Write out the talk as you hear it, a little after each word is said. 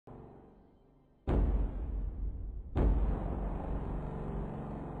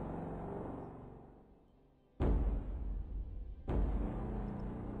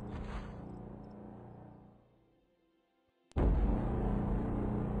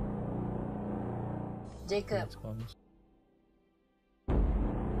Jacob. Let's go.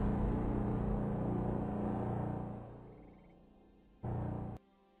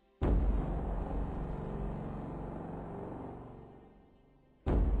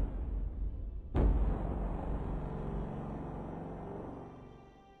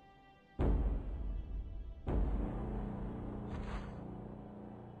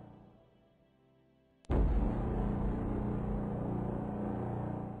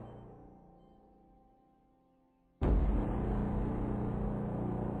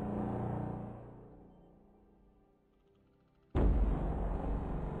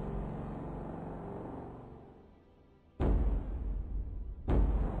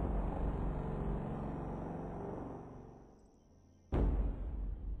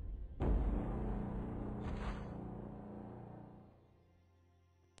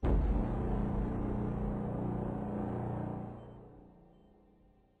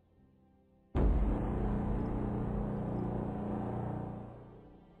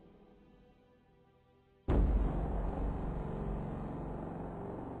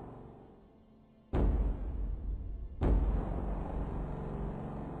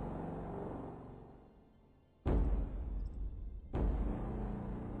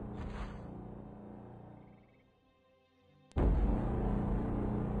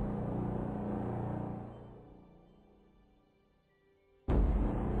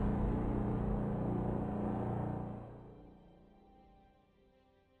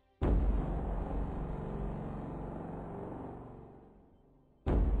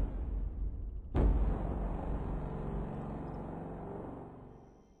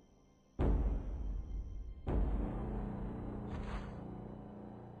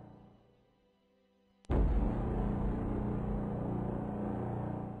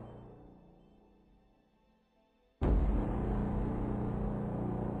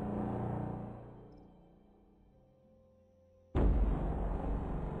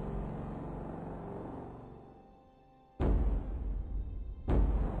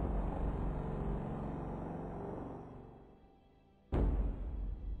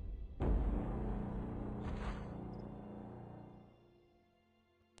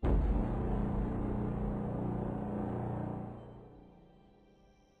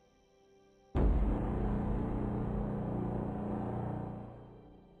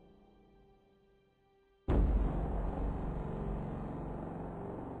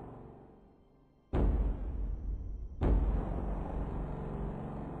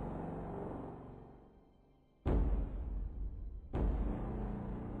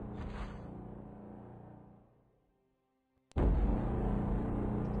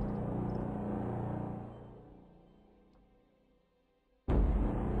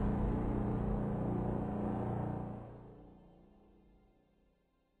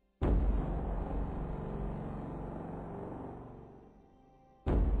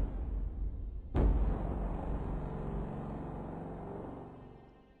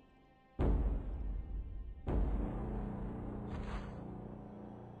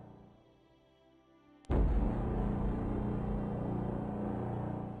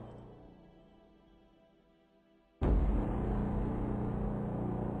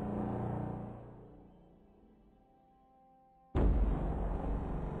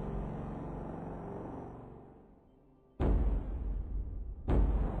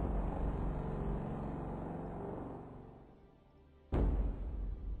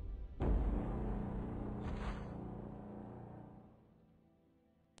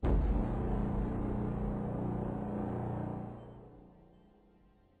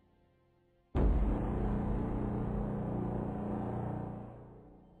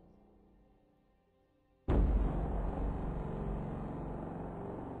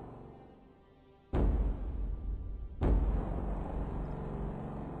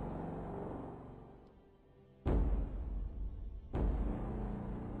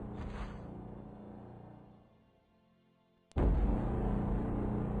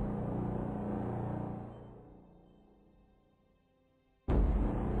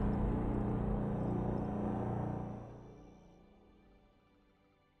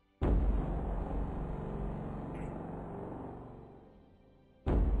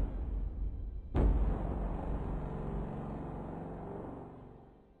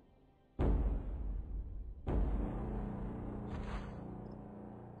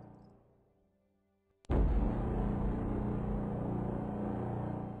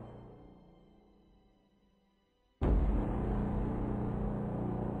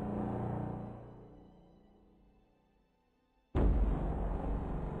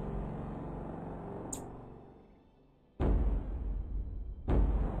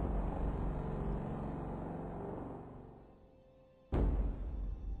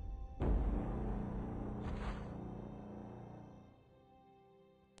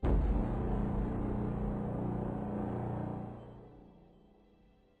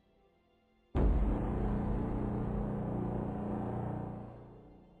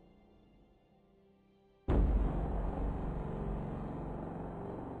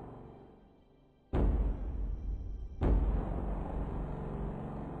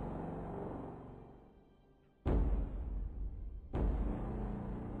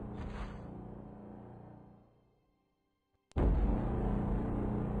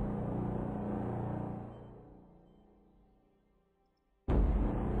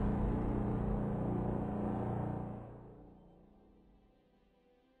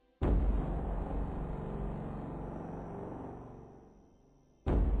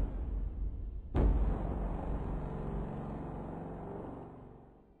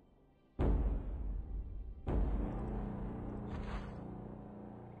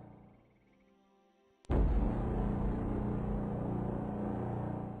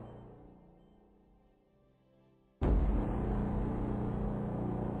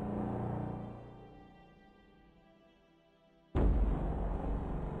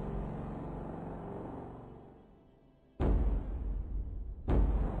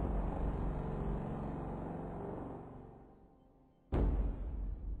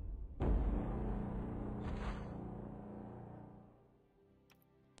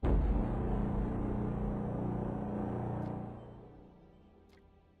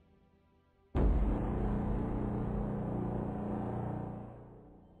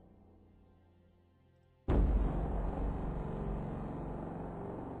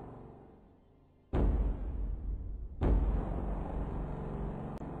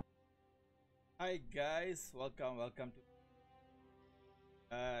 Hi guys, welcome to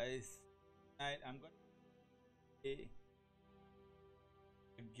guys. Tonight I'm gonna play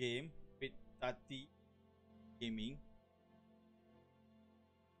a game with Tati Gaming.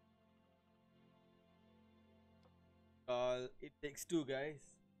 It takes two guys.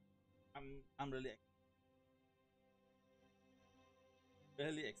 I'm really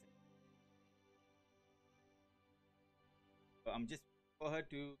excited. So I'm just for her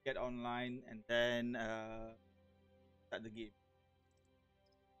to get online and then start the game.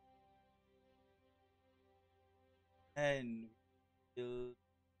 And we'll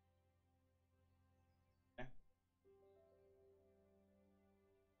yeah.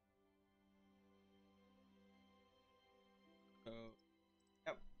 So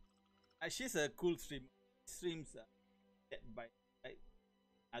yep. She's a cool streamer. Streams Dead by like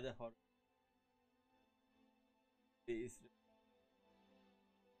other horror. Is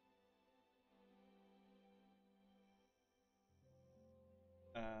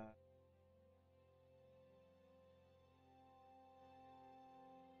uh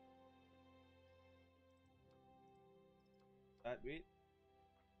start with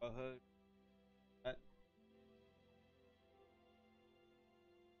for her that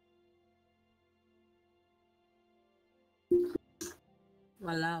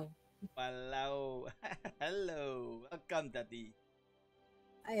Walau. Walau. Hello. Welcome, Tati.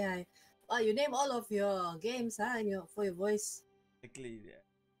 Hi, hi. Wow, you name all of your games, huh? For your voice. Exactly. Yeah.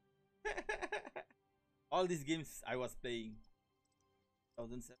 All these games I was playing.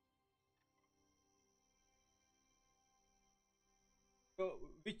 2007. So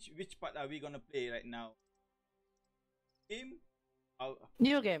which part are we gonna play right now? Game? Oh,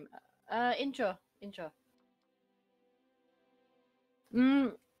 New game. Intro.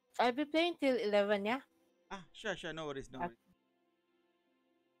 I'll be playing till 11, yeah? sure. No worries.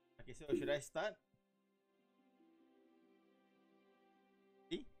 Okay, so should I start?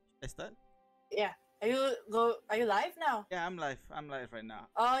 See? Should I start? Yeah. Are you live now? Yeah, I'm live. I'm live right now.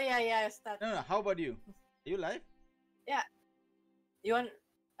 Oh, yeah, start. No. How about you? Are you live? Yeah. You want,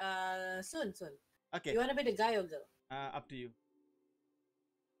 soon. Okay. You want to be the guy or girl? Up to you.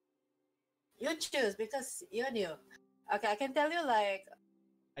 You choose because you're new. Okay, I can tell you like,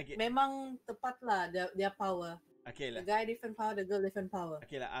 Okay. memang tepat lah their power. Okay The lah. guy different power, the girl different power.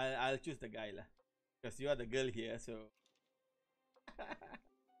 Okay lah. I'll choose the guy lah. Because you are the girl here, so.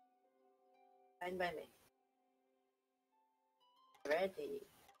 Fine by me. Ready.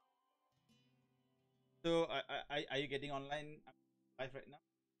 So are you getting online live right now?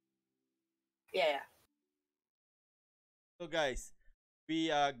 Yeah. So guys,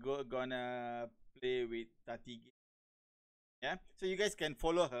 we are gonna play with Tati. Yeah. So you guys can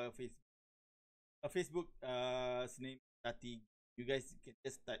follow her Facebook. Her Facebook name Tati. You guys can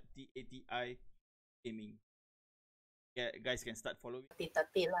just type TATI Gaming. Yeah, guys can start following.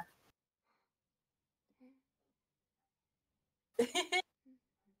 Tati lah.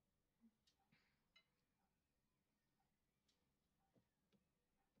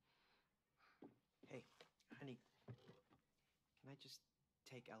 Hey, honey, can I just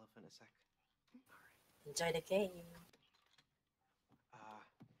take Elephant a sec? Enjoy the game.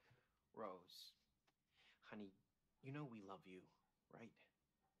 Rose, honey, you know we love you, right?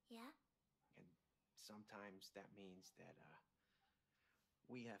 Yeah? And sometimes that means that,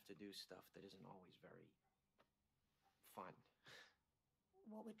 we have to do stuff that isn't always very fun.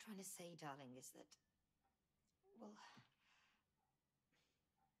 What we're trying to say, darling, is that, well,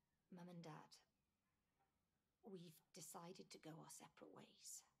 Mum and Dad, we've decided to go our separate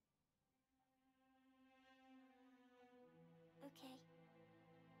ways. Okay.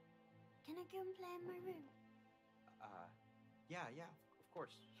 Can I go and play in my room? Yeah, of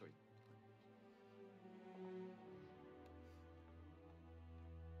course, sweet.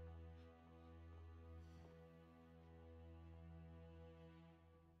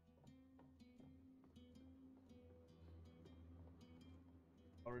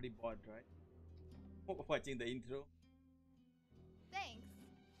 Already bought, right? Watching the intro. Thanks.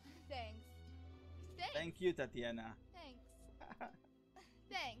 Thank you, Tatiana. Thanks.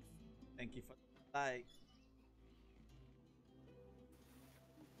 Thanks. Thank you for the like.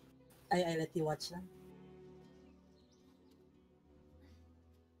 I let you watch them.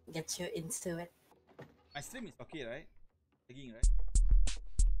 Get you into it. My stream is okay, right? Lagging, right?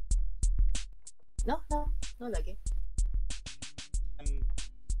 No lagi.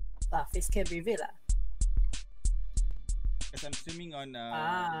 Face cam reveal lah. Because I'm streaming on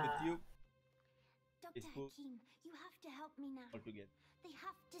YouTube. Dr. Facebook. Hakim, you have to help me now. All together. They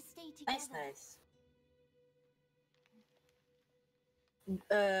have to stay together. Nice.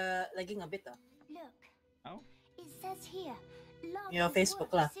 Lagging a bit Look, Oh? it says here, love Your is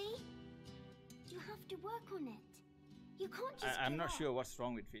Facebook work, lah. see? You have to work on it. You can't just I'm give not up. sure what's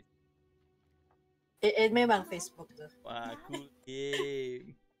wrong with Facebook. Memang Facebook tu. Wow, cool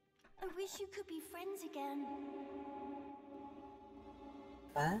game. I wish you could be friends again.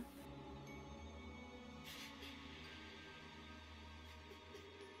 Apa?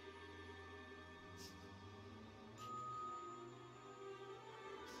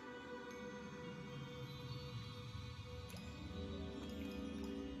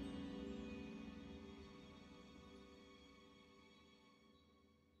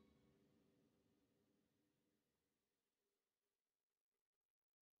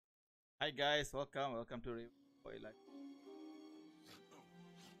 Hi guys, welcome to Boy Life.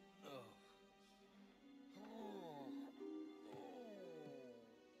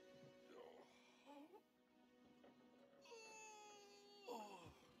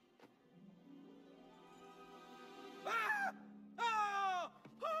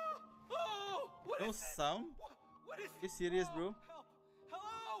 No sound? What is You serious, bro? Help!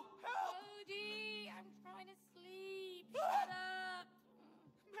 Hello! Help! Cody, I'm trying to sleep. Shut up.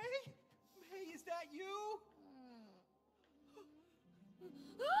 May? May, is that you?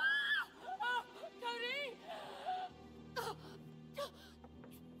 Cody!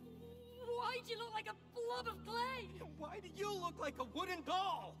 Why'd you look like a blob of clay? Why do you look like a wooden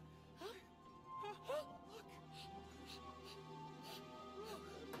doll? Look.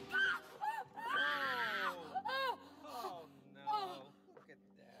 Oh no! Look at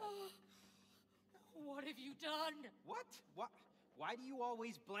that. What have you done? What? Why do you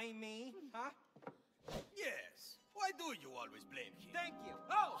always blame me? Huh? Yes. Why do you always blame him? Thank you.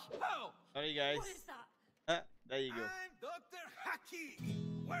 Oh! Sorry guys. What is that? There you go. I'm Dr. Haki,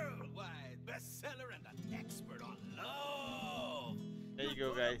 worldwide bestseller and an expert on love. There you Your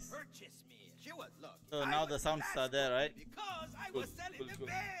go, daughter guys. Purchased me. She was lucky. So I now was the sounds last are there, one right? Because I Cool, was selling cool, the cool.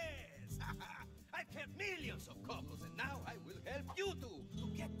 best. I've kept millions of couples, and now I will help you two to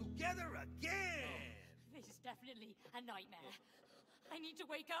get together again. This is definitely a nightmare. I need to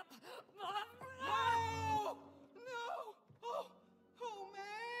wake up. No! No! Oh,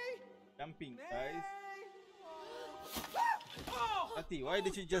 May! Jumping, May! guys. Oh! Tati, why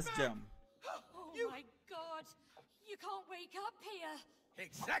did you just jump? Oh my god. You can't wake up here.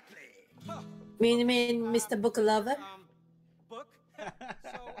 Exactly. Mean Mr. Book Lover? Book? So,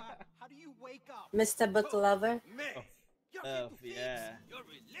 how do you wake up? Mr. Book Lover? May, Oh, you're love, here to fix yeah. your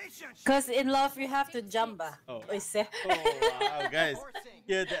relationship. Because in love you have to jump ba? Oh. Oise. Oh wow, guys. Horsing.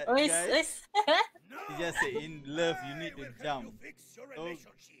 Hear that, Oise. guys? No, He just say in love you need I to will help jump. you fix your Oh.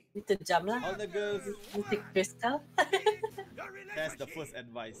 relationship. Need to jump lah. All the girls, Mythic Crystal. Your that's the relationship. first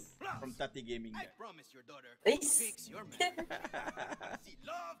advice from Tati Gaming. I guys. promise your daughter Ois. to fix your marriage. See,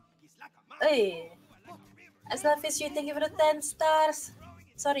 love is like a mountain. Oy. Like a river. As love is you, thank you for the 10 stars.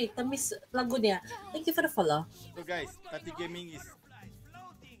 Sorry, tamis lagu niya. Thank you for the follow. So guys, Tati Gaming is, Butterflies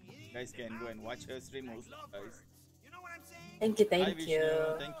floating in guys can go and watch her stream like also, guys. lovebirds. You know what I'm saying? Thank you, Hi thank Vishnu, you.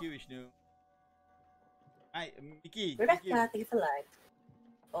 thank you Vishnu. Hi Mickey, Rebecca, Mickey. thank you for like.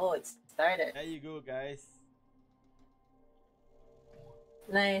 Oh, it started. There you go guys.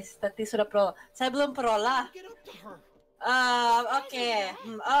 Nice. Tati sudah pro. Saya belum pro lah. Get up to her. Okay.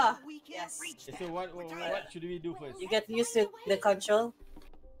 We can't Yes. reach Okay, so what should we do first? You get used to the control.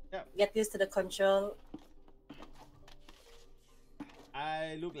 Yeah. Get used to the control.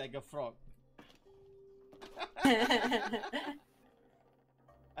 I look like a frog.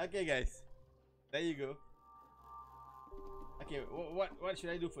 Okay guys, there you go. Okay, what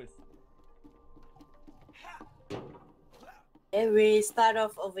should I do first? Okay, we start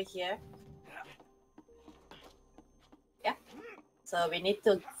off over here. Yeah. So we need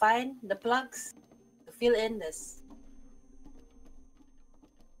to find the plugs to fill in this.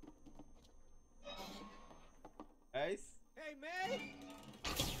 Guys, Hey, May!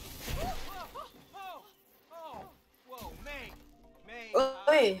 Whoa, May! May,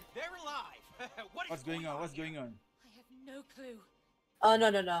 Oi. they're alive! What is what's going on? What's going on? I have no clue. Oh no.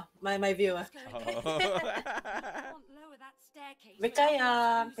 My viewer. What's going Oh. on? Can't lower that staircase.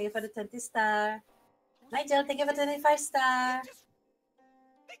 Mikaya, thank you for the 20 star. Nigel, thank you for the 25 star.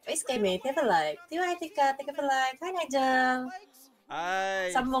 Ace Gaming, thank you for like. Tiwa Tika, thank you for like. Hi Nigel.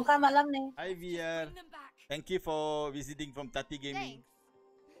 Hi, Sambung ka malam ni. hi VR. Bring them back. Thank you for visiting from Tati Gaming.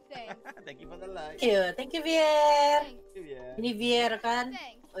 Thanks. Thank you for the like. Thank you Vier. Thanks. Thank you, VR. Ini Vier kan?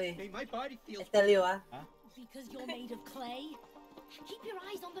 Thanks. Uy, Hey, my body I feels... tell you ah. Because you're made of clay. Keep your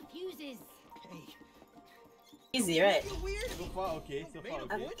eyes on the fuses. Hey, Easy, right? feel weird? So far okay, so far Made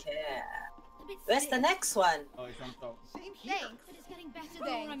of okay. wood? Okay. A bit Where's the stiff. next one? Oh, it's on top. Same here. Thanks. But it's getting better the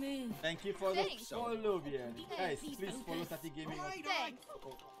more I move. Thank you for the Thanks. follow, Bien. Guys, Please please follow focus. Santai Gaming. All right, all right. Thanks.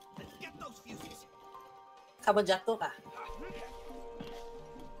 Let's get those fuses. Kamu jatuh kah?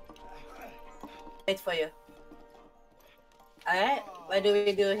 Wait for you. Alright, what do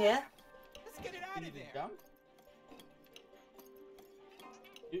we do here? Let's get it You out need of to there. jump.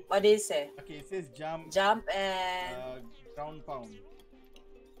 What did it say? Okay, it says jump. Jump and... Ground pound.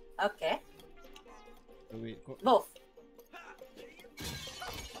 Okay, Oh, wait. both.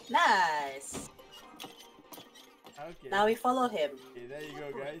 Nice. Okay. Now we follow him. Okay, there you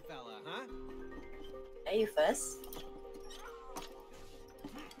go, guys. Fella, huh? Are you first?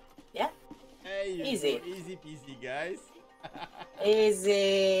 Yeah, There you Easy. go. Easy peasy, guys.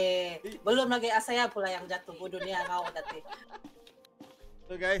 easy. Belum lagi saya pula yang jatuh bodoh ni kau tadi.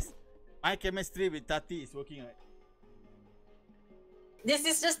 So, guys, my chemistry with Tati is working, right? This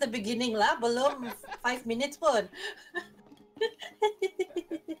is just the beginning lah, belum 5 minutes pun.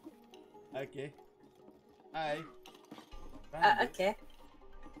 Okay. Hi. Run, dude. Okay.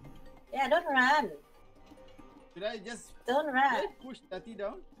 Yeah, don't run. Should I just Don't run. push Tati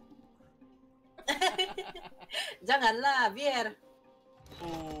down? Janganlah, biar.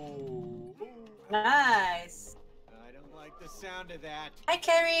 Oh. Nice. I don't like the sound of that. Hi,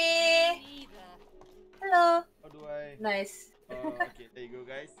 Carrie. Either. Hello. How do I? Nice. Oh, okay, there you go,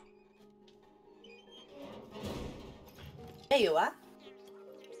 guys. There you are.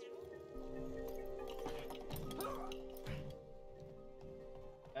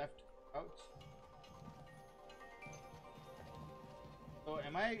 Left. Ouch. So,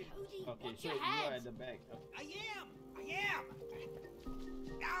 am I? Cody, Okay, watch so your you are head. at the back. Okay. I am.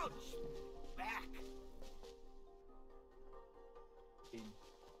 Ouch. Back.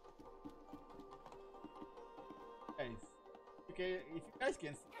 Guys, okay, if you guys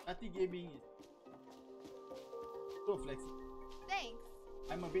can see, Santai Gaming is so flexible. Thanks.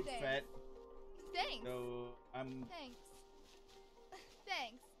 I'm a bit Thanks. fat, Thanks. so I'm Thanks.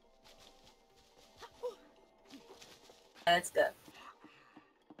 Thanks. Let's go.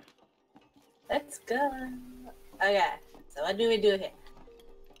 Let's go. Okay. So what do we do here?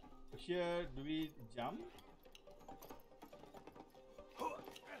 here. Do we jump?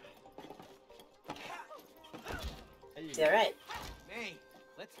 There you go. You're right. Hey,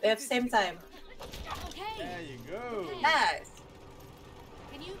 let's We do have this same time. Okay. There you go. Nice.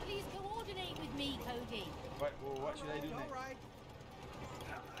 Can you please coordinate with me, Cody? What should I do All next? right.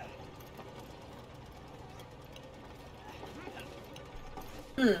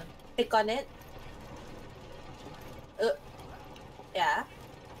 Click on it. Yeah.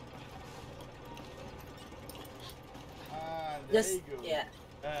 Ah, there Just you go. yeah.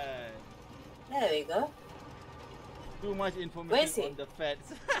 Uh, There we go. too much Where is information he? on the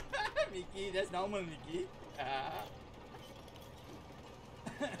fats. Mickey, that's normal, Mickey.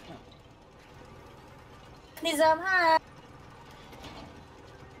 Nizam, hi.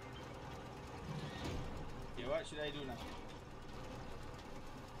 Okay, what should I do now?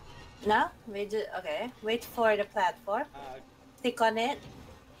 Now we just okay. Wait for the platform. Click on it,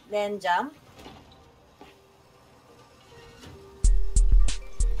 then jump.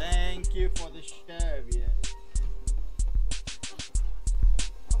 Thank you for the share, yeah.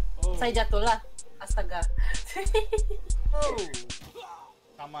 Oh, Saya jatuh lah. Astaga. oh.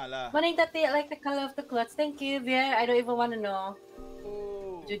 Sama lah. Morning, Tati. I like the color of the clothes. Thank you, Beer. I don't even want to know.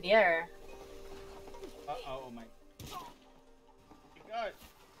 Oh. Junior. Oh my God.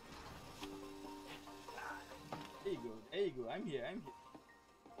 There you go. There you go. I'm here.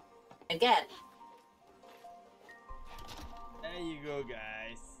 Again. There you go,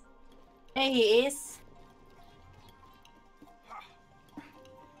 guys. There he is.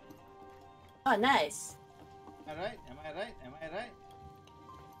 Oh, nice. Am I right? Am I right? Am I right?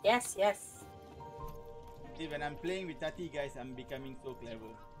 Yes, yes. See, when I'm playing with Tati, guys, I'm becoming so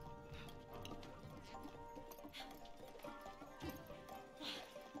clever.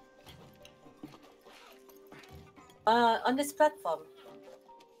 On this platform.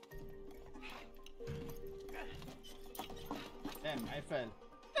 Damn, I fell.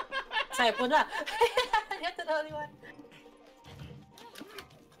 Saya pun lah. You're the only one.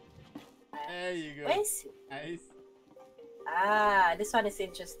 There you go. Where is he? Nice. Ah, this one is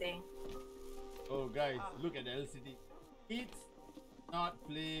interesting. Oh, guys, look at the LCD. Kids not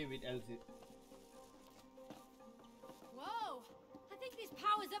play with LCD. Whoa! I think this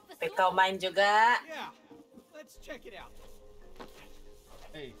power's up for Kau main juga. Yeah, let's check it out.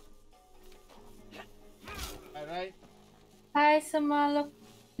 Hey. Alright. Hai semua lo.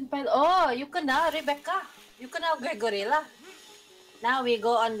 Oh, you kenal Rebecca. You kenal Gregory lah. Now we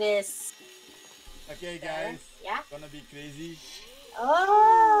go on this Okay, guys. Yeah. Gonna be crazy.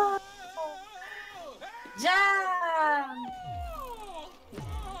 Oh! Jam!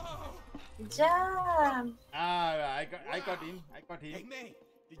 Jam! Ah, I got him. I got Hey, him. May,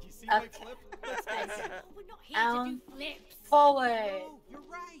 did you see my Okay. flip? We're not here to do Um, flips. Forward. Oh, you're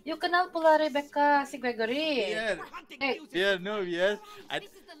right. You kenal pula Rebecca si Gregory. Yeah. We're hunting Hey. music. Yeah, no, yes. Guys,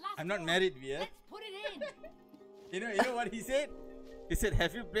 this is the last I'm not one. married, yeah. Let's put it in. You know what he said? He said,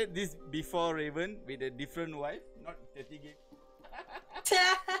 "Have you played this before, Raven, with a different wife, not 30 game?"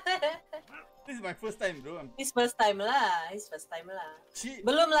 This is my first time, bro. His first time lah. She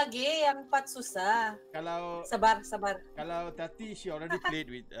Belum lagi yang 4 susah. kalau Sabar. kalau Tati, she already played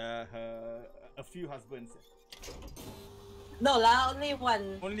with her a few husbands. No lah, only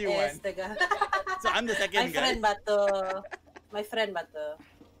one. Only one. Astaga. So I'm the second My guy. friend bato. My friend bato.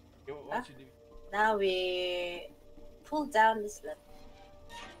 Okay, what should we do? Now we pull down this level.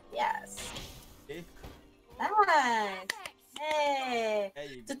 Yes. Okay. Nice. Perfect. Hey.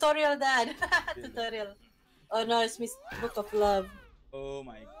 Hey. Tutorial dad. Tutorial. Oh no, it's Miss Book of Love. Oh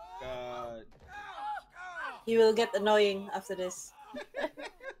my god. He will get annoying after this.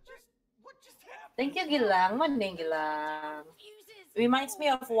 What just happened? Thank you, Gilang. Maning Gilang. Fuses. Reminds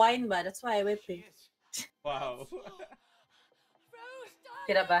me of wine ba? That's why I whip it. Wow. Rose, darling.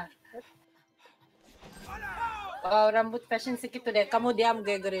 Kira ba? Wow, rambut fashion sikit today. Kamu diam,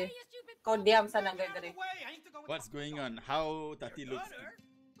 Gregory. You stupid. Kau diam sana, Gregory. What's going on? How Tati looks?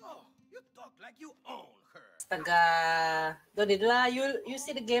 Oh, you talk like you own her. Astaga. Dodi lah. You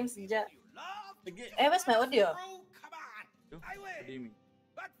see the games ja. You love Again. Where's my audio? Oh, come on. I What do you will. mean?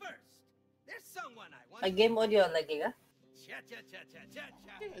 But first, there's someone I want. My game audio lagi ka? Cha cha cha cha cha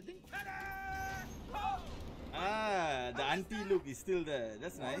cha. I think. Ta-da! Oh, Ah, the auntie look is still there.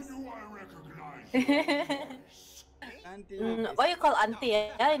 That's nice. Auntie look. What you call auntie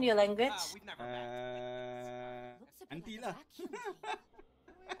in your language? we've never Looks a bit Auntie like a lah. vacuum.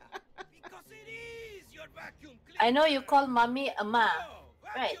 Because it is your vacuum cleaner. I know you call mommy ama. Oh,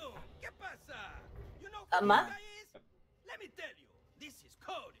 Right. vacuum. ¿Qué pasa? You know who Ama? this guy is? Let me tell you. This is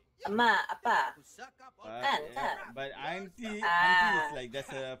Cody. Ama, apa? Who suck up all But, Kan, the kan. but auntie Ah. is like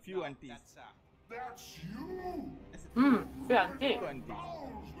there's a few aunties. That's Few auntie. Few aunties.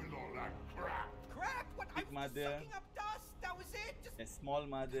 crap. What? I Big was mother. sucking up dust. That was it. Just A small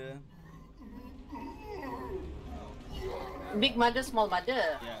mother. Big mother, small mother.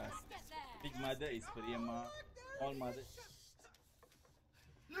 Yeah. Big mother is Priyama. Small mother.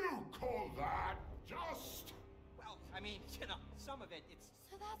 Well, I mean, you know, some of it, it's...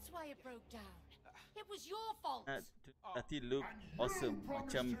 So that's why it broke down. It was your fault. Tati look awesome.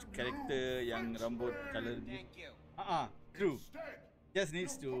 Macam karakter yang rambut color dia. Thank you. True. Just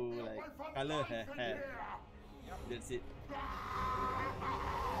needs to like color her hair. That's it.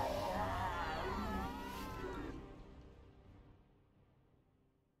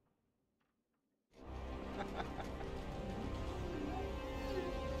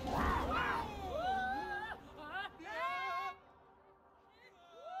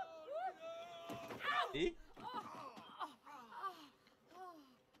 See?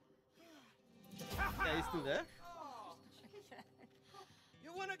 Yeah, he's still there.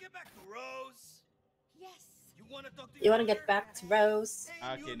 you want to get back to Rose? Yes. You want to talk to You wanna get back to Rose?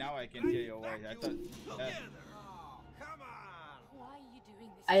 Okay, now I can hear your voice. I thought. Together. Come on. Why are you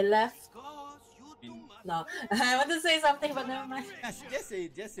doing this? I left. Cause you too In- much. No, I want to say something, but never mind. Just say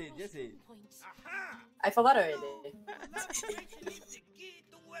it. Just say it. Just say it. Points. Aha. I forgot already. Collaboration is the key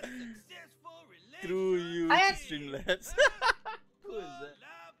to a successful relationship. Through you, I- Streamlabs. Who is that?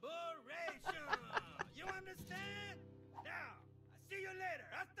 Collaboration. You understand? Now, I'll see you later.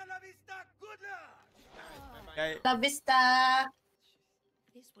 Hasta la vista. Good luck. Guy, La vista.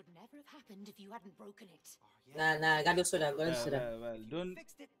 This would never have happened if you hadn't broken it. Nah, gaduh sudah, gaduh sudah. well, don't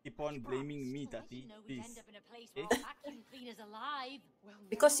keep on blaming me, I Tati. didn't know we'd Please. end up in a place where our vacuum cleaner's alive.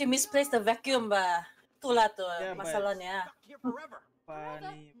 Because you misplaced the vacuum ba? Itulah tu Yeah, but- masalahnya. Stuck here forever.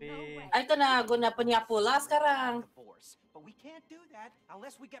 Funny, babe. Ay, ito na, guna penyapu lah sekarang. Divorce. But we can't do that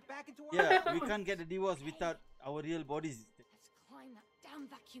unless we get back into our... Yeah, we can't get a divorce without our real bodies. Let's climb that damn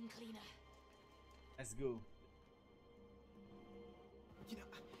vacuum cleaner. Let's go. You know,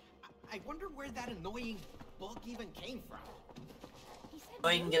 I wonder where that annoying bug even came from. He said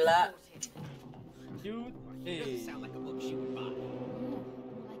Going you gila. bought it. Cute. It doesn't Hey. sound like a book she would buy.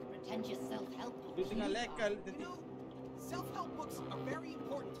 Like a pretentious self-help book. You tengah lekal, You Tati. know, self-help books are very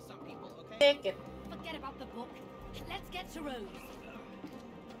important to some people, okay? Take it. Forget about the book. Let's get to Rose.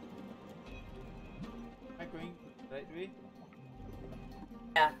 Am I going right way?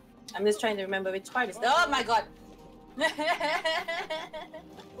 Yeah, I'm just trying to remember which part is. Oh my god!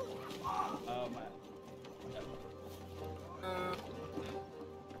 Oh my.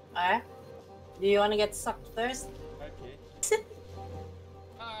 Alright. Do you want to get sucked first? Okay.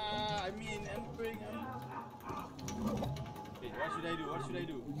 I mean, I'm praying. Wait, what should I do? What should I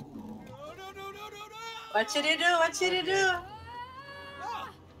do? What should you do? What should you do?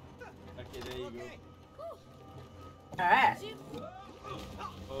 Okay, there you go. Alright.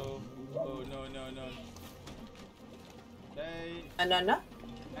 Oh, no. Hey, No.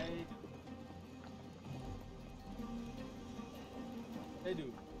 hey. I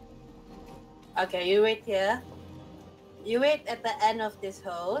do. Okay, you wait here. You wait at the end of this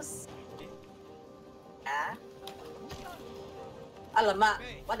hose. Yeah. Alamak,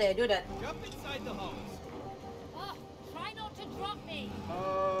 what did I do that? Jump inside the hose. Oh, try not to drop me.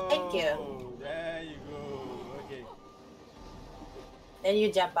 Oh, Thank you. There you go. Okay. Then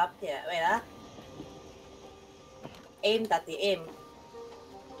you jump up here. Wait, Aim, Tati, aim.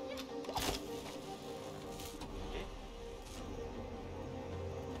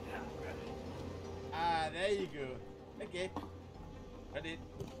 There you go. Okay. Got it.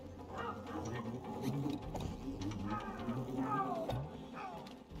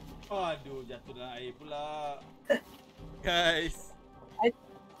 Aduh, jatuh dalam air pula. Guys.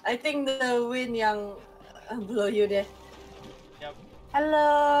 I think the wind yang blow you there. Yep.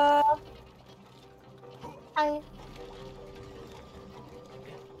 Hello. Hi.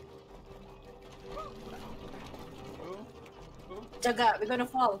 Go. Jaga, we're gonna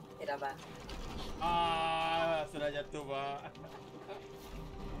fall. Tidak apa. Sudah jatuh, Pak.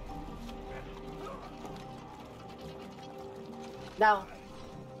 Down.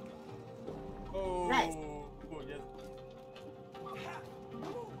 Oh. Nice. Oh, yes.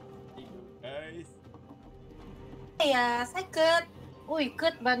 Guys. Ya, sakit.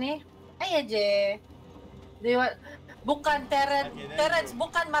 Ikut ba nih? Ay aja. Bukan Terence,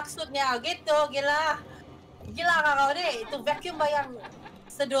 bukan maksudnya gitu, gila. Gila ka kau deh, itu vacuum ba yang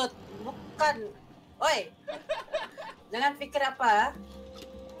sedut? Bukan. Oi. Jangan pikir apa.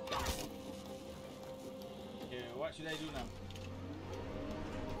 Okay, what should I do now?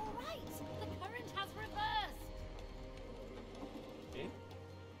 All right, the current has reversed. Okay.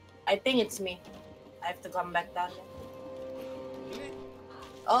 I think it's me. I have to come back down. Really?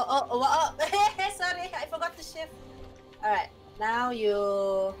 Oh. Sorry, I forgot to shift. Alright, now you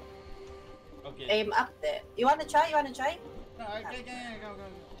Okay. aim up there. You wanna try? No, okay, go.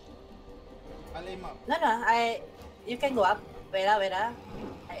 I'll aim up. No, you can go up. Wait. I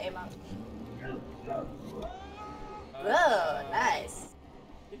aim up. Whoa, nice.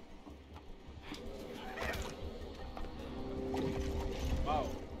 Wow.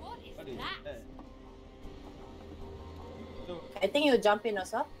 What is What is that? that? So, I think you jump in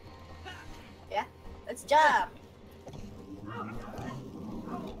also. Yeah, let's jump.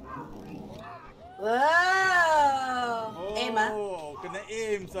 Wow. Aim kena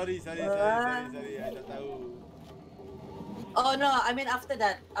aim. Sorry. I tak tahu. Oh no, I mean after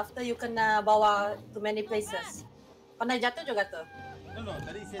that. After you kena bawa to many places. Pernah jatuh juga tuh? No,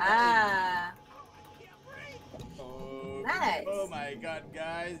 tadi saya tak aim. Oh, Nice. Oh my god,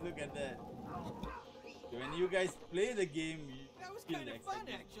 guys, look at that. When you guys play the game, you That was feel kind the of fun,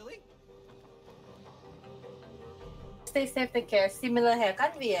 excitement. actually. Stay safe, take care. Similar hair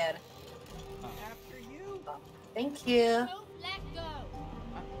kan, Vier? After you. Thank you. Don't let go.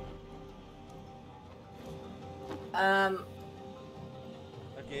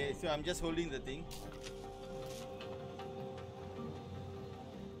 Okay, so I'm just holding the thing.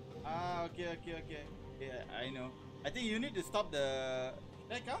 Okay. Yeah, I know. I think you need to stop the...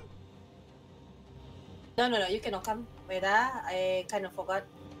 Should I come? No, you cannot come. Wait, I kind of forgot.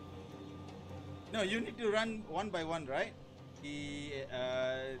 No, you need to run one by one, right?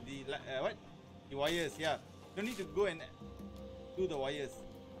 What? The wires, yeah. You need to go and do the wires.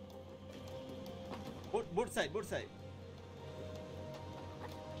 Both side.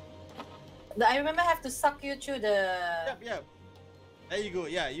 I remember I have to suck you through the... Yep. There you go.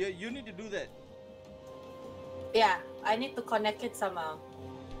 Yeah, you need to do that. Yeah, I need to connect it somehow.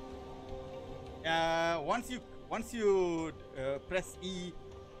 Once you press E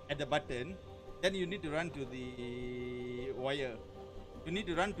at the button, then you need to run to the wire. You need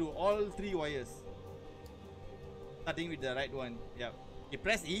to run to all 3 wires, starting with the right one. Yeah. You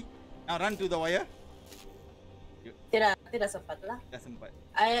press E. Now run to the wire. Tidak sempat lah. Dah sempat.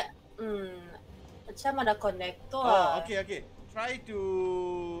 Macam ada connect tu. Oh, okay. Try to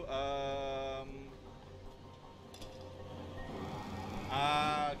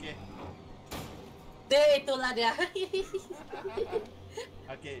okay. Itulah dia.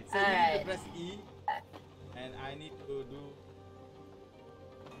 Okay, so you need to press E, and I need to do.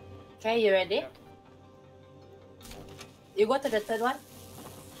 Okay, you ready? Yep. You go to the third one.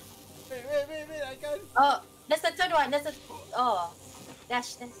 Wait, I can't. Oh, that's the third one. That's the. Oh,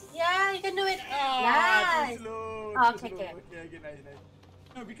 dash. Yeah, you can do it. Ah, Nice. too slow. Oh, Too okay, slow. okay. Okay, nice.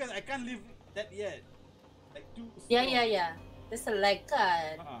 No, because I can't leave that yet. Like too slow. Yeah. There's a lag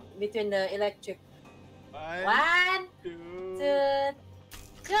kan between the electric. One, two,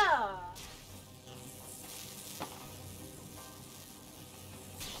 go.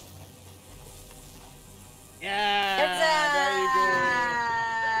 Yeah. It's There you go.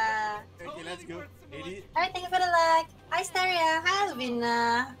 Okay, let's go. Ladies. Hi, thank you for the like. Hi, Staria. Hi,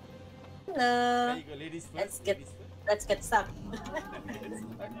 Alvina. Hello. There you go. Ladies first. Let's get stuck.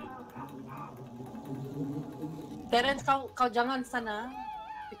 Terence, kau jangan sana.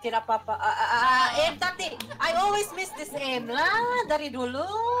 Pikir apa-apa. Aim tadi. I always miss this aim lah dari dulu.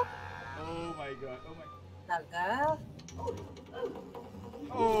 Oh my god. Naga.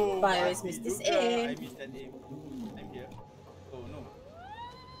 Oh, I always miss this aim. I miss that aim. I'm here. Oh no.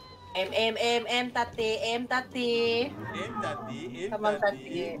 Aim tati. Aim tati. Come on,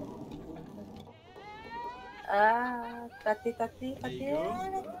 tati. Tati. There you go.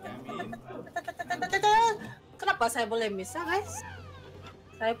 Amin. Kenapa saya boleh miss guys?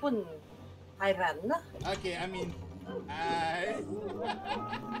 Saya pun hairan lah. Okay, Amin. Hi.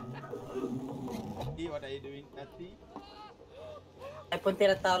 What are you doing, Tati? Saya pun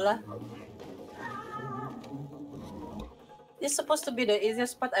tidak tahu lah. It's supposed to be the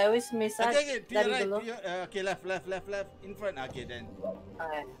easiest spot. I always miss it. Okay, to your right. Okay, left. In front. Okay, then.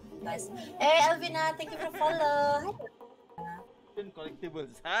 Okay, nice. Hey, Alvina, thank you for follow. Hi.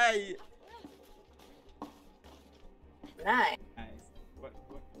 Collectibles. Hi. Nice. What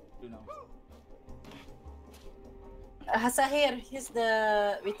do now? Sahir, he's the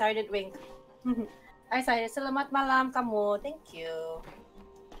retarded wing. Hi Sahir, selamat malam kamu. Thank you.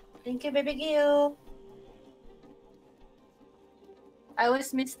 Thank you, baby Gio. I always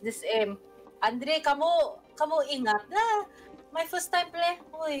miss this aim. Andre, kamu ingat lah. My first time play,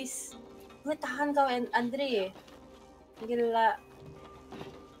 boys. Gue tahan kau, Andre. Gila.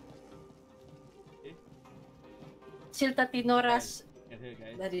 Silta Tinoras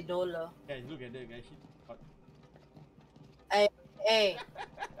dari dolo. Guys, look at that, guys.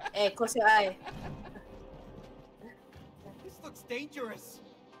 Close your eye. This looks dangerous.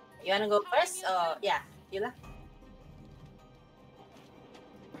 You wanna go first? Oh, yeah, you lah.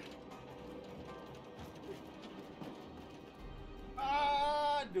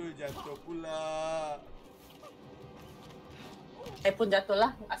 Aduh, jatuh pula. Saya pun jatuh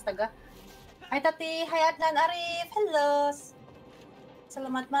lah, astaga. Hai Tati, hai Adnan Arif, hello.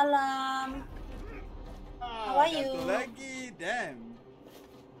 Selamat malam. How are you? Jatuh lagi, damn.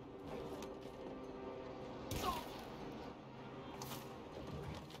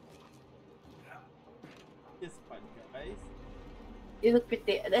 Yes, fun guys. You look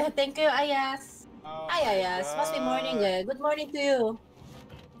pretty. Thank you, Ayas. Hi Ayas, must be morning eh. Good morning to you.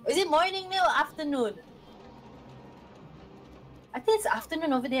 Is it morning now or afternoon? I think it's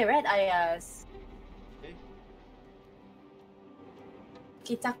afternoon over there, right, Ayas? Okay.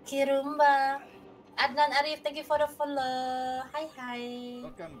 Kita kirumba. Adnan Arif, thank you for the follow. Hi.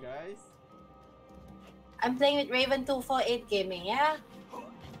 Welcome, guys. I'm playing with Raven 248 Gaming, ya.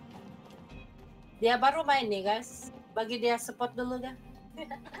 Dia baru main nih, guys. Bagi dia support dulu dah.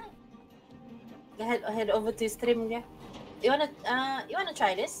 head over to stream dia. You wanna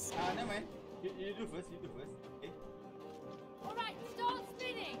try this? Never mind. You do first. Okay. All right, start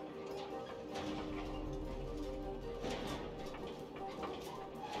spinning.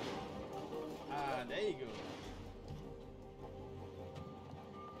 There you go.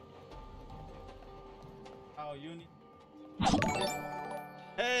 Oh, you need.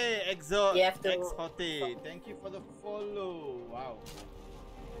 Hey, Exo, X-Hote, thank you for the follow. Wow.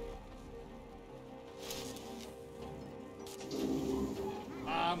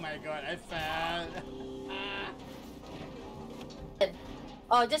 Oh my god, I fell.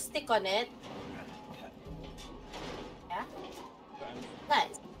 Oh, just stick on it. Yeah.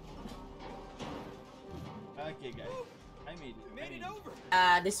 Nice. Okay, guys. I made it. You made it over.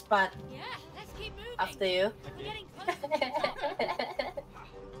 This spot. Yeah, let's keep moving. After you. We're getting close to the top.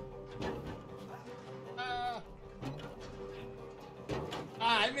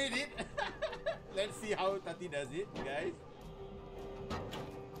 I made it. Let's see how Tati does it, guys.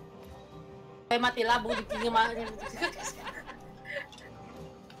 Mati lampu di pinggir mah. Okay,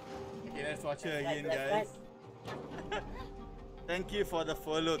 let's watch her again, guys. Thank you for the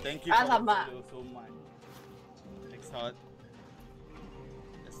follow. Thank you for the follow so much. Next hot.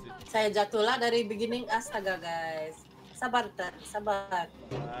 Saya jatuh lah dari beginning, astaga guys. Sabar.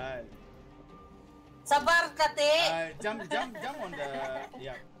 Right. Sabar kate. Jump on the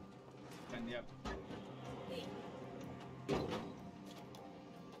yep. And yep.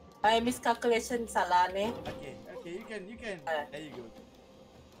 I miscalculation salah nih. Okay, you can. There you go.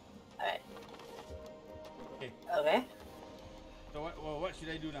 Alright. Okay. Okay. So what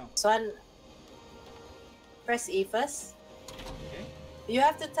should I do now? So press E first. Okay. You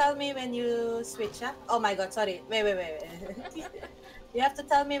have to tell me when you switch, huh? Oh my god, sorry. Wait. You have to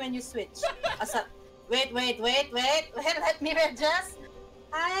tell me when you switch. Wait. Let me adjust.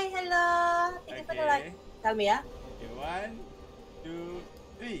 Hi, hello. Thank you for the like. Tell me, yeah? Okay, 1, 2,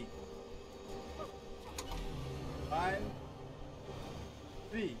 3. 1,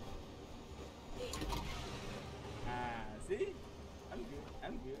 3. See?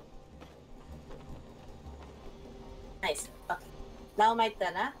 I'm good. Nice. Okay. Now my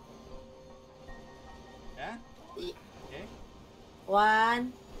turn, huh? Yeah? Y- Okay.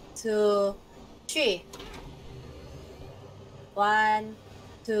 1, 2, 3. 1,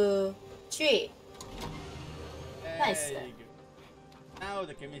 2, 3. Nice. There you go. Now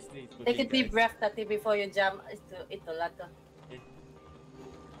the chemistry is Take a cooking, deep guys. breath tadi before you jump. Ito lah tuh. Okay.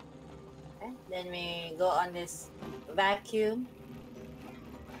 Okay. Then we go on this vacuum.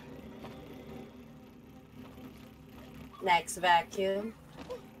 Next vacuum.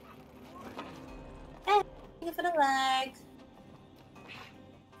 Hey, thank you for the like.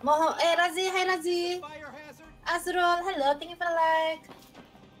 Razi, hi Razi. Fire hazard. Azrul, hello, thank you for the like.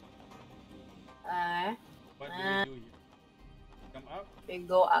 What do we do here? Come up? We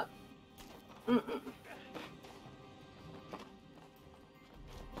go up.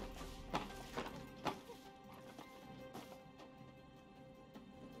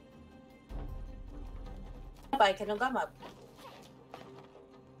 I cannot come up.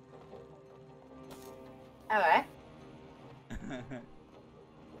 Alright.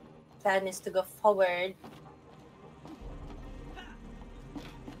 Plan is to go forward.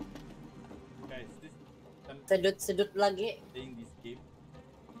 Guys, this Sedut lagi. playing this game.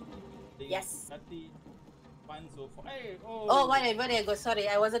 Playing Yes. Tati fun so far. Hey, Oh, where I go? Sorry,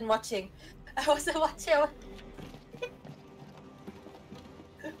 I wasn't watching. I wasn't watching.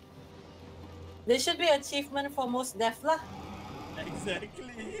 There should be achievement for most deaf lah.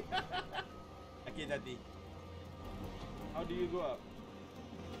 Exactly. Okay, Tati. How do you go up?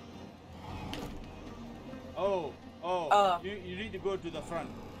 Oh. You need to go to the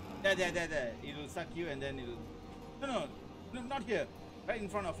front. There. It'll suck you and then it'll... No, not here. Right in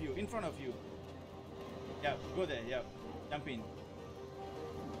front of you. Yeah, go there. Yeah, jump in.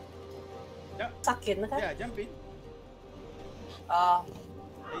 Yeah, Sakit kan? yeah, jump in. Oh.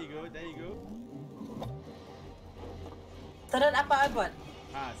 There you go. Terus apa buat?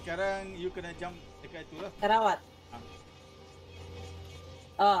 Sekarang you kena jump dekat itu lah. Kerawat.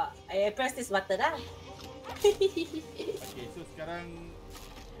 Oh, I press this button lah. Okay, so sekarang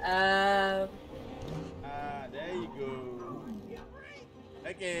there you go.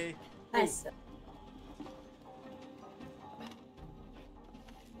 Okay. Nice.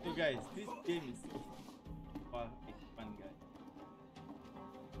 So guys, this game is fun, guys.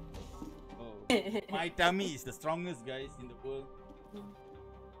 Oh, my tummy is the strongest, guys, in the world.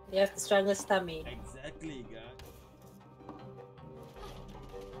 You have the strongest tummy. Exactly, guys.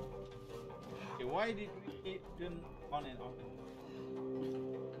 Okay, why did we turn on and off?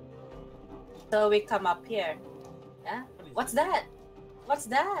 So we come up here. Yeah? What is What's that? What's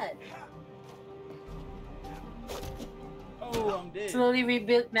that? Oh, I'm dead. Slowly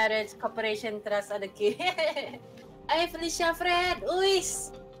rebuild marriage, cooperation, trust, other key. Hi Felicia, friend.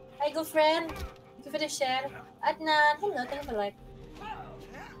 Uis. Hi, good friend. Thank you for the share. Adnan, hello, thank you for like.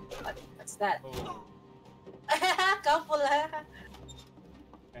 What's that? Oh, Kau pula.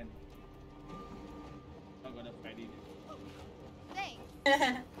 and not gonna fight it. Thanks.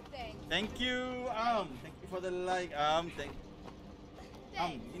 Thank you, thank you for the like, thank.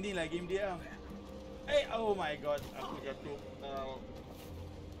 Inilah game dia, Hey, oh my god, aku jatuh.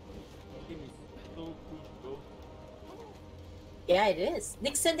 Game is so good, bro. Yeah, it is.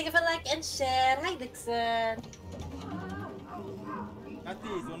 Dixon, thank you for like and share. Hi, Dixon. Nati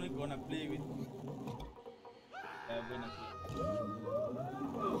is only gonna play with.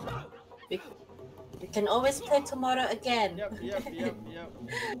 We can always play tomorrow again. Yep.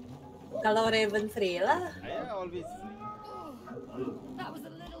 Kalau Raven free lah. I always. That was a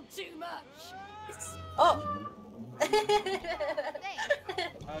little too much. Oh.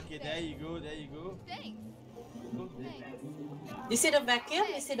 Okay, there you go. Thanks. You see the vacuum?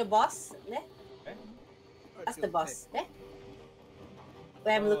 You see the boss? There? Okay. That's the boss. There?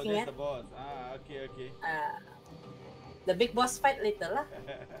 Where I'm looking that's at? the boss. Okay. The big boss fight later lah.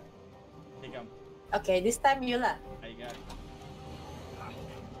 Hey, come. Okay, this time you lah. I got it.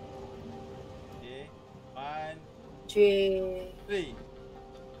 Okay. 1, 3. 3.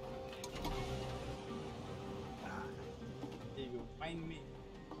 There you go. Find me.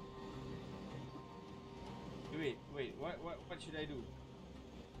 Wait. What should I do?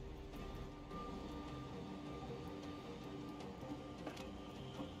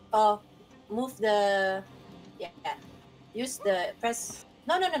 Oh, move the. Yeah. Use the press.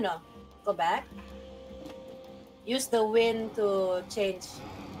 No. Go back. Use the wind to change.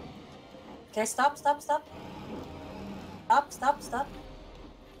 Okay, stop. Stop.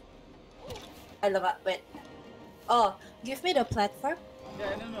 I love it. Wait. Oh, give me the platform.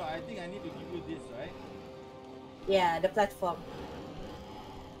 Yeah, no. I think I need to give you this, right? Yeah, the platform.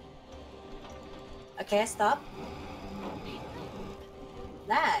 Okay, stop.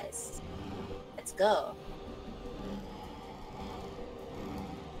 Nice. Let's go.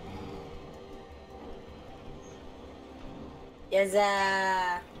 Yes.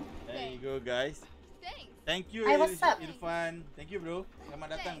 There you go, guys. Thanks. Thank you, Hi, what's up? Irfan. Thank you, bro.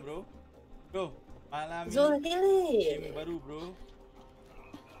 Selamat datang, bro. Bro, malam ini Zulhili. game baru, bro.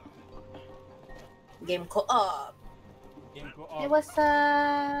 Game co-op. Game Hey, co-op what's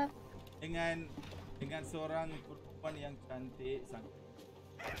up? dengan seorang perempuan yang cantik sangat.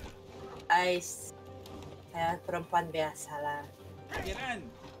 Saya perempuan biasa lah. Kiran.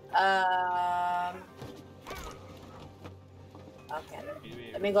 Okay.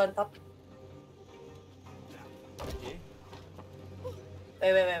 Wait. Let me go on top. Okay.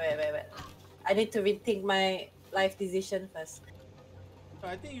 Wait. I need to rethink my life decision first.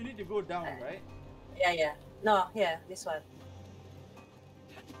 So I think you need to go down, right? Yeah. No, here, this one.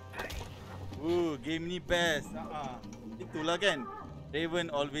 Game ni best. Itulah kan.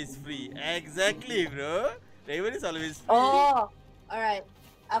 Raven always free. Exactly, bro. Raven is always free. Oh, alright.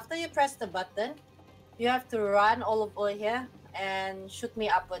 After you press the button, you have to run all over here and shoot me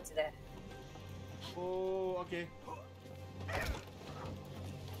upwards there. Oh, okay.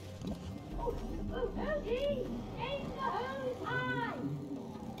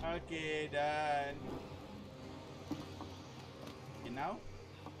 Okay, done. Okay, now?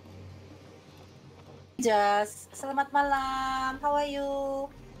 Just, selamat malam. How are you?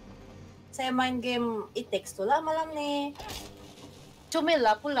 Saya main game It Takes Two lah malam ni. Cumil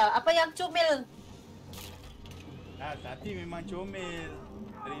lah pula. Apa yang cumil? Tati memang comel.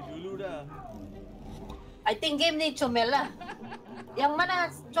 Dari dulu dah. I think game ni comel lah. Yang mana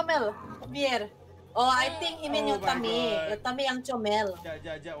comel? Biar. Oh, I think he mean Oh yung my Tami. God. Yung Tami yang comel.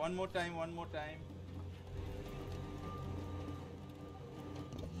 Jap. One more time.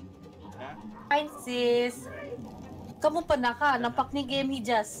 Ya? Fine sis. Kamu pernah ka? Nampak ni game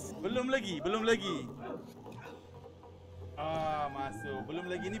hijas. Belum lagi. Masuk. Belum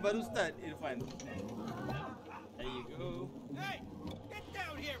lagi. Ni baru start, Irfan. There you go. Hey, get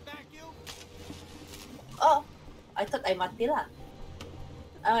down here, vacuum. Oh, I thought I mati lah.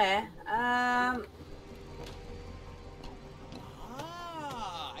 Okay.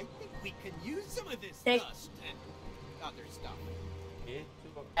 I think we can use some of this Take- dust and other stuff. Okay.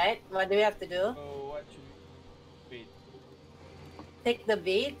 So, Right, what do we have to do? what should we... Wait. Take the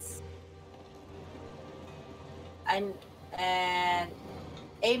beads and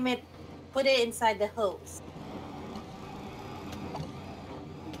aim it, put it inside the hose.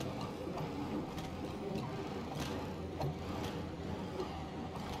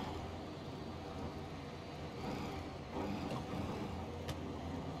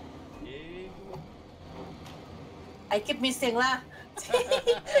 Okay. I keep missing lah.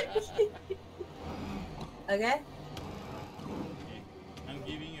 Okay. I'm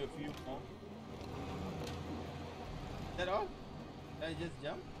giving you a few more. Is that all? Did I just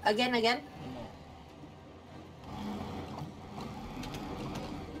jump? Again. No.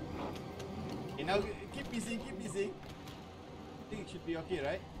 Okay, now keep missing. I think it should be okay,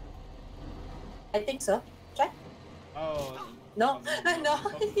 right? I think so. Try. Oh. No, no. No.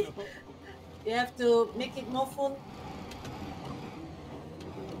 You have to make it more full.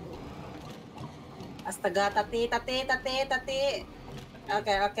 Astaga, tati. Okay.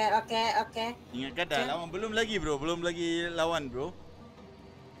 Ingatkan dah lawan belum lagi lawan bro.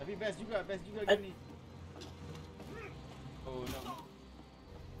 Tapi best juga gini. Oh no.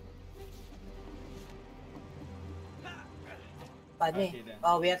 Funny. Okay, then.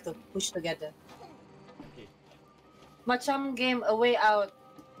 Oh, we have to push together. Okay. Macam game A Way Out.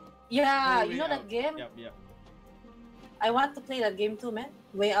 Yeah, Oh, you know Way that Out. game? Yep. I want to play that game too, man.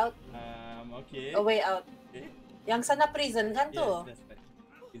 Way Out. Okay. A Way Out. Okay. Yang sana prison kan Yes, tu? that's right.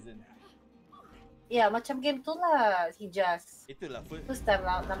 Isn't. Ya, macam game tu lah. He just Itulah first time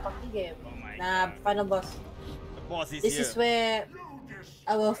nampak di game. Oh my Nah, god. final boss. The boss is This here. is where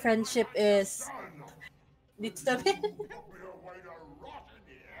our friendship is determined.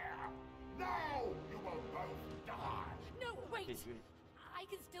 No, wait. Okay, I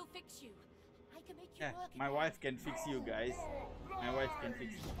can still fix you. I can make you yeah, work. my wife can fix you guys. My wife can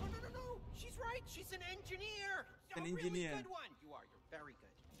fix you. Oh, no. She's right. She's an engineer. An A engineer. Really good one. You are. You're very good.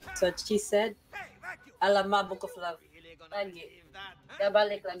 So she said, Hey, vacuum! Alamak, Book of Love. Really gonna Lagi. believe that, huh? Kaya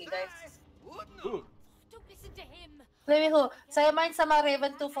balik lagi, guys. Would Ooh. not. Don't listen to him. Play with who? Saya main sama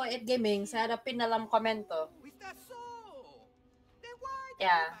Raven 248 Gaming. Saya ada pin dalam komento. Is that so? Then why?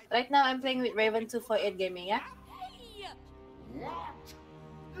 Yeah, right now I'm playing with Raven 248 Gaming, yeah? Hey! What?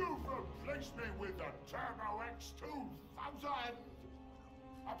 You've replaced me with the Turbo X 2000!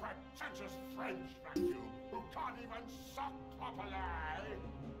 A pretentious French vacuum who can't even suck properly!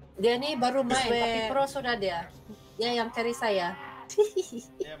 Dia ni baru main, tapi pro sudah dia. Dia yang carry saya.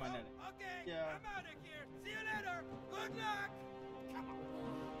 Yeah, mana? Okay, Yeah. I'm out of here. See you later. Good luck.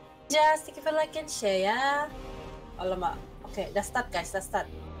 Just take a like and share, ya. Alamak. Okay, dah start guys, dah start.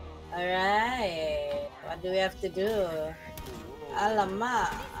 Alright. What do we have to do?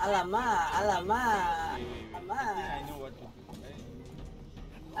 Alamak, alamak, alamak. Wait. I Alamak. think I know what to do.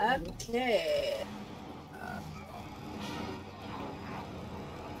 Right? Okay.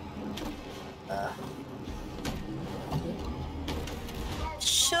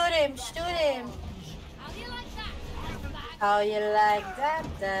 Shoot him, shoot him. How do you like that? How you like that?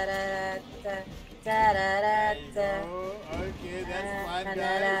 Da da da da da da da. Oh, okay, that's fun, Da,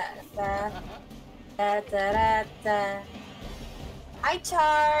 guys. da, da, da, da. Hi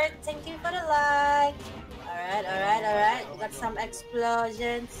Chart, thank you for the like. Alright. Got some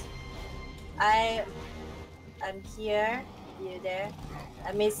explosions. I'm here. You there?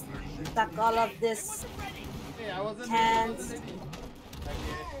 I missed stuck all of this. Hey, I wasn't Hands. ready.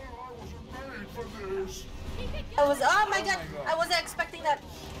 Okay. I was, oh my god, I wasn't expecting that.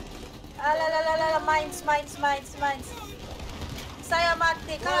 Mines. Saya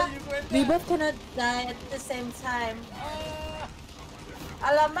mati ka. you went We there. both cannot die at the same time.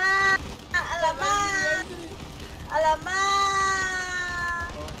 Alamak!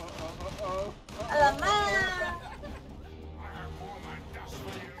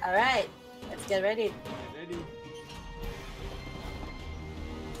 Alright, let's get ready. Ready?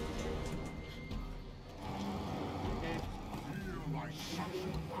 Okay.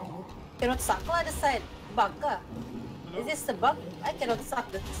 Cannot suck lah the side. Bug ka? Is this the bug? I cannot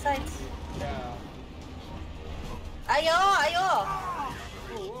suck the sides. Yeah. Ayo!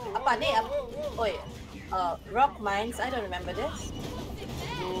 Apa ni? Oi. Rock mines. I don't remember this.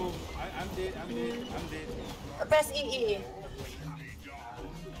 Boom. I'm dead. Press E.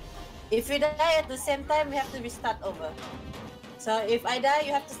 If you die at the same time, we have to restart over. So if I die,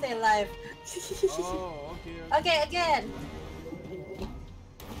 you have to stay alive. Oh, okay. Okay, again.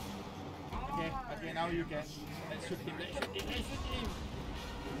 Okay, now you can. Let's shoot him.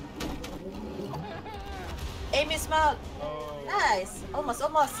 Aim his mouth. Oh. Nice. Almost.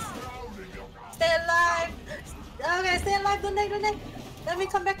 Stay alive. Okay, stay alive. Don't die. Let me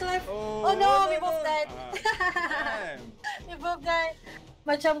come back alive. Oh no, we both died. Damn. We both died.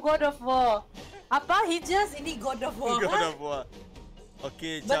 Macam God of War. Apa? Hijaz ini God of War. God of War.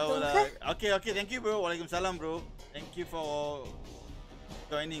 Okay, ciao Betul lah. kan? Okay, thank you bro. Waalaikumsalam bro. Thank you for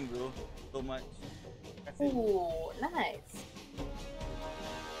joining bro. So much. Terima kasih. Ooh, nice.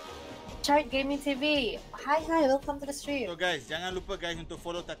 Chart Gaming TV. Hi, welcome to the stream. So guys, jangan lupa guys untuk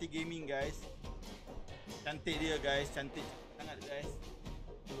follow Tati Gaming guys. Cantik dia guys, cantik sangat guys.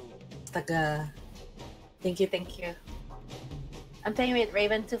 Follow. Astaga. Thank you. I'm playing with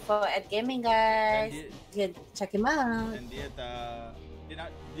Raven 248 Gaming, guys. Dan Check him out. Dan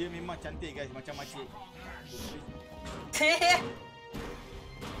dia memang cantik guys, macam makcik.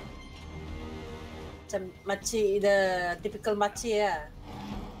 Macam makcik, the typical makcik lah.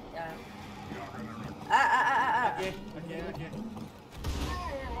 Yeah. Okay.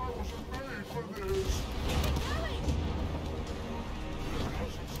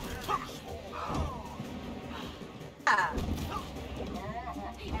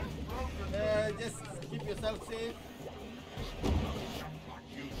 Just keep yourself safe.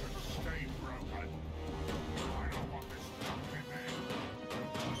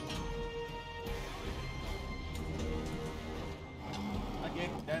 Okay,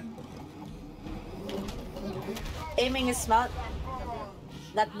 done. Aiming is smart.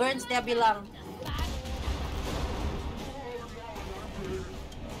 That burns dia bilang.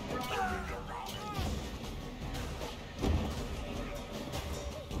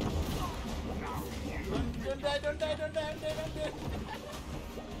 don't die, I'm dead.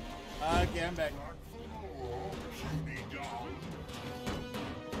 Okay, I'm back.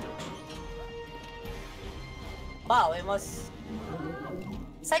 Wow, almost.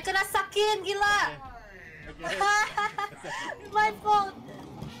 Saya kena sakin, gila. Okay. My fault.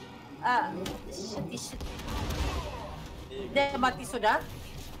 Shit. Dia mati sudah?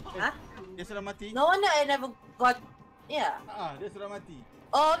 Hah? Dia sudah mati? No wonder I never got. Yeah. Dia sudah mati.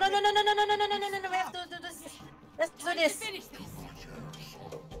 Oh no. We have to do this. Let's do this.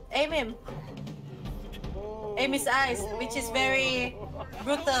 Aim him. Aim his eyes, which is very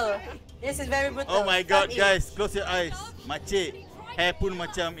brutal. This is very brutal. Oh my god, guys, close your eyes. Makcik, hair pun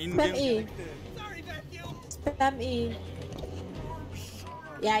macam in-game character. Spam E.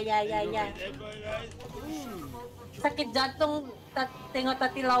 Ya. Sakit jantung tengok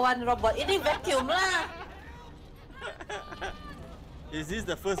tati lawan robot. Ini vacuum lah. Is this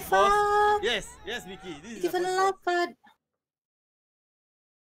the first boss? Yes, Vicky. This is the first boss.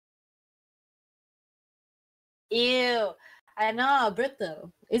 Ew, I know,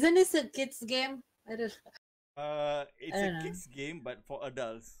 brutal. Isn't this a kids game? I don't. It's a kids game, but for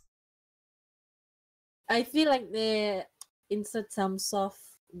adults. I feel like they insert some soft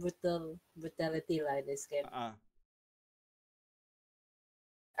brutality lah in this game.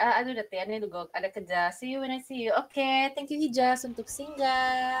 Aduh, I need to go. Ada kerja. See you when I see you. Okay, thank you Hijas untuk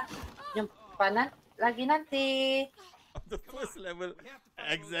singgah. Jumpa lagi nanti. The first level,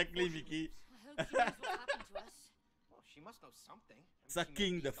 exactly, Vicky. She must know something.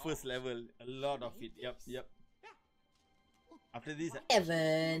 Sucking the first level, a lot of it. Yep. After this,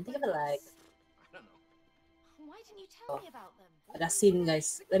 Evan, think of it like. I don't know. Why didn't you tell me about them? Ada scene,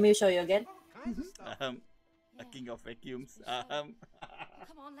 guys. Let me show you again. A king of vacuums.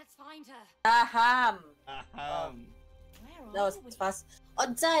 Come on, let's find her. Aham. Where That was fast.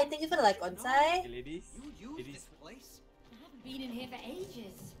 Onsai, think of it like Onsai. Okay, ladies. You use this place? I haven't been in here for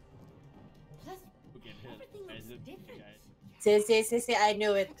ages. Plus, Look at her. everything looks As a different. guy. See, I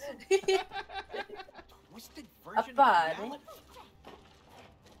knew it. Twisted version Apa of ni? reality?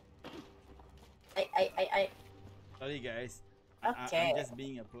 I. Sorry, guys. Okay. I'm just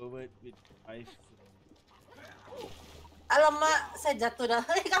being a pervert with wife. Alamak, saya jatuh dah.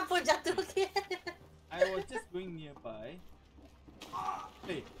 Kamu jatuh lagi. I was just going nearby.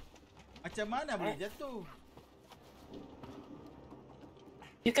 Hey, macam mana boleh jatuh?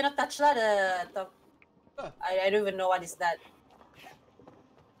 You cannot touch lah the top. I don't even know what is that.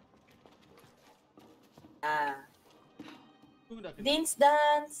 Dean's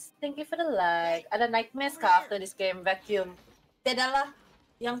Dance, thank you for the like. Ada nightmares kah after this game? Vacuum. Tidak lah.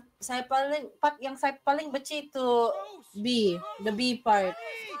 Yang saya paling benci itu B, the B part.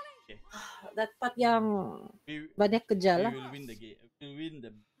 Okay. That part yang banyak kerja lah. We will win the game. We will win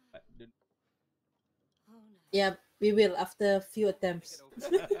the Yeah, we will after few attempts. I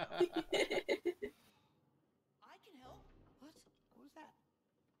can help. What? What was that?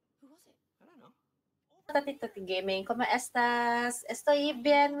 Who was it? I don't know. Tati Gaming, ¿cómo estás? Estoy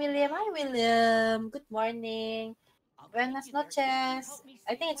bien, William. Hi, William. Good morning. Buenas noches.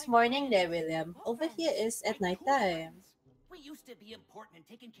 I think it's morning there, William. Over here is at night time. We used to be important and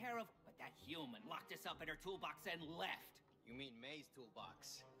taken care of, but that human locked us up in her toolbox and left. You mean May's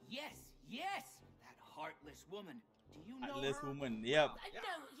toolbox? Yes. That heartless woman. Do you know heartless her? woman. Yep. No,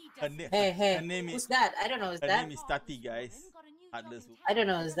 he Her, doesn't. Hey, her name is who's that? I don't know. Who's her that? name is Tati, guys. Heartless woman. I don't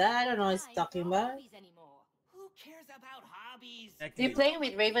know. Who's that? I don't know what he's talking about. Who cares about hobbies? You're playing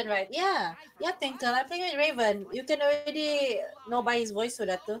with Raven, right? Yeah, Tinkle. I'm playing with Raven. You can already know by his voice so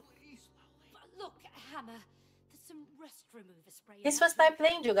that too. Look, Hammer, there's some rust remover spray. His first time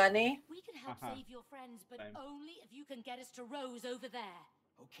playing juga nih. We can help save your friends, but only if you can get us to Rose over there.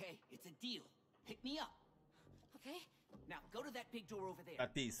 Okay, it's a deal. Pick me up. Okay? Now go to that big door over there.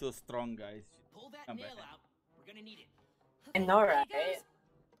 Tati is so strong, guys. Pull that Come nail back. out. We're gonna need it. I know, right?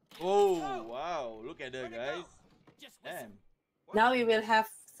 Oh, wow. Look at her, guys. Just listen. Damn. Now we will have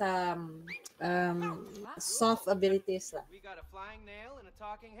some soft abilities lah. We got a flying nail and a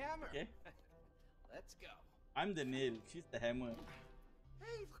talking hammer. Okay. Let's go. I'm the nail. She's the hammer.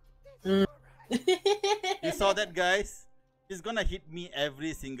 Hey, You saw that, guys? He's gonna hit me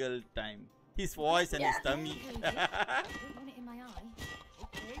every single time. His voice and his tummy. Don't want it in my eye.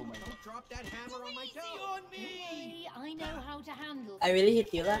 okay, Oh my don't drop that hammer on my toe. On me. I know how to handle I really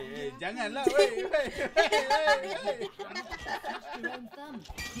hit you lah. Hey, janganlah, wey. your own thumb.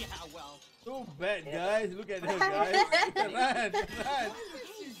 Yeah, well. So bad, guys. Look at her, guys. Run.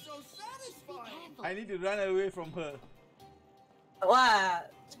 She's so satisfying. I need to run away from her. Wah,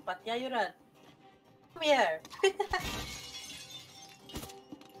 cepatnya you run. Come here.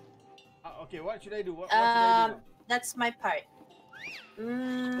 Okay, what should I do? What should I do now? That's my part.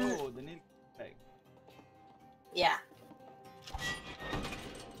 Oh, the nail back. Yeah.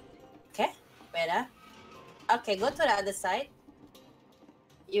 Okay, wait. Okay, go to the other side.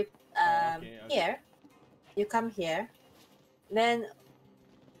 You okay. here. You come here. Then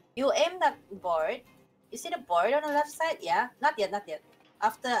you aim that board. You see the board on the left side? Yeah. Not yet. Not yet.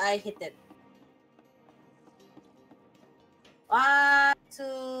 After I hit it. 1,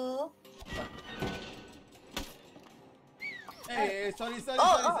 2. Hey, sorry.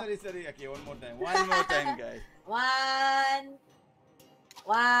 Okay, one more time. One more time, guys. 1,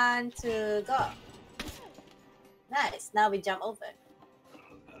 1, 2, go. Nice. Now we jump over.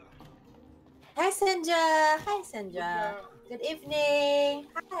 Hi, Sandra. Hi, Sandra. Good evening.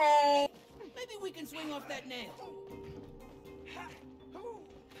 Hi. Maybe we can swing off that nail.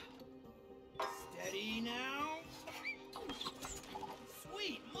 Steady now.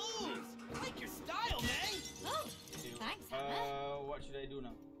 Sweet moves. I like your style, man. Oh, thanks. What should I do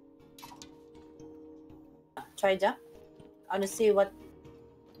now? Try jump. I want to see what.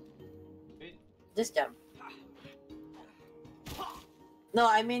 Wait. Just jump. No,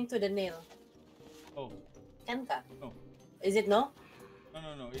 I mean to the nail. Oh. Can ka? No. Is it no?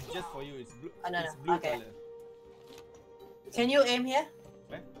 No. It's just for you. It's blue. Oh, no, it's no. blue Okay. color. Can you aim here?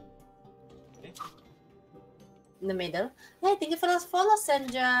 Where? Okay. In the middle. Hey, thank you for those follow,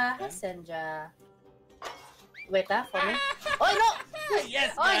 Sandra. Hi, Okay. Sandra. Wait, for me. Oh, no!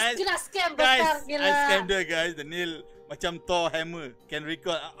 Yes, Oh, guys. kena scam Guys, besar gila. I scammed her, guys. The nail macam Thor hammer can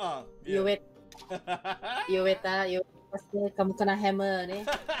record. You wait. You wait, you pasti kamu kena hammer ni.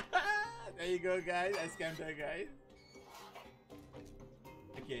 There you go, guys. I scammed her, guys.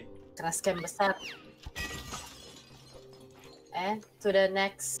 Okay. Kena scam besar. To the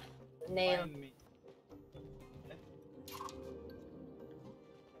next nail. Find me.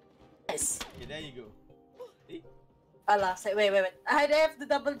 Nice. Okay, there you go. See? Alah, wait. I have to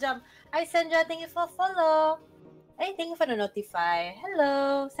double jump. Hi, Sandra. Thank you for follow. Hey, thank you for the notify.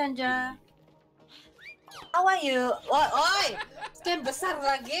 Hello, Sandra. How are you? Oi! Scam besar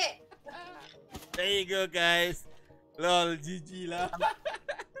lagi. There you go, guys. Lol, GG lah.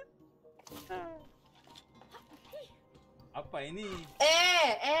 Apa ini?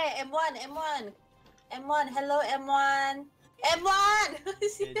 M1. Hello, M1. M1!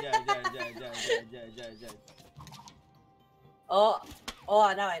 Jap. Oh,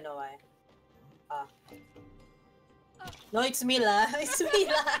 now I know why. No, it's me lah. It's me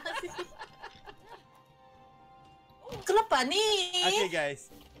lah. Kenapa ni? Okay, guys.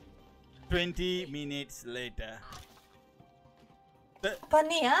 20 minutes later. Apa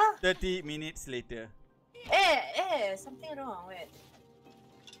ni 30 minutes later. Something wrong. Wait.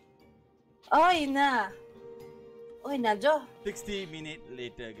 Oh, ina. Jo. 60 minutes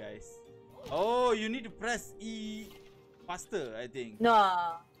later, guys. Oh, you need to press E faster, I think. No.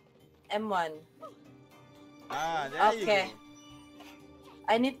 M1. There you go.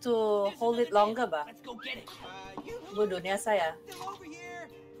 I need to hold it longer ba? Let's go get it. Bodoh niya saya. Still over here.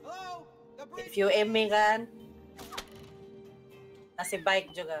 Hello? The bridge. If you aim me kan, nasi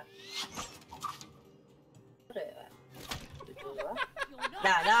bike juga.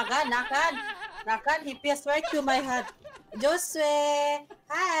 Nakan, he pierced right to my heart. Josue,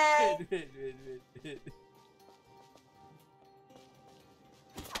 hi. Wait.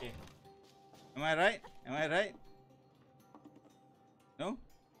 Okay. Am I right? No?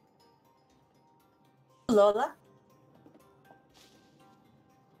 Lola?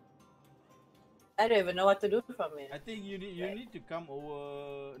 I don't even know what to do from here. I think you need to come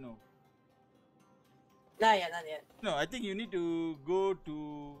over. No. Not yet. No, I think you need to go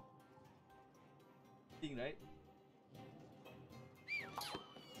to thing, right?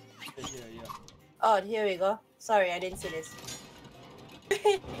 Yeah. Oh, here we go. Sorry, I didn't see this.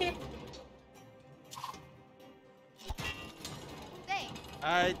 Thanks.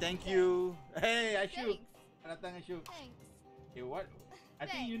 Hi, thank you. Hey, Ashu. Datang Ashu. Thanks. Okay, what? I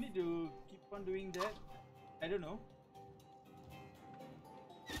think you need to keep on doing that. I don't know.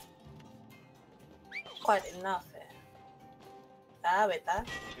 Quite enough. Wait.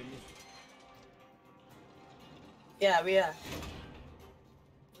 Yeah, we are.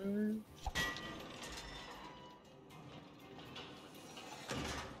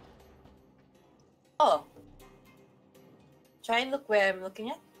 Oh. Try and look where I'm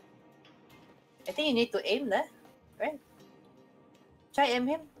looking at. I think you need to aim there, right? Try aim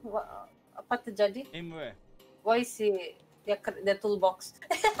him. Apa terjadi? Aim where? Why is he the toolbox?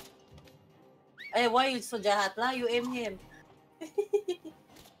 Why you so jahat lah? You aim him.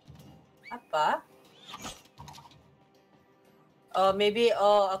 Apa? Oh, maybe.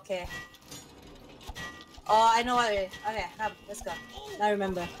 Oh, okay. Oh, I know what it is. Okay, come, let's go. Now I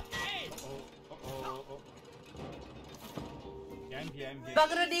remember. Yeah, I'm here.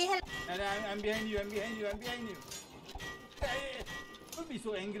 Bang Rudy, hello. No, I'm behind you. Hey, don't be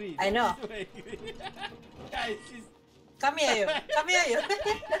so angry. I know. Don't be so angry. Guys, she's... Come here, you. Come here, you.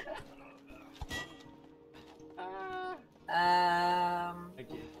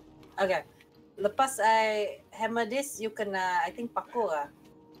 Okay. Okay. Lepas I hammer this, you kena, I think, paku lah.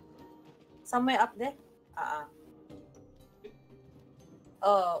 Somewhere up there.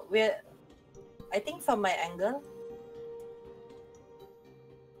 Oh, I think from my angle.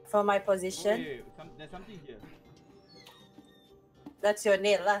 From my position. Wait, there's something here. That's your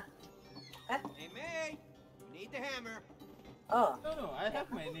nail lah. Huh? Hey, May, you need the hammer. Oh. No, I have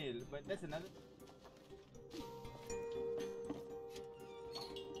my nail, but that's another...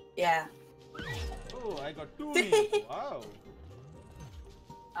 Yeah. Oh, I got 2 nails. Wow.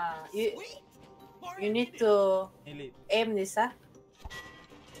 You need to Nail it. aim this, huh?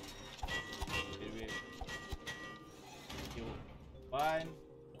 Wait. Okay. 1,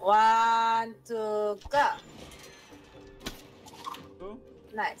 1, 2, go. 2.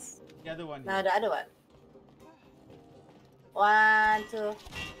 Nice. The other one. Now the other one. 1, 2.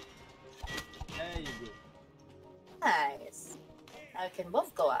 There you go. Nice. Now we can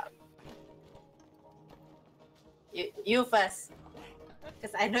both go up. You first.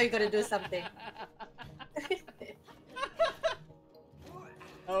 Because I know you're gonna do something.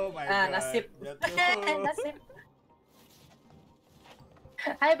 Oh my god. Nasib. Jatuh. Nasib.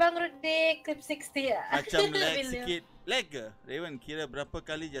 Hai Bang Rudy, clip 60 ya. Macam lag sikit. Lag ke? Raven, kira berapa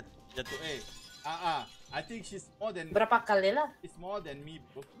kali jatuh? I think she's more than... Berapa kali lah? She's more than me,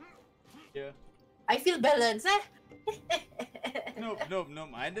 bro. Yeah. I feel balance, eh? Nope.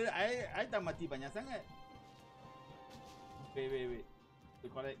 I tak mati banyak sangat. Wait. To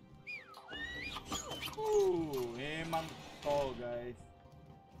collect. Ooh, memang tall, guys.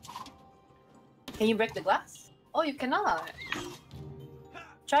 Can you break the glass? Oh, you cannot.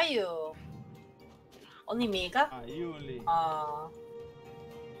 Try you. Only me, kah? You only.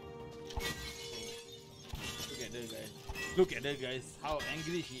 Look at her, guys. How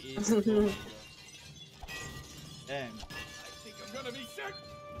angry she is. Oh my god. Damn. I think I'm gonna be sick.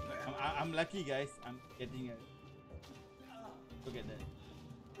 I'm lucky, guys. I'm getting it. Look at that.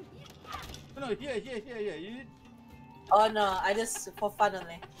 No, here. You need... Oh no, I just for fun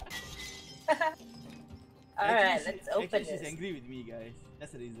only. Alright, let's open She's this. angry with me, guys.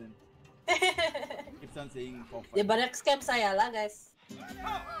 That's the reason. Keeps on saying for fun. Dia banyak scam saya lah, guys.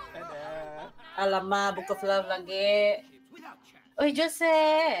 Alamak, Book of Love lagi. Oi,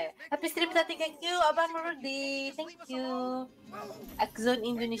 Jose. Happy stream tadi, thank you. Abang Rudy, thank you. X Zone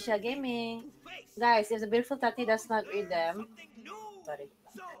Indonesia Gaming. Guys, if the beautiful Tati does not read them, sorry.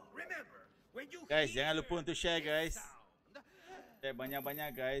 Guys, jangan lupa untuk share, guys. Share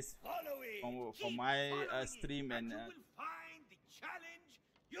banyak-banyak, guys. For my stream and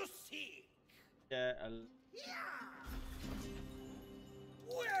share.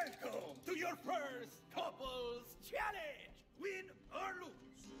 Welcome to your first couples challenge. Win or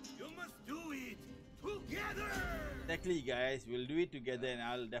lose, you must do it together. Exactly, guys. We'll do it together, and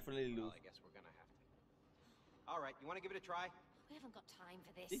I'll definitely lose. Well, I guess we're gonna have to. All right, you want to give it a try? We haven't got time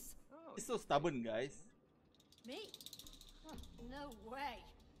for this. It's so stubborn, guys. Me? Huh, no way.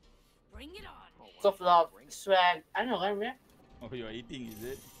 Bring it on. Book of Love, swag. I don't know, right? Oh, you're eating, is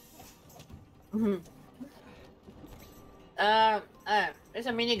it? It's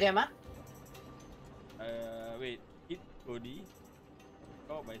a mini game, huh? Wait. Hit Cody.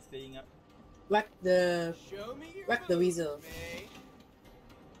 Oh, by staying up. Whack the weasel.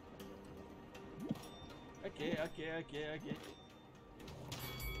 Okay.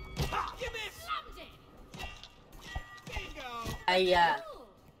 Give me Slammed it. bingo. Ayah.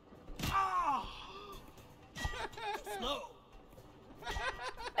 Slow.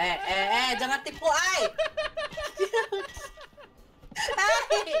 Jangan tipu ai.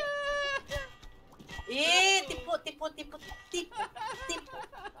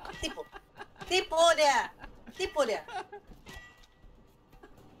 Tipu dia.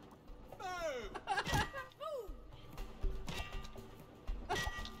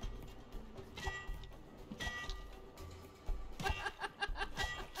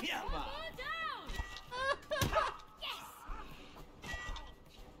 Come on. Down. Yes.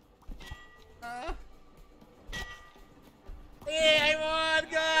 Hey, I won,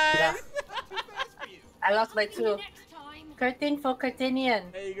 guys! I lost by 2. Next time. Curtain for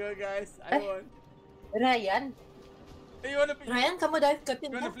Curtainian. There you go, guys. I won. Ryan? Hey, you wanna play? Ryan, kamu dah curtain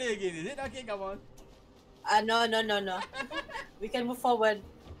You wanna mo? play again? Is it? Okay, come on. No. We can move forward.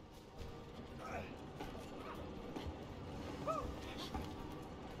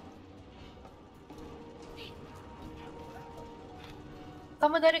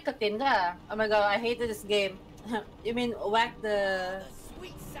 Kamu dari ketinda. Oh my god, I hated this game. You mean whack the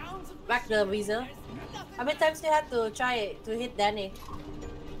weasel? How many times you had to try it to hit Danny?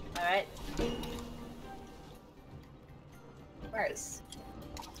 Alright. Where's?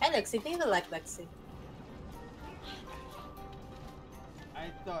 Hey Lexi, think you like Lexi. I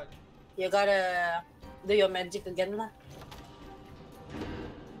thought. You gotta do your magic again lah.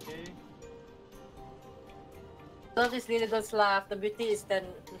 Okay. So this little girl's laugh, the beauty is then...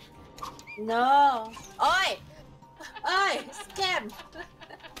 No! Oi! Oi! Scam!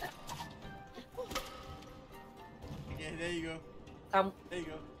 Okay, there you go. There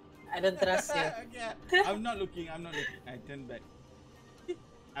you go. I don't trust you. Okay. I'm not looking. I turn back.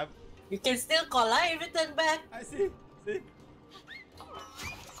 You can still call lah if you turn back. I see. See?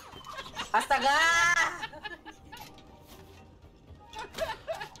 Astaga!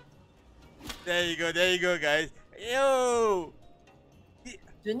 There you go, guys. Yo!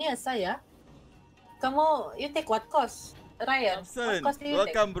 Junior saya. Kamu, you take what course? Ryan, Samson, what course do you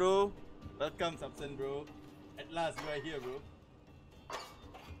welcome, bro. Welcome, Samson, bro. At last, you are here, bro.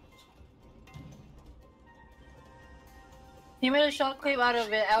 He made a short clip out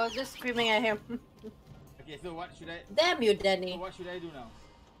of it. I was just screaming at him. Okay, so what should I... Damn you, Danny. So what should I do now?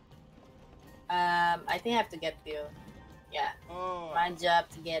 I think I have to get you. Yeah. Oh. My job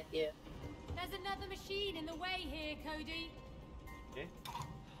to get you. There's another machine in the way here, Cody. Okay.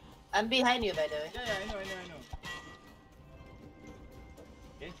 I'm behind you, by the way. Yeah, I know.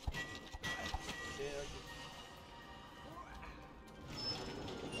 Okay. Okay.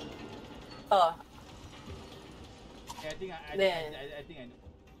 Oh. Okay, I think I know.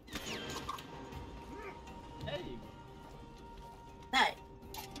 There you go. Nice.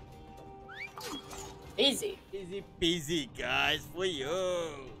 Easy. Easy peasy, guys, for you.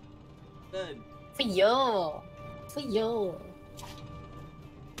 Done. For you.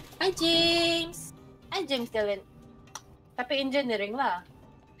 Hi, James. Hi, James Dylan. Tapi engineering lah.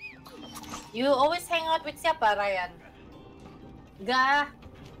 You always hang out with siapa, Ryan? Gah.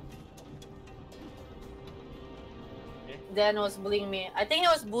 Dan was bullying me. I think he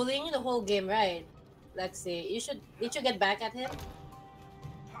was bullying you the whole game, right? Let's see. Did you get back at him?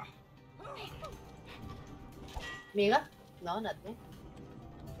 Mira? No, not me.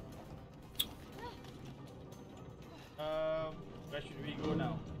 Where should we go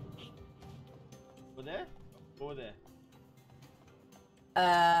now? Over there? Over there.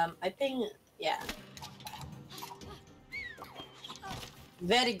 I think, yeah.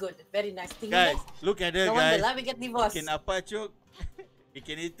 Very good, very nice. Guys, look at her, no guys. wonder lah we get divorced. Bikin apa, Cuk?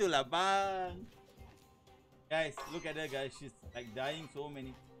 Bikin itu lah, bang. Guys, look at her, guys. She's like dying so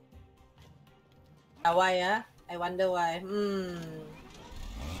many. Why, ah? I wonder why.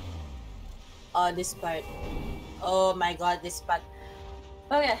 Oh, this part. Oh my god, this part.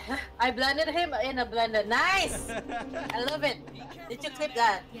 Okay, I blended him in a blender. Nice! I love it. Did you clip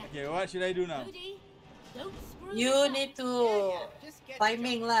that? Okay, what should I do now? You need to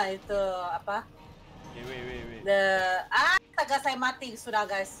timing lah itu apa? Okay, wait. Taga saya mati sudah,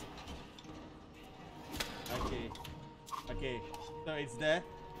 guys. Okay. So it's there.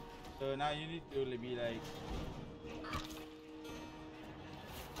 So now you need to be like.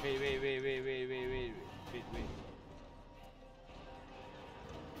 Wait.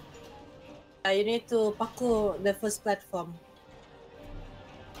 You need to paku the first platform.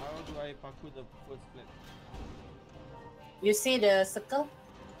 How do I paku the first platform? You see the circle?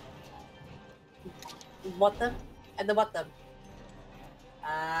 Bottom? At the bottom.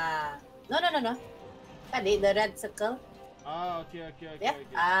 No. Tadi, the red circle. Okay. Yeah?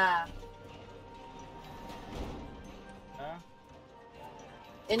 Okay.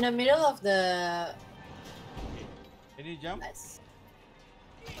 In the middle of the... Okay. Can you jump? Nice.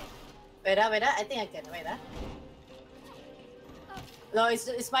 Wait, I think I can. Wait, No,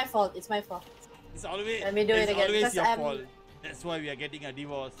 it's my fault. It's my fault. It's always, Let me do it again. Always your fault. That's why we are getting a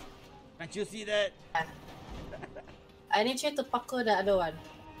divorce. Can't you see that? I need you to paku the other one.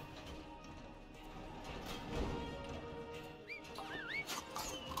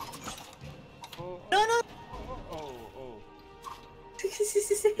 No. Oh.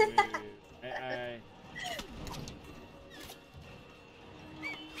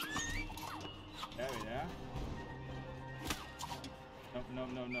 Yeah. No.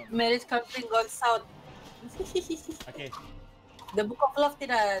 Marriage counseling gone south. Okay. The Book of Love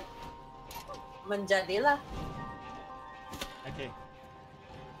tidak menjadilah. Okay.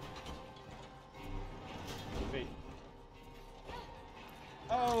 Wait.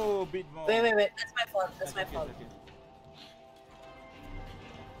 Oh, bit more. Wait. That's my fault. Okay.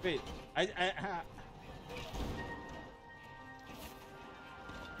 Wait.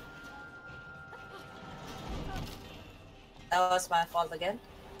 That was my fault again.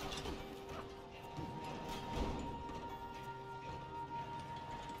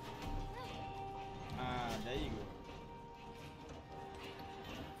 There you go.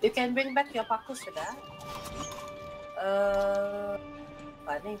 You can bring back your paku sudah.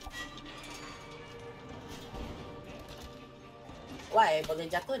 Apa nih? Why?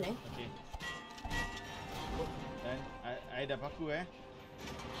 Boleh jatuh nih. Okay. Dan I dah paku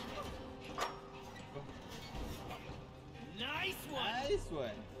Nice one. Nice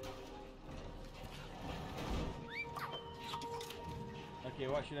one. Okay,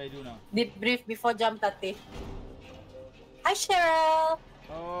 what should I do now? Deep breathe before jump, Tati. Hi, Cheryl.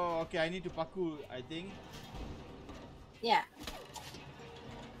 Oh, okay. I need to paku, I think. Yeah.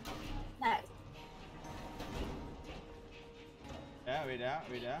 Nice. Yeah, wait.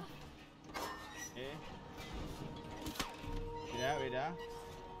 Okay.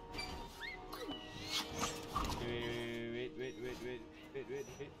 Wait. Wait.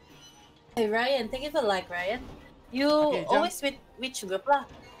 Hey, Ryan. Thank you for like, Ryan. You Okay, always with which group lah?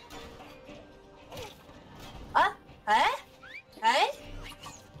 Ah? Hai?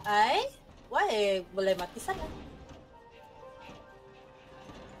 Why? Boleh mati sana.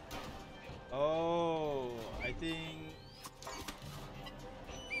 Oh, I think.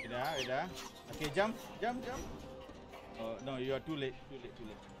 Wait. Okay, jump. Oh no, you are too late.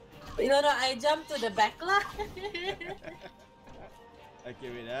 No, I jump to the back lah. Okay,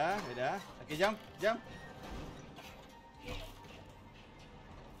 wait. Okay, jump.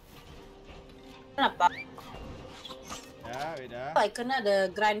 Kenapa? Yeah, wait. I kena the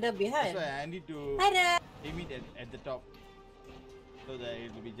grinder behind. That's why I need to Ada. aim it at the top, so that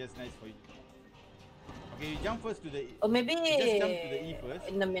it will be just nice for you. Okay, you jump first to the. Or maybe Just jump to the E first.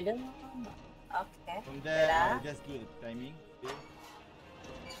 in the middle. Okay. From there, Wait, I'll just do the timing. Okay.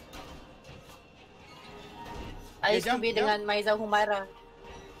 I used to be dengan Maiza Humaira.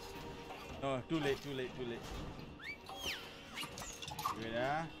 No, too late. Wait.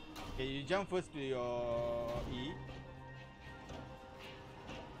 Okay, you jump first to your E.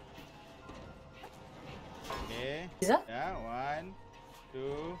 Okay. Is that? Yeah, 1,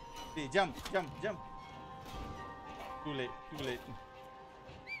 2, 3. Jump. Too late.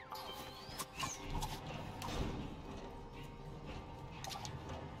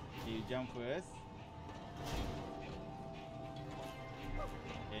 Okay, you jump first.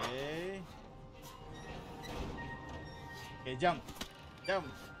 Okay, jump.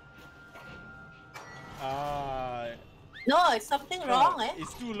 No, it's something wrong,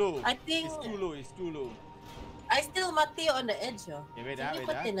 It's too low. I think It's too low. I still mati on the edge, oh. Okay, wait. Can you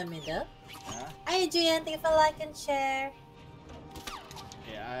put in the middle? Yeah. Hi, Julian. Thank you for like and share.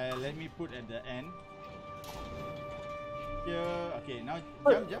 Okay, let me put at the end. Here. Okay, now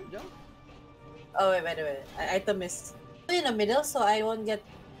jump. Oh, wait. Item is in the middle, so I won't get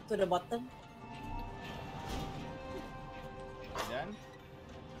to the bottom. Done.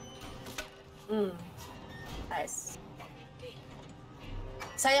 Nice.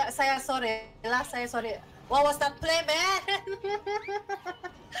 Saya sorry. What was that play, man?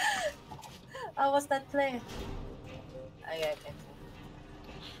 What was that play? Okay.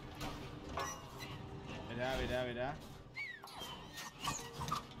 Wait.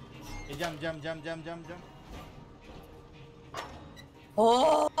 Okay, jump.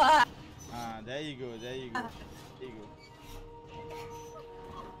 Oh! There you go.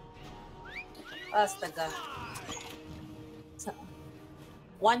 Astaga.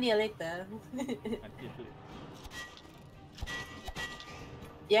 1 year later.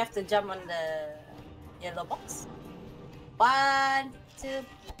 You have to jump on the yellow box. 1, 2,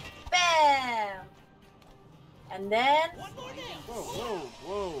 bam! And then...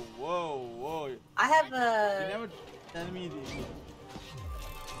 Whoa. I have a... You never tell me this.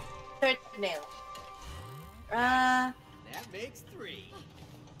 Third nail. That makes 3.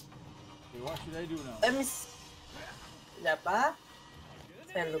 Okay, what should I do now? Let me... Japa?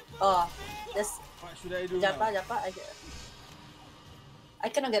 Oh, this... What should I do Japa. now? I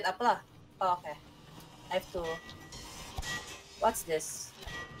cannot get up lah. Oh, okay. I have to... What's this?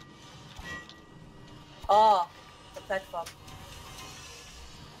 Oh, the platform.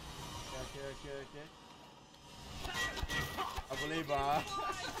 Okay. Apa lebar?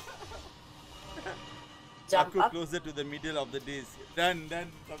 Jump Aku up. closer to the middle of the disc. Done.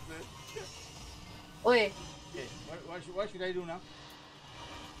 Success. Wait. Okay, what should I do now?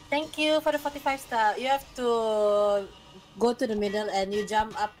 Thank you for the 45 star. You have to go to the middle and you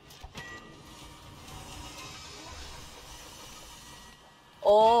jump up.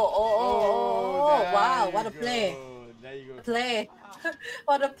 Oh, wow, what a play. There you go.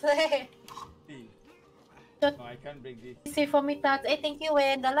 What a play. No, I can't break this. See for me, Tat. Hey, thank you,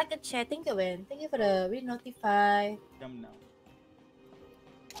 Wen. I like the chat. Thank you, Wen. Thank you for the re-notify. Jump now.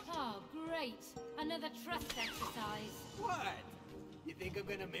 Oh, great. Another trust exercise. What? You think I'm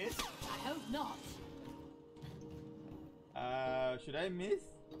gonna miss? I hope not. Should I miss?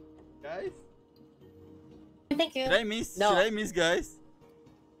 Guys? Thank you. Should I miss? No. Should I miss, guys?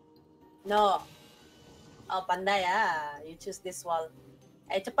 No. Oh, pandai ah. You choose this wall.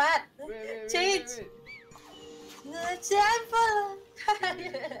 Eh, cepat. Change. Siapa?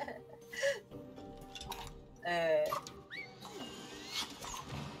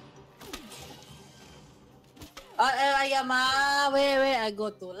 Ayam ah. Where I go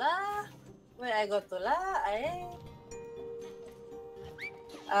to lah? Where I go to lah?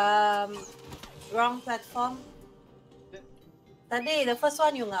 Wrong platform. Tadi the first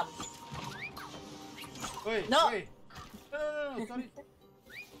one you ngam. Wait, No. wait. No, sorry.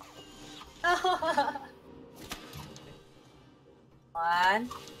 One,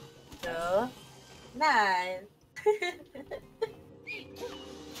 two, nine.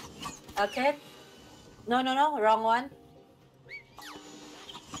 Okay. No, wrong one.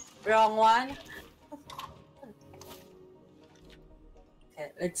 Wrong one.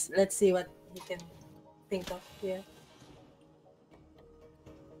 Okay, let's see what he can think of here.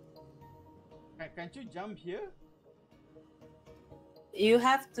 Can't you jump here? You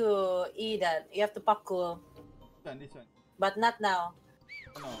have to eat that. You have to paku, This one. but not now.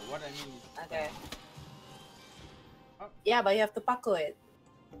 No, what I mean is... Okay. Oh. Yeah, but you have to paku it.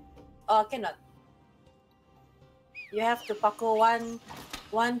 Oh, cannot. You have to paku 1,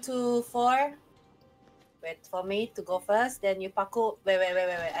 2, 4. Wait for me to go first. Then you paku. Wait.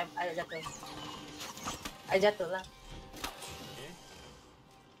 I jatuh. I jatuh lah. Okay.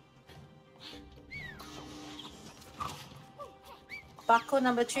 Paku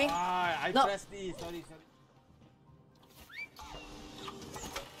number 3. I No. pressed E. Sorry.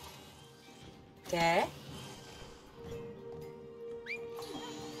 Okay.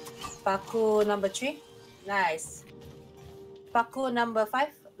 Paku number 3. Nice. Paku number 5.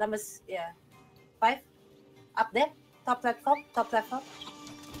 Yeah. 5. Up there. Top platform.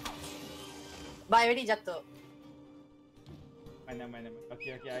 But I already jatuh. Mana.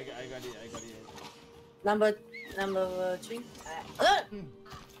 Okay, I got it. Number 3.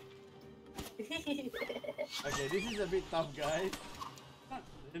 Okay, this is a bit tough, guys. Not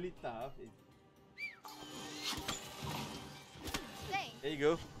really tough. There you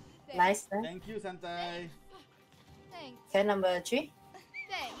go. Nice. Thank you, Santai. Thanks. Okay, number 3.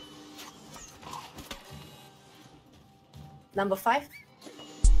 Thanks. Number 5.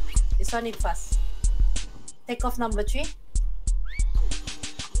 This one is fast. Take off number 3.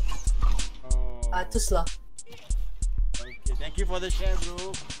 Oh. Too slow. Okay, thank you for the share,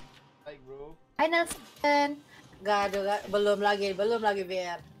 bro. Like, bro. Hi Nelson. Gak, belum lagi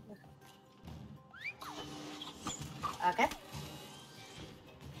biar. Okay.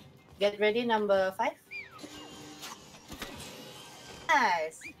 Get ready, number 5.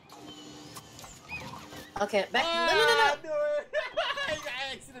 Nice. Okay, back. No.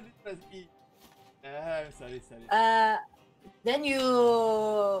 I accidentally pressed E. I'm sorry. Then you,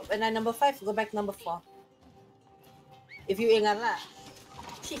 when I number 5, go back number 4. If you ingat lah.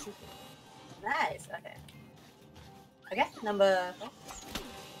 Nice. Okay, number 4.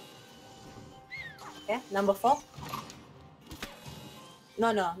 Okay, number 4. No,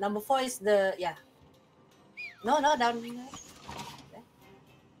 number 4 is the, yeah. No, down. Okay.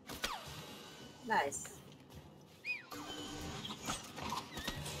 Nice.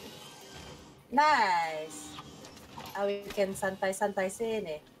 We can santai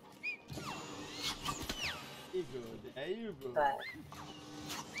sini. There you go.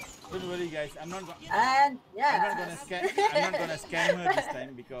 Don't worry, guys. I'm not gonna scam her this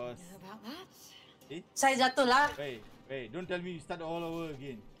time because. Saya jatuh lah. Wait. Don't tell me you start all over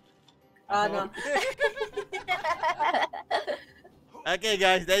again. No. Okay,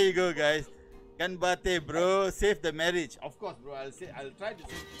 guys. There you go, guys. Kanbate, bro. Save the marriage. Of course, bro. I'll try to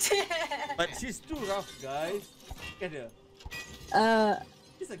save. But she's too rough, guys. Look at her.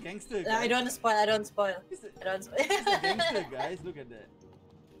 She's a gangster, guys. I don't spoil. She's a gangster, guys. Look at that.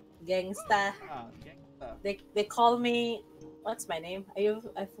 Gangsta. Gangster. They call me. What's my name? I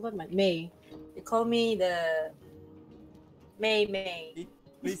forgot my May. They call me the May.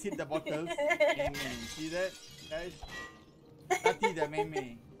 Please hit the bottles. May. See that, guys? Tati the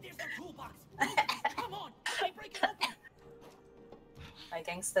May. There's the toolbox. Come on, break it open. My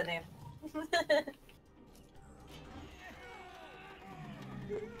gangster name.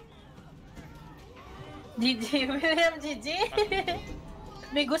 GG, William, GG.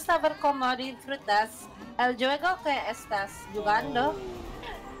 Me gusta ver comer frutas. El juego que estás jugando.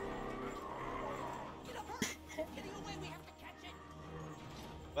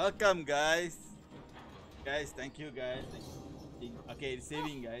 Welcome, guys. Guys, thank you, guys. Okay, it's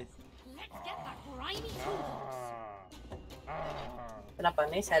saving, guys. Let's get that grimy toolbox. Kenapa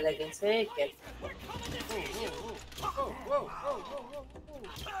nih saya lagi sedikit?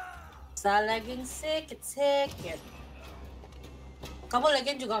 Saya lagi sedikit. Kamu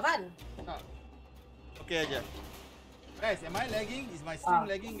lagging juga kan? Okay aja. Guys, am I lagging? Is my stream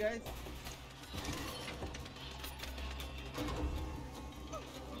lagging, guys?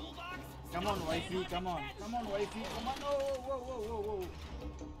 Come on, wifey, come on. Come on, wifey, come on. Oh, whoa.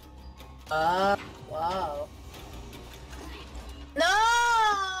 Wow. No!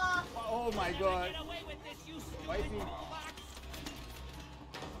 Oh my god. Wifey.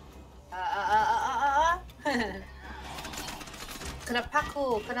 Kenapa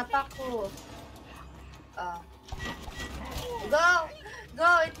aku? Go!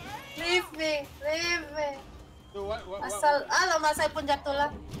 Leave me! So what? Asal, alamak saya pun jatuh lah.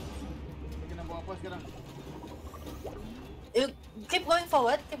 Kita buat apa sekarang? You keep going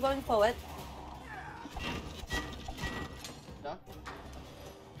forward. Sudah.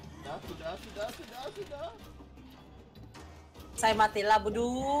 Saya matilah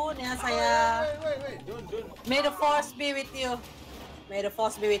budun ya saya. Wait. Don't. May the force be with you. May the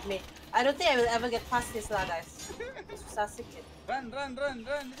force be with me. I don't think I will ever get past this lah, guys. Susah sikit. Run.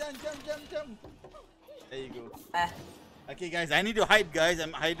 Jump. There you go. Okay, guys, I need to hide, guys.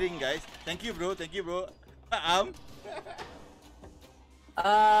 I'm hiding, guys. Thank you, bro. Apa?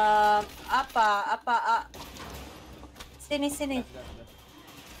 Sini.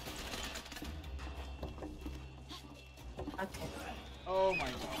 Okay. Oh my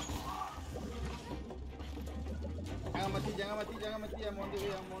god. Jangan mati. I'm on the way.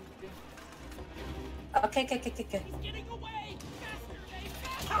 Okay. Getting away!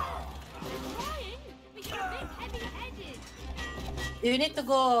 Faster! Trying? But you're a bit heavy-headed. You need to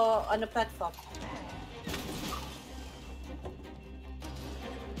go on the platform.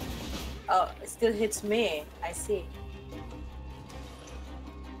 Oh, it still hits me. I see.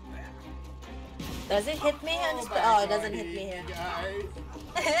 Does it hit me on this? Oh, it doesn't hit me here.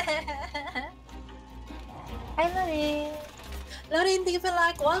 Hi, Lauren, thank you for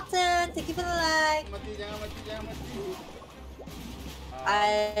like. Walton, thank you for like. Jangan mati.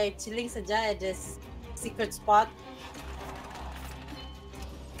 I chilling saja at this secret spot.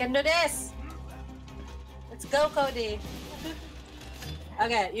 Can do this. Let's go, Cody.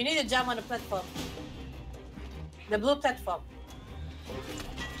 Okay, you need to jump on the platform. The blue platform.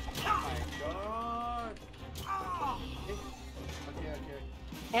 Oh my god. Okay.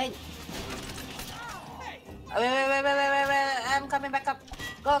 Hey. Wait. I'm coming back up.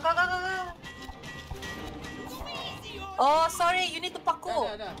 Go. Oh, sorry. You need to paku.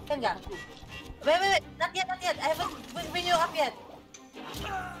 Can nggak? Wait. Not yet. I haven't bring you up yet.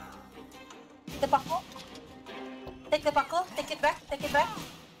 The paku. Take the paku. Take it back.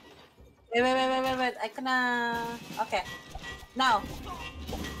 Wait. I kena. Okay. Now.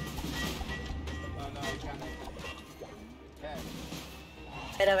 No, I can't.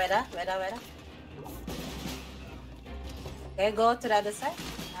 Wait. Okay, go to the other side.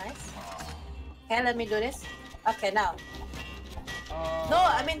 Nice. Okay, let me do this. Okay, now. No,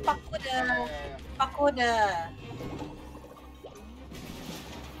 I mean paku the.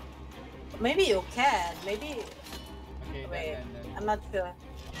 Maybe you can. Maybe. Okay, Wait, then. I'm not sure.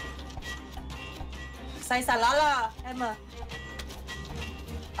 Saya salah lah, Emma.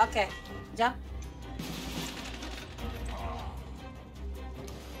 Okay, jump.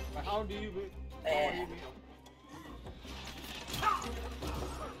 But how do you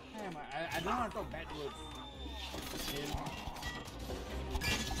I don't want to talk bad words.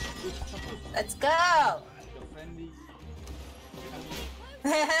 Let's go. The friendly.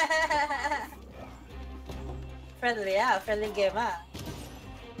 Friendly game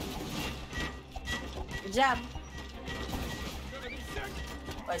Jump.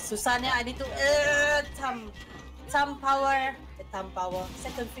 Oh, susahnya I need to thumb power.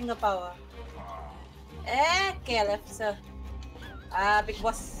 Second finger power. Okay, left sir. Big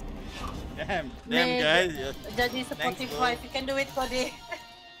boss. Damn guys. Jadi seperti wife, you can do it, Cody.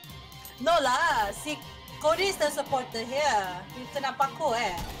 No lah, si Cody is the supporter here. You kenapa aku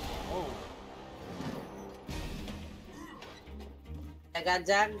Oh.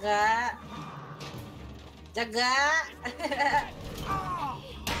 Jaga.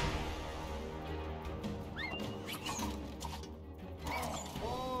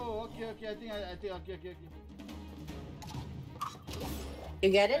 Oh, okay. I think okay. You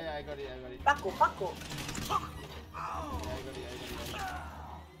get it? Yeah, I got it. Paku. Yeah, I got it.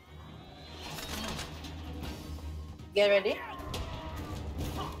 Get ready.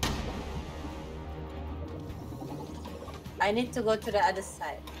 I need to go to the other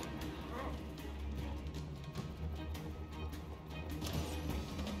side.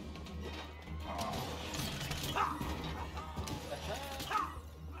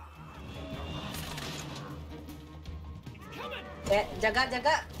 Jaga.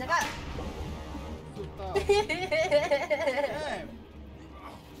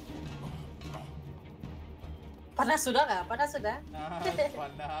 Panas sudah nggak? Panas sudah?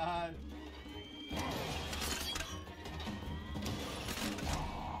 Panas.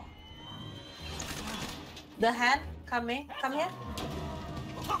 The hand, come here.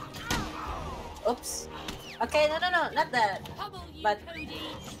 Oops. Okay, no, not that. But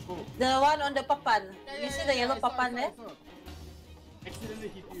the one on the papan. You see the yellow papan there? Accidentally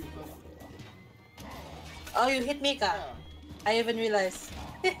hit you. Sorry. Oh, you hit me, Kak? Yeah. I even realized.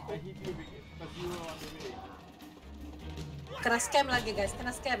 I hit you because you were on the way. Kena scam lagi, guys. Kena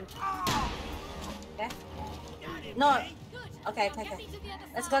scam. Okay. No. Okay.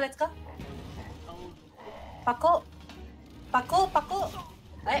 Let's go. Paku.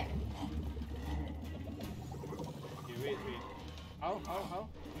 Hey. Okay, wait. How?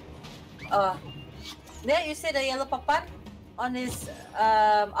 There you see the yellow papan on his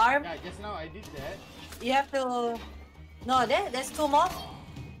arm. Yeah, just now I did that. You have to. No, there's two more.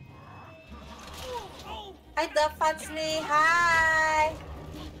 Hi, the Fatsly. Hi.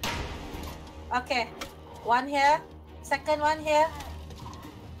 Okay, one here. Second one here.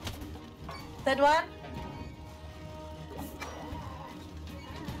 Third one.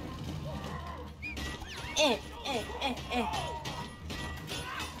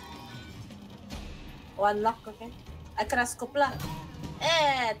 One lock, okay. I kena scoop lah.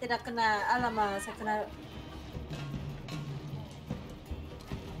 Tidak kena. Alamak, saya kena.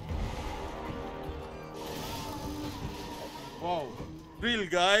 Wow, drill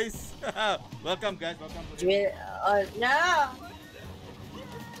guys. Welcome guys, welcome to Drill. Oh no.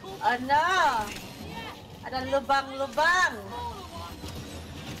 Ada lubang.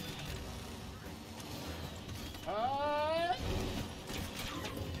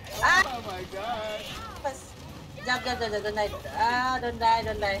 Oh my god. Jump, don't die. Don't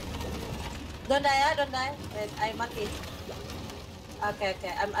die. Don't die. Wait, I mati. Okay.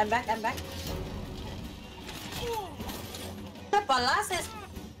 I'm back. Palaces.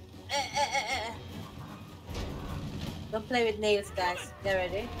 Don't play with nails, guys. Get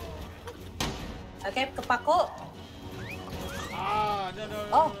ready. Okay, ke paku.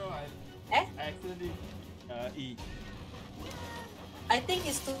 No. I accidentally E. I think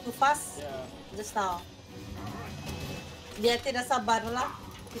he's too fast. Yeah. Just now. Dia tidak sabar lah.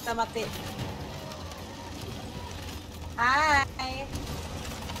 Kita mati. Hai.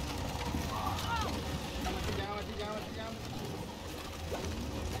 Jangan.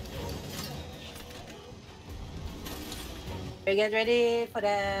 We get ready for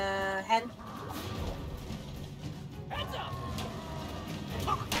the hand. Heads up!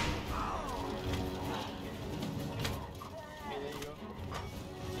 Okay, there you go.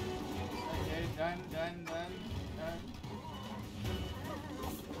 Okay, done.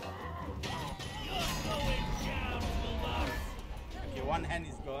 Okay, one hand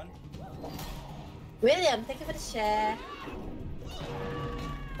is gone. William, thank you for the share.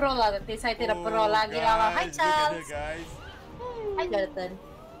 Pro lah, nanti saya tidak pro lagi lawan. Hi Charles. Guys. Hi Jonathan.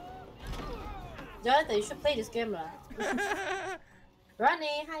 Jonathan, you should play this game lah.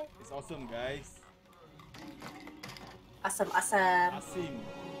 Ronnie, hi. It's awesome, guys. Asam. Asim.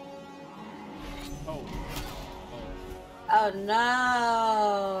 Oh no,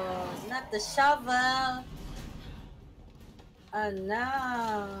 not the shovel. Oh no.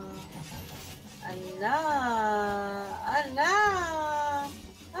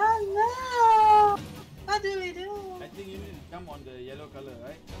 What do we do? I think you need to jump on the yellow color,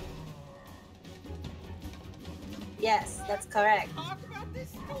 right? Yes, that's correct.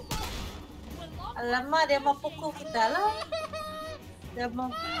 Alamak, dia mau pukul kita lah. Dia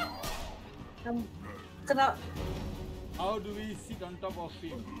mau kena. How do we sit on top of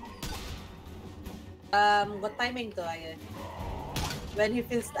him? Got timing tu aja. When he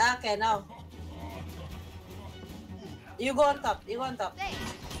feels okay now. You go on top. You.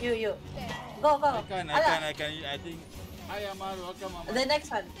 Go. I can. I think. Hi Amar, welcome Amar. The next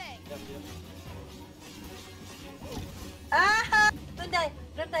one. Yep. Don't die.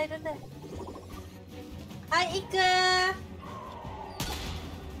 Hi Ika.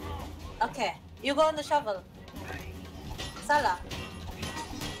 Okay, you go on the shovel. Salah.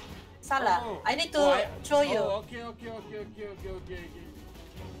 Salah. Oh. I need to show you. Oh, okay.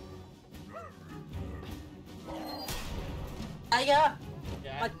 Yeah.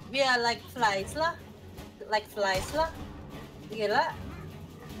 Yeah. But we are like flies lah. Like flies lah. Gila.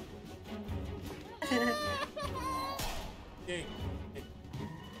 Okay.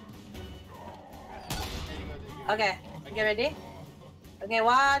 Okay. Get ready? Okay,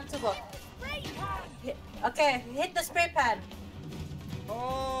 1, 2, go. Okay, hit the spray pan.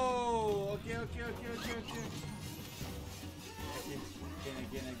 Oh, okay. Again.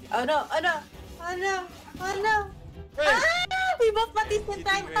 Oh no. Hey! Ah, we both mati same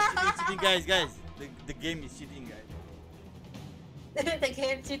time. Cheating, guys. The game is cheating, guys. The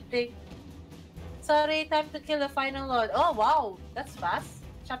game cheating. Sorry, time to kill the final lord. Oh wow, that's fast.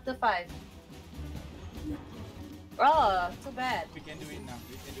 Chapter 5. Oh, too bad. We can do it now.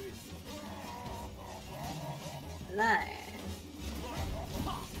 Nice.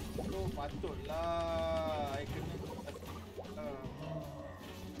 Oh, patutlah. I kena.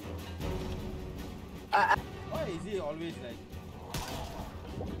 Why is he always like?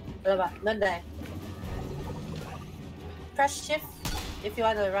 Don't die. Press shift if you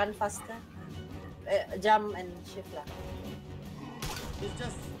want to run faster. Jump and shift lah. He's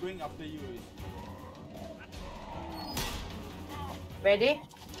just going after you. Ready?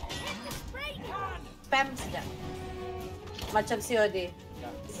 Spam sekejap. Macam COD.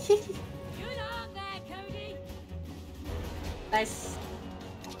 Yeah. Good on there, Cody. Nice.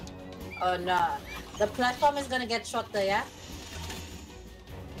 Oh no. The platform is gonna get shorter, yeah?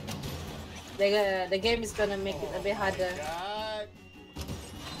 The game is gonna make it a bit harder. God.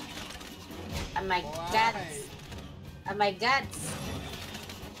 Oh my Why? god. Oh my god.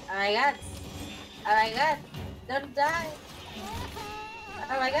 Oh my god. Oh my god. Don't die.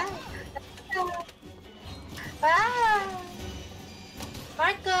 Oh my god. Ah.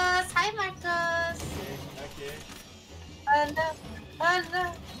 Marcus. Hi, Marcus. Okay. Oh no.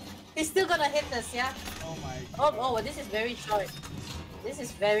 He's still gonna hit us, yeah? Oh my God. Oh, this is very short. This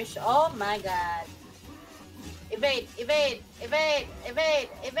is very short. Oh my god. Evade.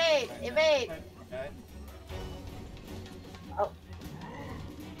 Oh.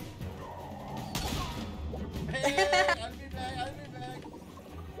 Hey, I'll be back.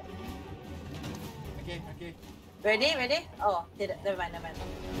 Okay. Ready? Oh, never mind.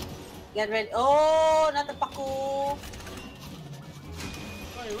 Get ready. Oh, natapaku.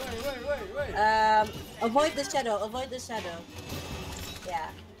 Wait. Avoid the shadow. Yeah.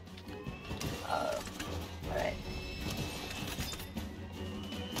 Alright.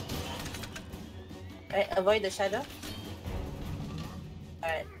 Right, avoid the shadow.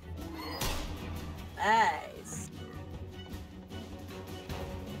 Alright. Nice.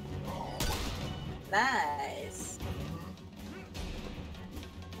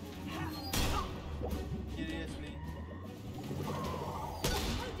 Seriously.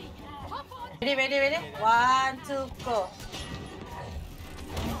 Ready? 1, 2, go.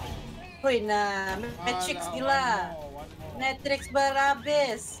 Wih, nah, Matrix gila. Matrix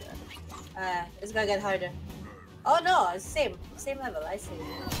berhabis. It's gonna get harder. Oh no, same level. I see.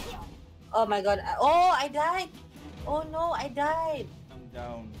 Oh my god. Oh, I died. Oh no, I died. I'm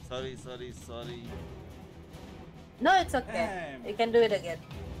down. Sorry. No, it's okay. Damn. You can do it again.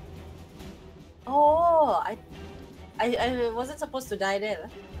 Oh, I wasn't supposed to die there.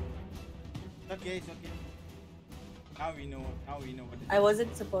 Okay, it's okay. Now we know what it is. I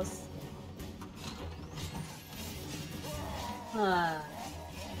wasn't supposed. Oh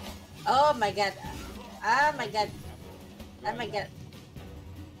my god. Oh my god.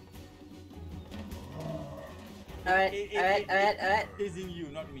 Alright. Chasing you,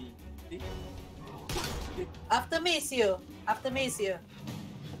 not me. See? After me is you.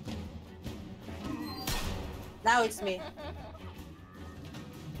 Now it's me.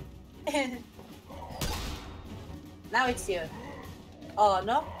 Now it's you. Oh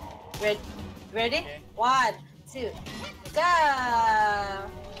no. Ready? Okay. 1, 2, go!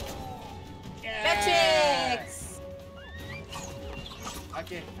 Matrix!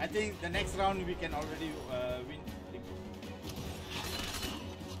 Okay, I think the next round we can already win.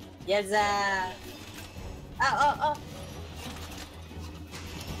 Yes,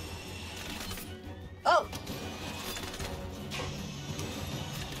 Oh!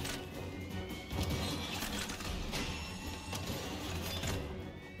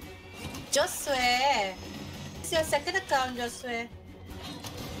 Josue! It's your second account, Josue.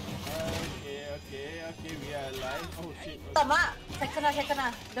 Okay, we are alive. Oh shit. Tama! Saya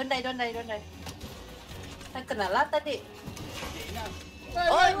kena. Don't die. Saya kena lah tadi. Okay, enough.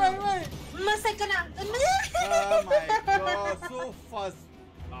 Mas saya kena. Oh my god, so fast.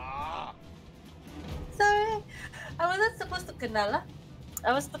 I wasn't supposed to kenal lah.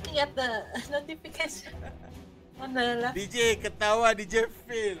 I was looking at the notification on the left. DJ ketawa, DJ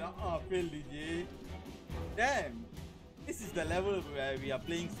fail. Fail DJ. Damn. This is the level where we are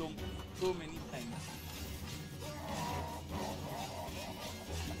playing so many times.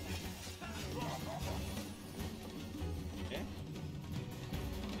 Okay.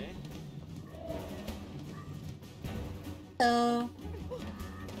 Okay. So.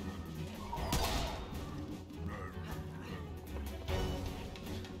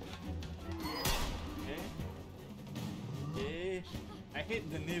 I hate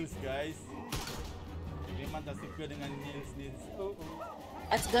the nails, guys. Memang tak suka dengan nails. Oh.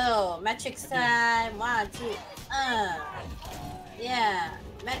 Let's go. Matrix time. 1, 2. Yeah.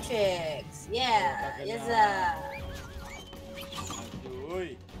 Matrix. Yeah. Yes.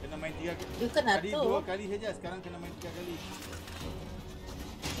 Aduh, kena main 3 kali. You kena tadi tu. 2 kali saja, sekarang kena main 3 kali.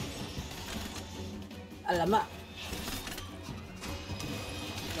 Alamak.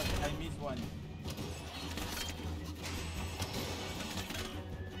 Because I miss one.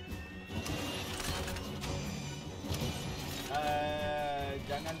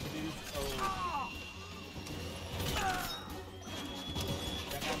 Jangan berdiri.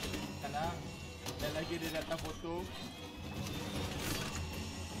 Jangan berdiri sana. Dan lagi dia datang foto.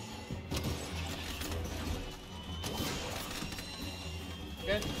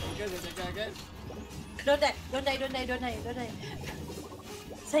 Kan? Kan? Don't die.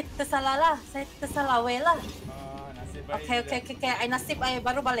 Saya tersalah lah. Saya tersalah lah. Nasib baik. Okay. I nasib. I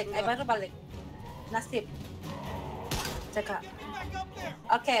baru balik. Nasib. Cakap.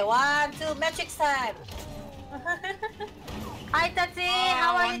 Okay, 1, 2, Matrix time. Hi Tati,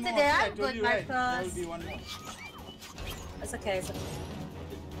 how are you today? I'm good, Marcos. There will be one more. It's okay.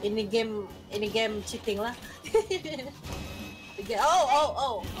 Ini game cheating lah.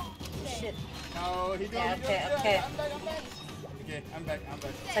 Oh. Shit. No, he don't. Yeah, okay. I'm back. Okay, I'm back.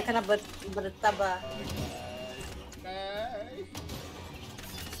 Saya kena bertabah. Okay.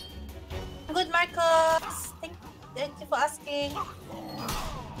 I'm good, Marcos. Thank you for asking.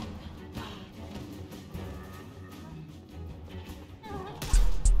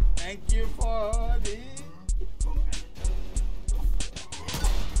 Thank you for this.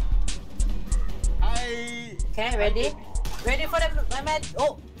 Hi. Okay, ready? Ready for the match?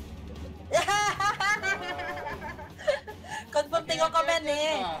 Oh. Confirm tengok komen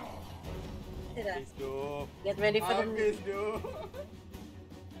ni. Let's go. Get ready for the. Let's go.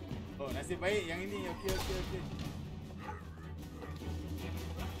 Oh, nasib baik yang ini. Okay.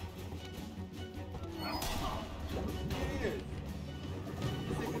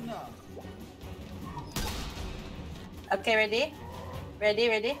 Okay, ready?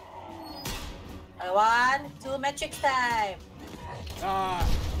 Ready? 1, 2, Matrix time.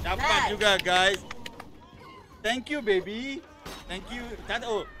 Dapat juga, guys. Thank you, baby. Thank you.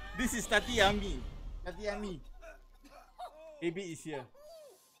 This is Tati Ami. Baby is here.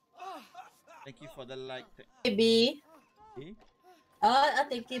 Thank you for the like. Baby. Okay.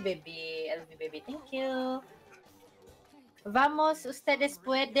 Thank you, baby. I love you, baby. Thank you. Vamos, ustedes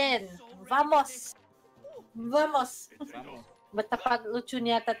pueden. Vamos. Betapa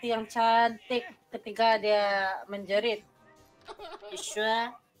lucunya Tati yang cantik ketika dia menjerit.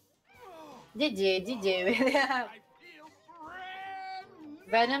 Sure. JJ, William.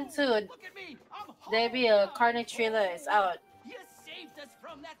 Venom 2 debut Carnage trailer is out. You saved us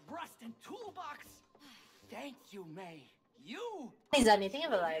from that rust and toolbox. Thank you, May. You. Is anything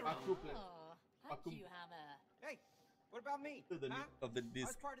of a life? Thank you, Hammer. Hey, what about me? To the Huh? of the I was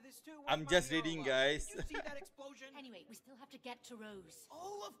disc. part of this too. I'm What just about reading, your guys. Did you see that explosion? Anyway, we still have to get to Rose.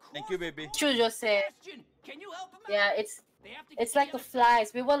 Oh, of course. Thank you, baby. True, Jose. Question. Can you help him out? Yeah, it's They have to it's get like the together. flies.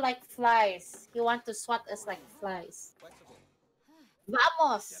 We were like flies. You want to swat us like flies. Flexible.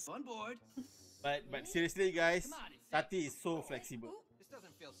 Vamos. Step on board. But seriously, guys, Tati is so flexible. This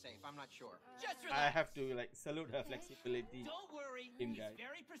doesn't feel safe. I'm not sure. Just I relax. have to like salute her flexibility. Don't worry. Team He's guy.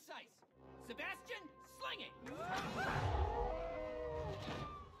 very precise. Sebastian, sling it.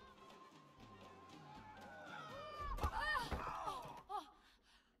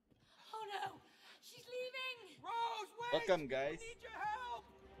 Oh no! She's leaving! Rose, wait. Welcome, guys. We need your help.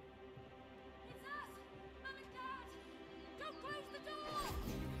 It's us! Mom and Dad! Don't close the door!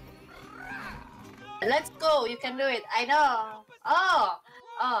 Let's go. You can do it. I know. Oh.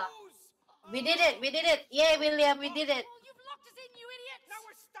 Rose. We did it. Yay, William. We did it. Oh, you've locked us in, you idiots! Now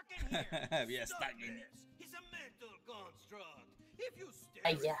we're stuck in here. We are stuck in it. It's a mental construct. If you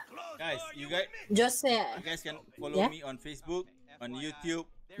stay Yeah. close, Guys, or you will guys, miss. Jose. you guys can follow Yeah? me on Facebook, on YouTube,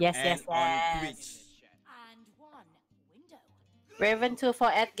 Yes, and yes, on yes. Twitch. And one window. Raven 2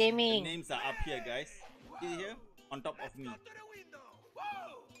 for The at gaming. names are up here, guys. See here? on top of me. Go to the window.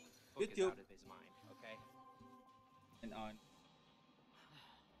 Whoa! Focus YouTube. out of his mind, okay? And on.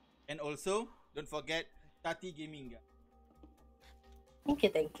 And also, don't forget Tati Gaming. Thank you,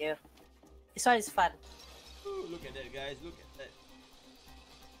 thank you. This one is fun. Ooh, look at that, guys. Look at that.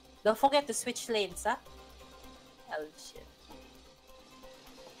 Don't forget to switch lanes, huh? Oh shit.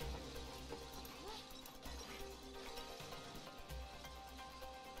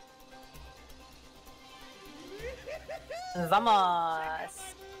 Vamos!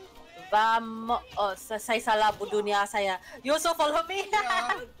 Vamos! Oh, saya salah dunia saya. You also follow me?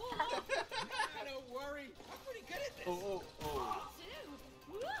 Yeah. Don't worry, I'm pretty good at this. Oh, oh, oh.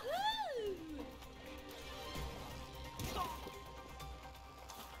 Woohoo!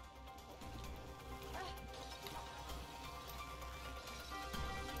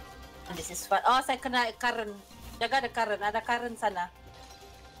 This is fun. Oh, saya kena current. Jaga ada current. Ada current sana.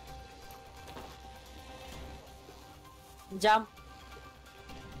 Jump.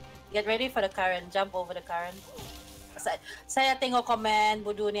 Get ready for the current. Jump over the current. Saya tengok komen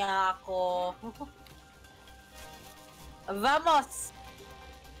bodohnya aku. Vamos.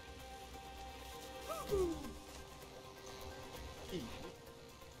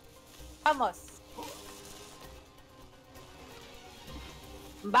 Vamos.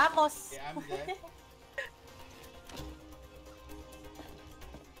 Vamos. Okay, I'm there.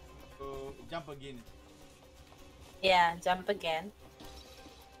 So, jump again. Yeah, jump again.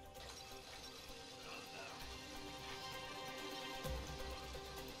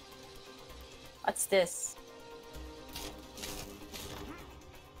 What's this?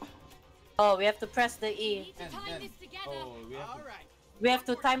 Oh, we have to press the E. Need to time Then. this together. Oh, we have All to. right. We have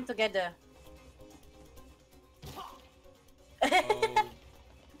to time together.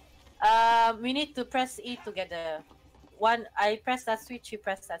 Oh, We need to press E together. One, I press that switch, you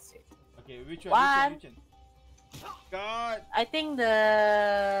press that switch. okay, which one? One. Which one? God. I think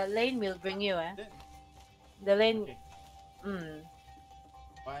the lane will bring you, eh? Then, The lane. okay. Mm.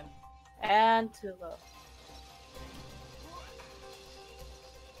 1. And 2 go.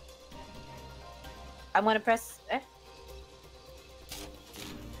 I'm gonna press. I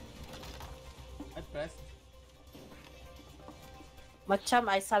pressed. Macam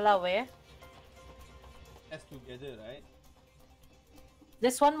I salah weh. Press together, right?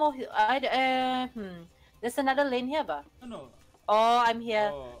 There's one more. There's another lane here, ba? No, no. Oh, I'm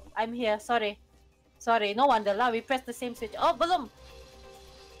here. Oh, I'm here. Sorry. Sorry. No wonder lah. We pressed the same switch. Oh, belum.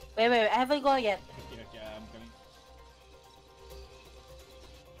 Wait. I haven't go yet. okay, I'm coming.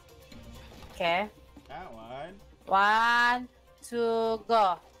 Okay. Ah, 1, 1. 2,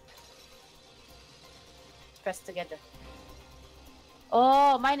 go. Press together.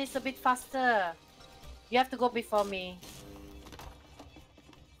 Oh, mine is a bit faster. You have to go before me.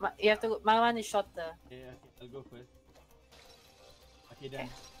 You have to. My one is shorter. Okay, I'll go first. Okay, done.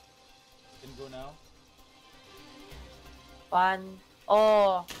 Can go now. 1.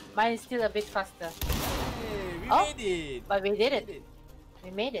 Oh, mine is still a bit faster. Hey, we Oh, made it. But we did it. We did it.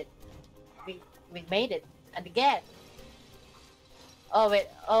 We made it. We made it. And again. Oh wait.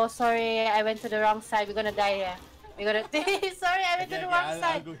 Oh sorry. I went to the wrong side. We're gonna die here. We're gonna. Sorry, I went to the wrong I'll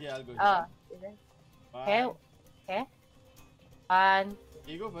side. go here. I'll go here. Oh. Okay. One. Okay. 1.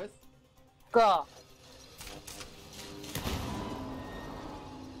 You go first. Go.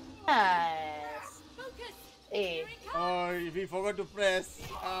 Nice. Focus. Eh. Here it comes. Oh, we forgot to press.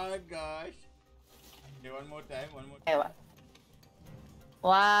 Oh gosh. Okay, one more time. One more Okay, time.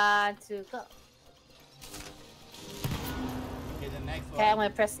 1, 2, go. Okay, the next one. Okay, I'm gonna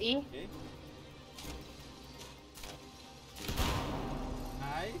press E. Okay.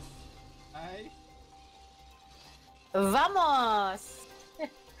 Nice. Nice. Vamos.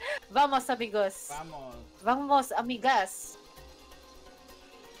 Vamos, amigos. Vamos. Vamos, amigas.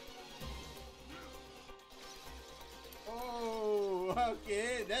 Oh,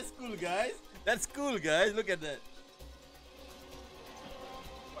 okay. That's cool, guys. That's cool, guys. Look at that.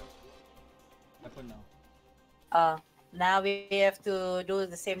 What happened now? Now we have to do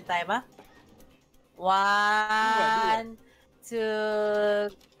the same time, huh? Do it. 1, 2,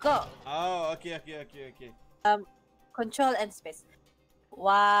 go. Oh, okay. Control and space.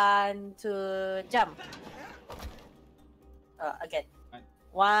 1, 2, jump. Again.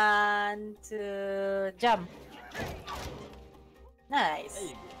 1, 2, jump. Nice. There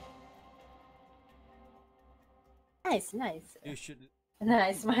you go. Nice. You should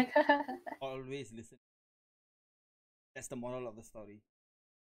Nice, Mike. always listen. That's the moral of the story.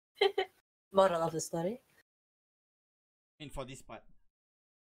 Moral of the story. I mean, for this part.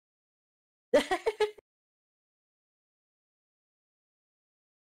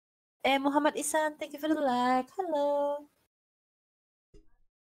 Muhammad Isan, thank you for the like. Hello.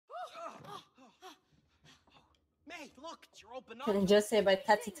 May, look, it's your open And just say by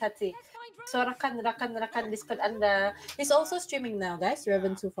Tati Tati. So rakan Discord Anda. He's also streaming now, guys.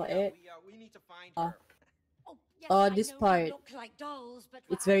 Revan248. We need to find her. Oh, this part. Look like dolls, but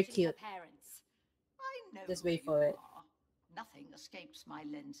It's we're very actually her cute. parents. I know Just who wait you for it. are. Nothing escapes my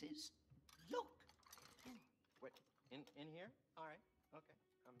lenses. Look. Wait, in here? All right. Okay.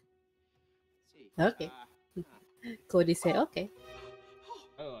 Let's see. Okay. Cody say okay.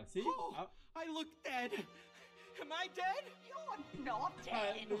 Oh, see? Oh, I look dead. Am I dead? You're not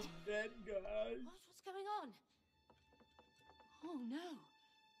I dead. look dead, guys. What's going on? Oh no.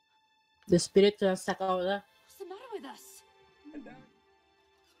 The spirit just stuck out there. What's the matter with us?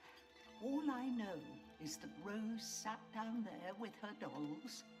 All I know is that Rose sat down there with her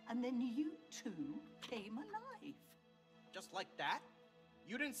dolls, and then you two came alive. Just like that?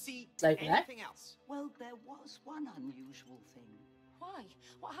 You didn't see Like that? anything else? Well, there was one unusual thing. Why?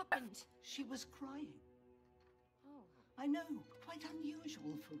 What happened? She was crying. Oh. I know, quite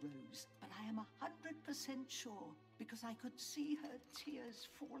unusual for Rose, but I am 100% sure because I could see her tears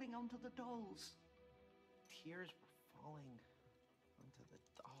falling onto the dolls. Tears were falling onto the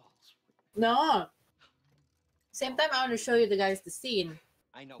dolls. No. Same time, I want to show you the guys the scene.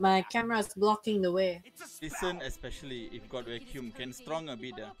 I know. My camera is blocking the way. It's a spell. Listen, especially if got vacuum, can strong a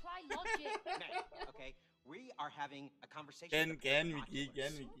bit. May, okay, we are having a conversation. Can, Mickey,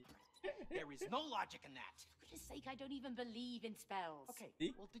 can, Mickey. There is no logic in that. For goodness sake, I don't even believe in spells. Okay.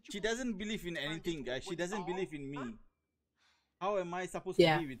 See? Well, did you She doesn't believe in anything, guys. She doesn't believe in me. Huh? How am I supposed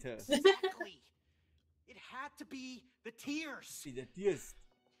Yeah. to be with her? Exactly. It had to be the tears. See the tears.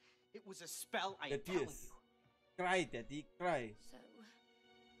 It was a spell, I The am telling tears. you. Cry, Daddy, cry. So,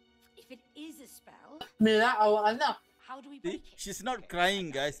 if it is a spell, Mila, awa anak. how do we See? break it? She's not Okay, crying,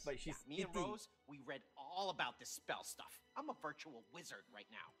 I got guys, this. but she's Me and eating. Rose, we read all about this spell stuff. I'm a virtual wizard right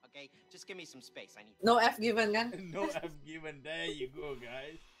now, okay? Just give me some space. I need. No F given, kan? No, I've given. There you go,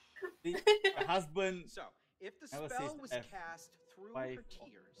 guys. See, my husband. So, if the I will say spell was F. cast through Five. her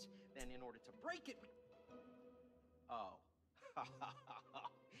tears, then in order to break it, oh,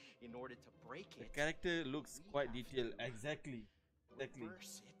 in order to break The it, character looks we quite have detailed. to Exactly. Exactly.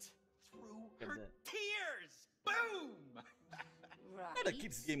 reverse it through Look at her that. tears. Boom. Right. Not a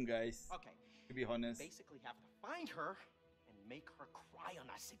kid's game, guys. Okay, To be honest. basically have to find her and make her cry on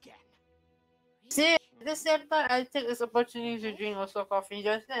us again. See, at the same time, I take this opportunity to drink also coffee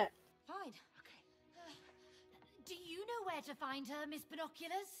just there. Fine. Okay. Do you know where to find her, Miss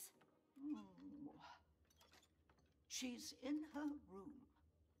Binoculars? She's in her room.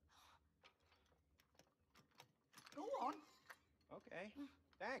 Go on. Okay,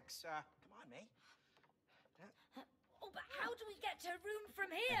 thanks. Come on, May. Oh, but how do we get to her room from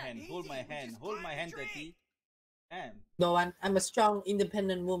My here? hand. Hold my Easy, we hand. just Hold climb my the hand, tree. Daddy. Damn. No one. I'm a strong,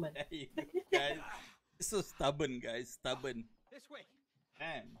 independent woman. There you go, guys. You're so stubborn, guys. Stubborn. This way.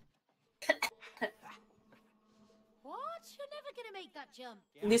 Damn. What? You're never gonna make that jump.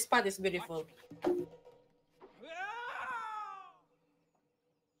 Yeah. This part is beautiful.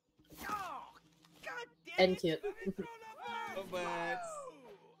 Oh, God damn And it. cute. Let me throw the bird. Robots.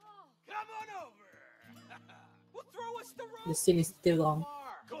 Come on over. Well, throw us the rope. The scene is still long.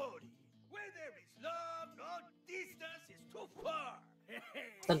 Cody, where there is love, no distance is too far.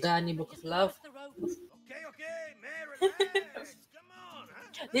 Tagani Book of Love. The rope. Okay, man, relax. Come on,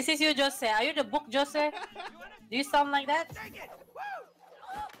 huh? This is you, Jose. Are you the book, Jose? Do you sound like that? Take it.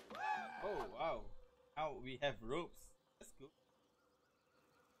 Woo! Oh, wow. Now we have ropes. That's good.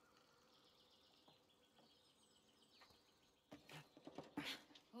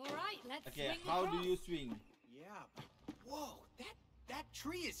 All right, let's Okay, swing how do across. you swing? Yeah. Whoa, that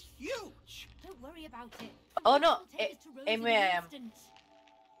tree is huge. Don't worry about it. Oh, no. It'll take us to Rose Aim in where an I am. instant.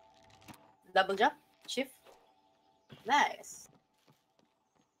 Double jump. Shift. Nice.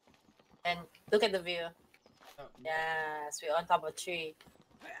 And look at the view. Oh, Yes, we're on top of a tree.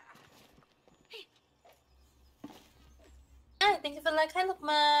 Hi, thank you for like. Hi,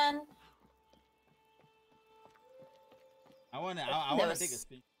 Lukman. I wanna There wanna was- take a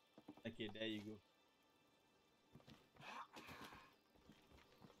spin. Okay, there you go.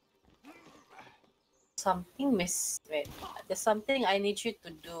 Something miss. Wait, there's something I need you to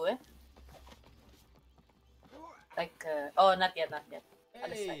do. Like, oh, not yet, not yet.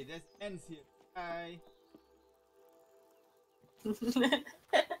 Other Hey, side. there's ants here. Hi.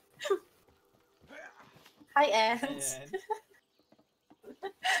 Hi, Hi, ants. ants.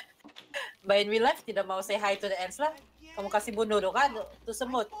 But in real life, tidak mau say hi to the ants lah. Kamu kasih bunuh ka to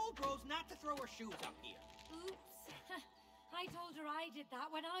semut. I told Rose not to throw her shoes up here. Oops. I I told her I did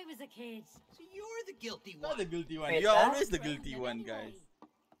that when I was a kid. So you're the guilty Not one. the guilty one. Wait, You're huh? always the guilty one, guys.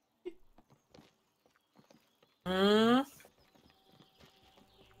 Hmm.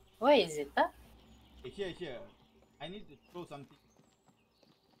 Where is it? Huh? Here. I need to throw something.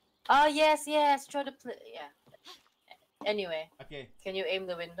 Oh yes, yes. Throw the yeah. Anyway, Okay. can you aim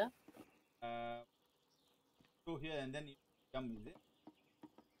the window? Go here and then you jump, is it?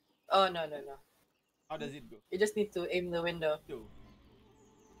 Oh no. How does it go? You just need to aim the window. Go.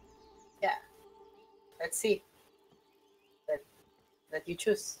 Yeah. Let's see. That you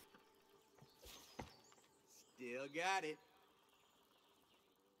choose. Still got it.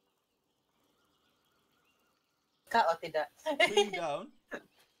 Ka o tidak? Going down.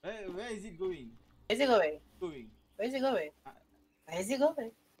 Where is it going? Where is it going? Going. Where is it going? Where is it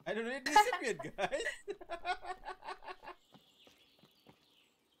going? I don't know. It disappeared, guys.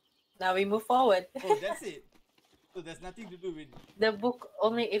 Now we move forward. Oh, that's it. So there's nothing to do with. The book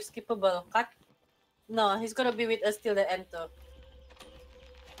only if skippable. Cut. No, he's gonna be with us till the end too.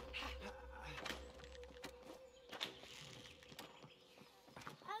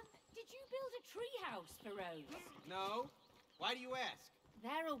 Did you build a tree house for Rose? No. Why do you ask?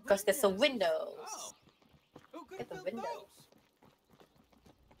 There are Because there's a windows. windows. Oh. Who could Get the have built windows. those?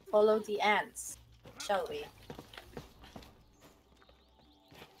 Follow the ants, shall we?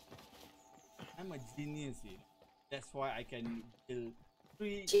 I'm a genius here. That's why I can build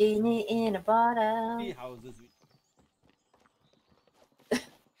three Genie in a bottle. houses with.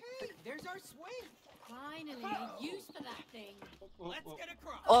 Hey, there's our swing. Finally, a use for that thing. Let's get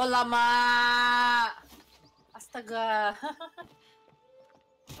across. Oh lama! Astaga!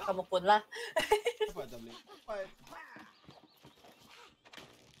 Kamu pun lah. Apa tak boleh? Apa?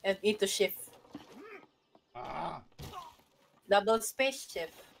 And need to shift. Ah! Double space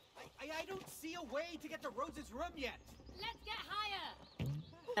shift. I don't see a way to get to Rose's room yet. Let's get higher.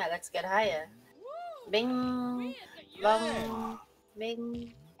 Ah, let's get higher. Bing! Bang!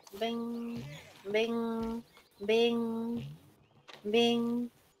 Bing! Bing! Bing! Bing! Bing!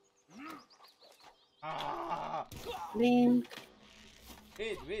 Ah! Bing!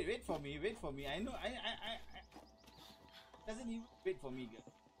 Wait for me. I know. I. Doesn't even wait for me, girl.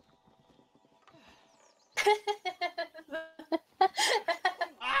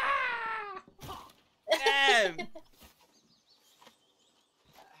 Ah! Damn!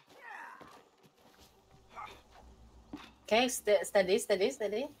 Okay,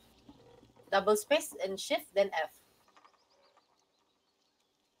 steady. Double space and shift, then F.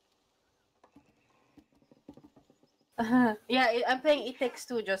 Yeah, I'm playing It Takes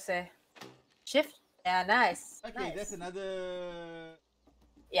Two, Jose. Shift. Yeah, nice. Okay, Nice. that's another.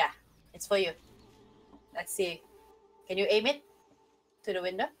 Yeah, it's for you. Let's see. Can you aim it to the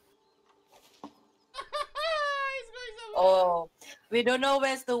window? It's going so Oh, we don't know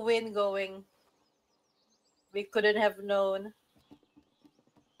where's the wind going. We couldn't have known.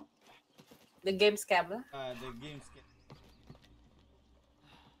 The game scam. the game's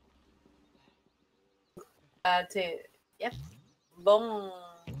Yep. Bong.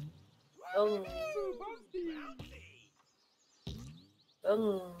 Bong.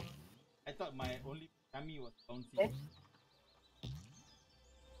 Bong. I thought my only tummy was bouncy. Okay.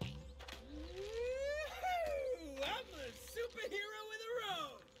 I'm a superhero with a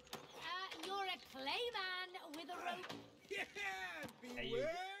rope. You're a clayman with a rope. Yeah,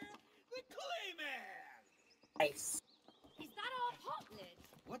 beware the Clayman. Nice. Is that our pot lid?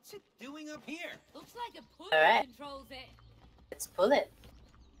 What's it doing up here? Looks like a pulley Alright. controls it. Let's pull it.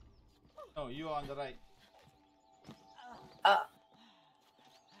 No, you are on the right.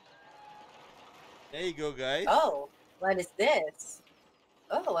 There you go, guys. Oh, what is this?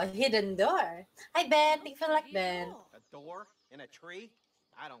 Oh, a hidden door. Hi, Ben. Thank you for the like, Ben. A door in a tree?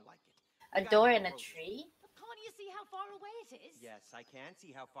 I don't like it. A We gotta door go in a Rose. tree? But can't you see how far away it is? Yes, I can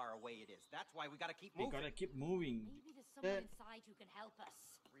see how far away it is. That's why we gotta keep We moving. gotta keep moving. Maybe there's someone inside who can help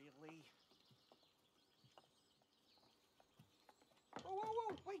us. Really?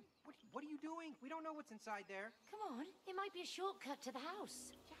 Whoa, wait, what are you doing? We don't know what's inside there. Come on, it might be a shortcut to the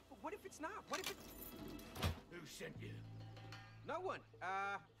house. Yeah, but what if it's not? What if it's... Who sent you? No one.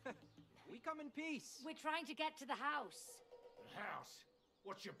 We come in peace. We're trying to get to the house. The house.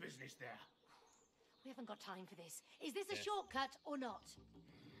 What's your business there? We haven't got time for this. Is this a Yes. shortcut or not?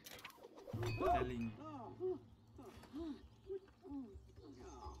 Telling.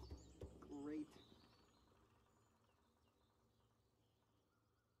 Great.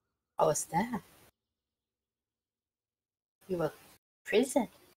 What was that? You were prison.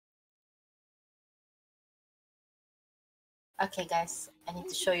 Okay, guys, I need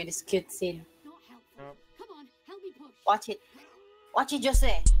to show you this cute scene. Not helpful. Yep. Come on, help me push. Watch it. Watch it,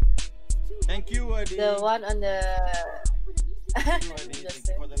 Jose. Thank you, Adi. The one on the... Thank you, Adi. Thank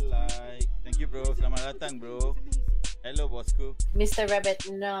you for the like. Thank you, bro. Selamat datang, bro. Hello, bosku. Mr. Rabbit,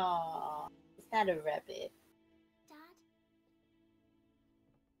 no. It's not a rabbit. Dad?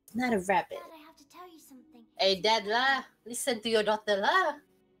 It's not a rabbit. Dad, I have to tell you something. Hey, Dad lah. Listen to your daughter lah.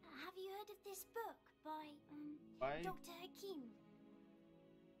 Have you heard of this book by Bye. Dr. Hakim?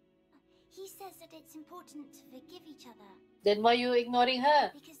 He says that it's important to forgive each other Then why you ignoring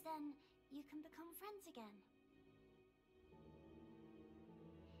her? because then you can become friends again.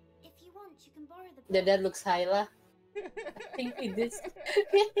 If you want, you can borrow the book. The dad looks high lah. I think he did.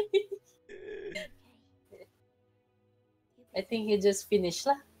 I think he just finished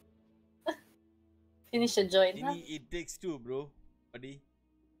lah. Finish a joint lah. Ini It Takes Two, bro. Adi.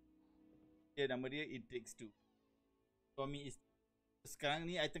 Nama dia It Takes Two. Suami isteri. Sekarang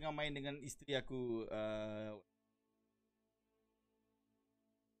ni I tengah main dengan isteri aku.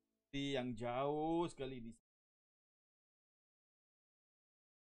 Isteri yang jauh sekali di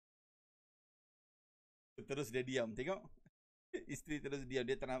terus dia diam, tengok. Isteri terus diam,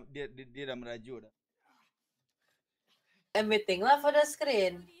 dia dah merajuk dah. I'm waiting lah for the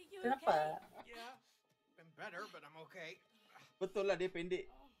screen. Kenapa? Yeah, been better, but I'm okay. Betul lah, dia pendek.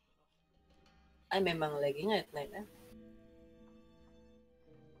 I memang lagi at night lah.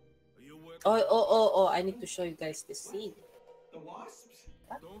 Are you working? Oh, I need to show you guys the scene. The wasps?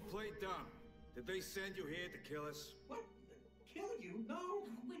 Don't play dumb. Did they send you here to kill us? What? Kill you? No,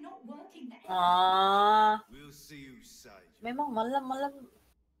 we're not working there. We'll see you side. Memang malam-malam.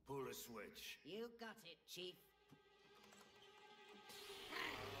 Pull a switch. You got it, Chief.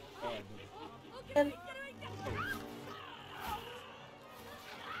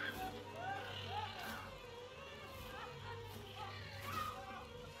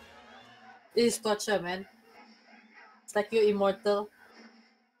 This is gotcha, man. It's like you're immortal.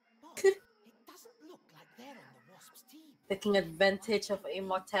 It doesn't look like they're on the Wasp's team. Taking advantage of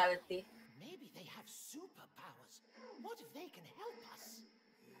immortality. Maybe they have superpowers. What if they can help us?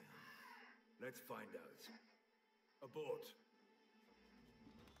 Let's find out. Abort.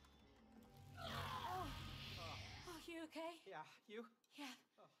 Are you okay? Yeah, you? Yeah,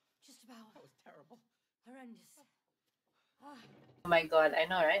 just about. That was terrible. Horrendous. Oh my god, I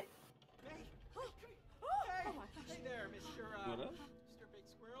know, right? Hey! Oh my gosh. Hey there, Mr. What? Mr. Big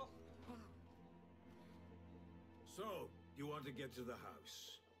Squirrel. So, you want to get to the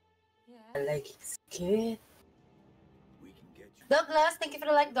house? I Yeah. like it's good. We can get you Douglas, thank you for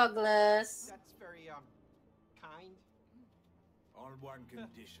the like, Douglas. That's very, kind. on one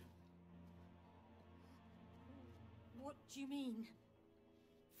condition. What do you mean?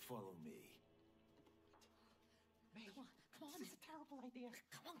 Follow me. May, Come on. this is a terrible idea.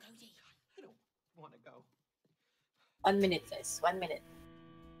 Come on, Cody. I don't want to go. 1 minute, guys. 1 minute.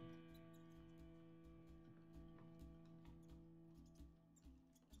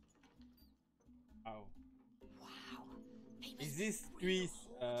 Wow. Wow. Is this twist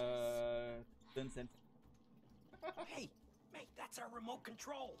turn Hey, mate, that's our remote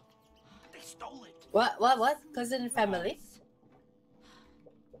control. They stole it. What? Cousin and family?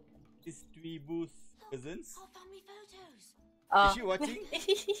 Is Tweebu's cousins? Our family photos. Is she watching?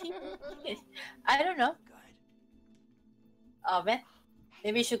 I don't know. Good. Oh man,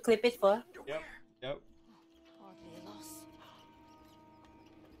 maybe you should clip it for. Yep. Hardly a loss.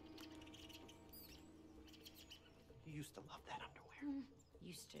 You used to love that underwear.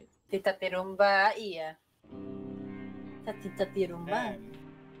 Used to. Tita Tirumba, iya. Sa Tita Tirumba. And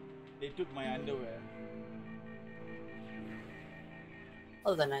they took my underwear.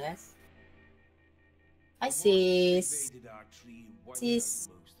 Hold on, guys. Hi, sis. Invaded our tree and wiped Sis.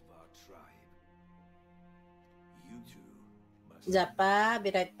 out most of our tribe. You two must Japa, be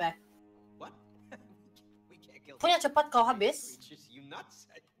right back. What? We can't kill Punya cepat kau habis. creatures, you nuts.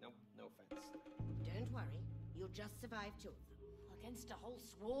 No offense. Don't worry, you'll just survive two of them. Against a whole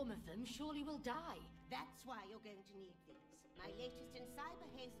swarm of them, surely we'll die. That's why you're going to need these. My latest in cyber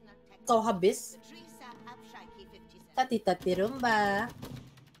hazelnut tech. Kau habis. The tree sap Abshaki 57. Sa Tita Tirumba.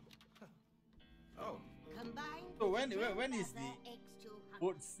 Oh, Combined So with the when Drill is the Feather X200.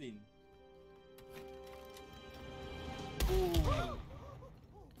 boat scene?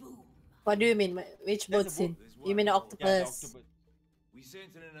 What do you mean? Which boat There's a scene? There's You one mean the boat. octopus? Yeah, the octopus. We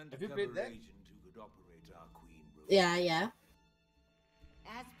sent in an Have you undercover played that? agent who could operate our queen robot. Yeah.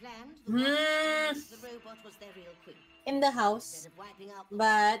 As planned, Hmm. the robot was their real queen. In the house. Instead of wiping out the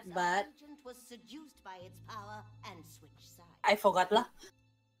But- world, but- our agent was seduced by its power and switched sides. I forgot lah.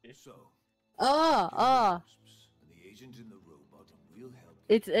 So, Oh. kill the wasps, and the agent in the robot, and we'll help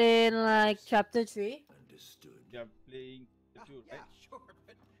you. It's in like chapter 3. Understood. Yeah, playing the two, Yeah, right? sure,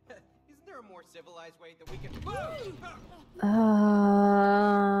 but isn't there a more civilized way that we can?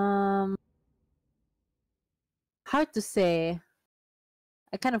 Hard to say.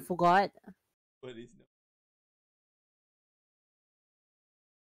 I kind of forgot. What is no?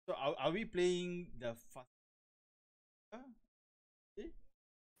 So are we playing the fast?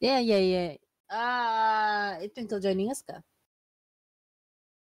 Yeah. Twinkle joining us ka?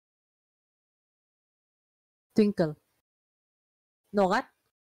 Twinkle. No, what?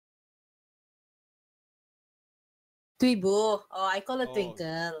 Twibo. Oh, I call it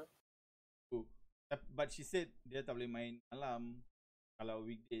Twinkle. But she said dia tak boleh main malam kalau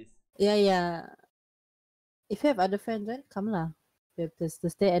weekdays. Yeah. If you have other friends, then come lah. We have to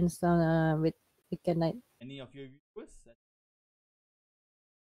stay and with weekend night. Any of your viewers?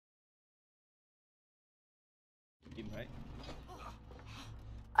 Game, right?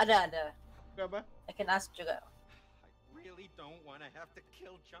 Ada. Apa? I can ask juga. I really don't want to have to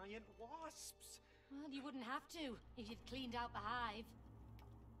kill giant wasps. Well, you wouldn't have to if you'd cleaned out the hive.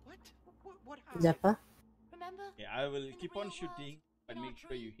 What? What hive? Japa? Remember? Yeah, I will keep on shooting, but make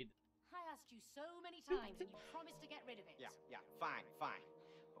sure you hit. I asked you so many times, and you promised to get rid of it. Yeah, fine. But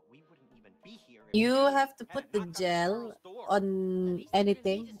we wouldn't even be here. You have to put the gel on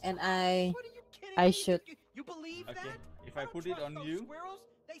anything, and I shoot. You believe Okay, that? if I put it on you, Squirrels,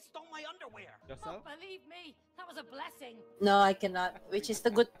 they stole my underwear. yourself? Believe me, that was a blessing. No, I cannot. Which is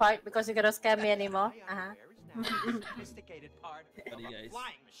the good part because you cannot scam me anymore. Sophisticated part of Sorry, a guys.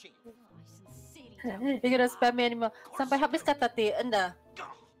 flying machine. You cannot spam me anymore. Sampai habis kata ti, anda.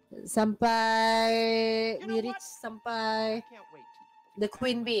 Sampai we reach sampai the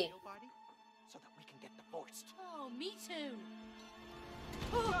queen bee. So that we can get divorced. Oh, me too.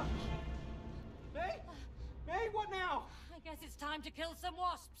 May, what now? I guess it's time to kill some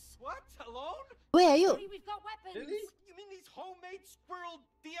wasps. What? Alone? Where are you? We've got weapons. Really? You mean these homemade squirrel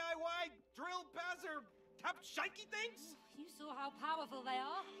DIY drill bazzer tap shaky things? You saw how powerful they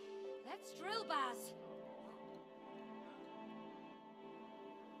are. Let's drill Baz.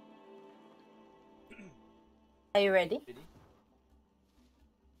 Are you ready?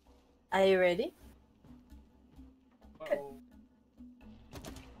 Are you ready?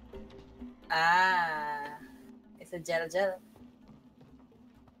 It's a gel. A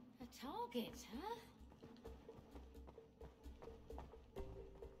target, huh?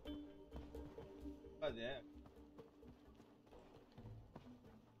 Oh, there.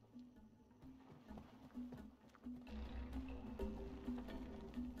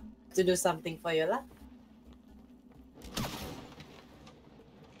 To do something for you lah.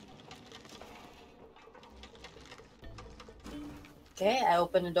 Okay, I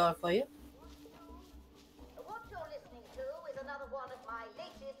open the door for you. What you're listening to is another one of my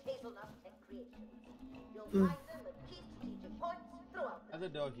latest hazelnut tech creations. You'll find them at key strategic points throughout the Other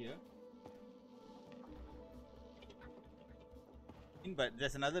door here. But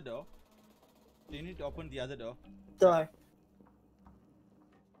there's another door. So you need to open the other door. Door.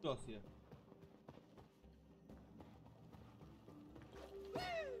 Doors here.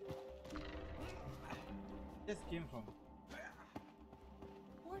 Just came from.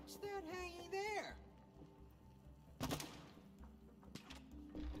 What's that hanging there?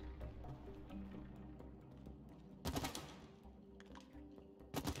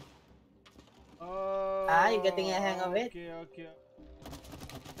 Oh. You're getting a hang of it. Okay.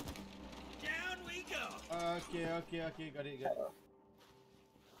 Down we go. Okay. Got it.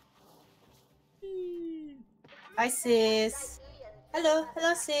 Hi sis. Hello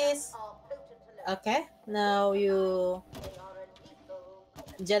sis. Okay, now you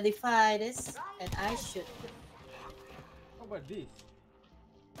jellify this and I shoot. How about this?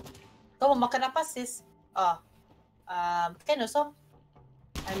 Kamu makan apa sis? Kind of so.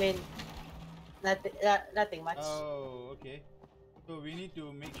 I mean, nothing much. Oh, okay. So we need to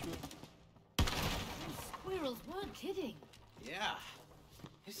make sure. Those squirrels weren't kidding. Yeah,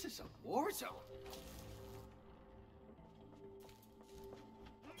 this is a war zone.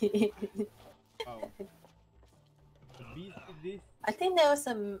 Wow. This. I think there was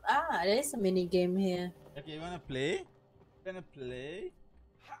some. There is a mini game here. Okay, you wanna play?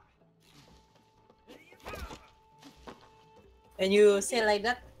 When you say like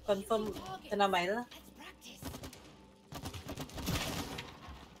that, confirm kena main lah.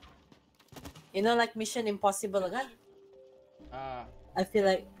 You know, like Mission Impossible kan? I feel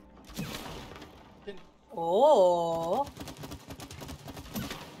like. Oh.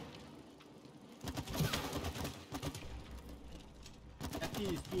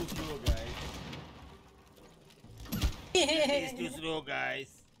 He's too slow, guys. He's too slow,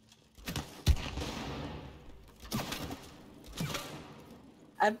 guys.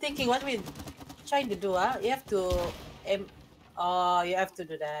 I'm thinking what we trying to do, huh? You have to oh, you have to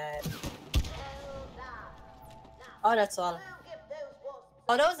do that. Oh, that's all.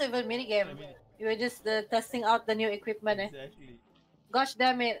 Oh, that was even mini game. You were just testing out the new equipment, eh? Exactly. Gosh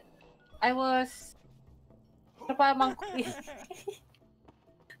damn it. I was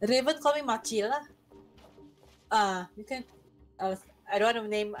Raven call me Machi lah. You can I don't want to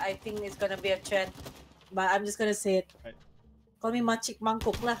name, I think it's gonna be a trend. But I'm just gonna say it. Right. Call me Machik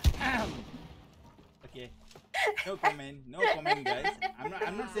Mangkuk lah. Okay. No comment, guys.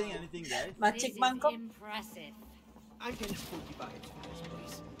 I'm not saying anything, guys. Machik Mangkuk. Impressive. I'm getting spooky by it,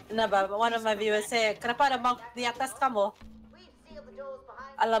 please. Nah, but one of my viewers say, kenapa ada mangkuk di atas kamu?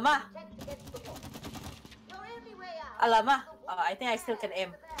 Alamak. Alamak. Oh, I think I still can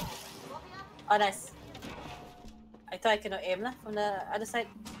aim. Oh, nice. I thought I cannot aim lah from the other side.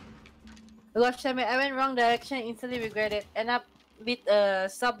 Gosh, I went wrong direction, instantly regret it. End up beat a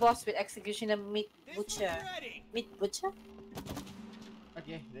sub-boss with executioner meat butcher. Meat butcher?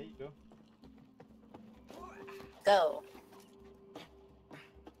 Okay, there you go. Go.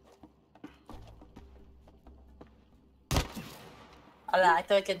 Allah, I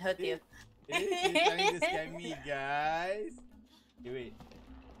thought I can hurt you. He's trying to scam me, guys. Okay, wait.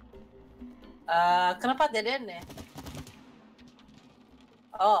 Kenapa dead end eh?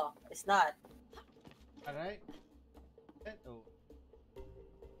 Oh, it's not. Alright. Oh.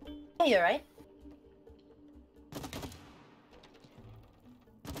 Yeah, you're right.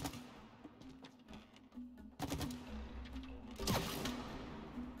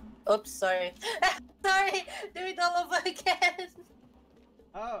 Oops, sorry. Sorry, do it all over again.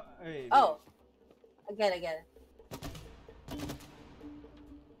 Oh, wait. Oh, again.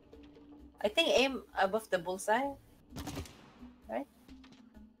 I think aim above the bullseye, right?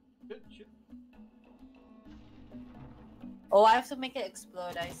 Shoot. Oh, I have to make it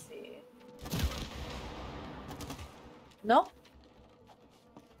explode, I see. No?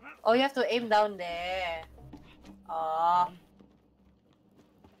 Oh, you have to aim down there. Oh.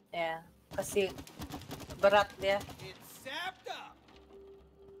 Yeah, kasi berat dia. It's sapped up.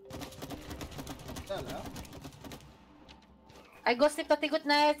 I go sleep. Good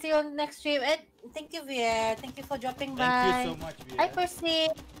night. See you on next stream. And thank you, Vier. Thank you for dropping by. Thank you so much, Vier. Hi, Percy.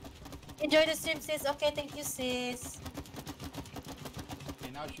 Enjoy the stream, sis. Okay, thank you, sis.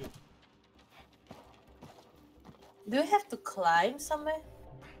 Okay, now shoot. Do we have to climb somewhere?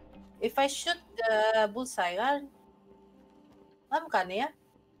 If I shoot the bullseye, kan? Ngam kan ya?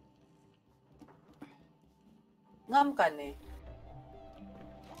 Ngam kan eh?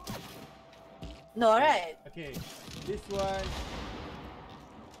 No, right? Okay, this one.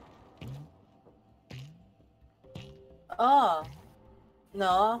 Oh.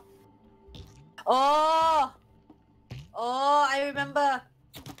 No. Oh! Oh, I remember.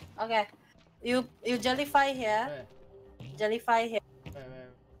 Okay. You jellify here. Where? Jellify here.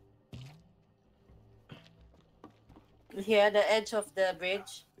 Where? Here, the edge of the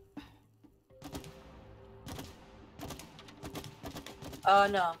bridge. Oh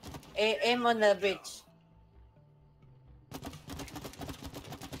no. Aim on the bridge.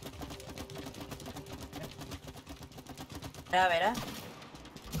 Wait.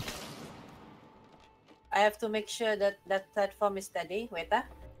 I have to make sure that that platform is steady. Wait.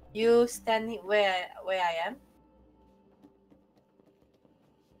 You stand where I am.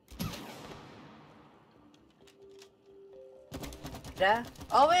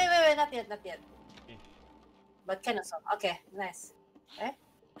 Oh wait, not yet. Okay. But kind of so. Okay, nice. Okay.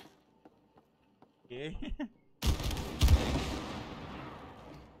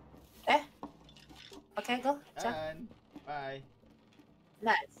 Okay, go. Done. Bye.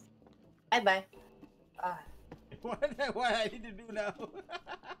 Nice. Bye. What I need to do now?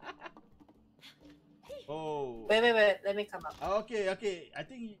 Oh. Wait. Let me come up. Okay. I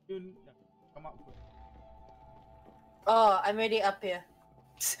think you come up. Oh, I'm already up here.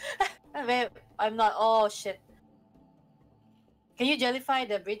 Wait, I'm not. Oh shit. Can you jellify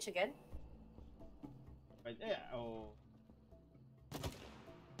the bridge again? Right there. Oh.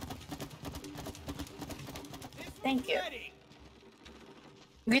 Thank you.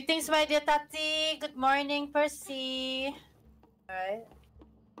 Greetings, my dear Tati. Good morning, Percy. Alright.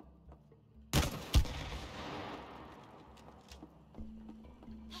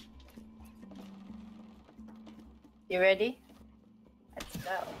 You ready? Let's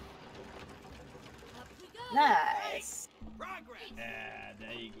go. Nice. Yeah,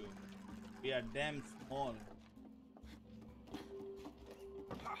 there you go. We are damn small.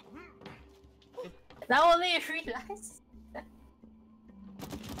 Now only you realize.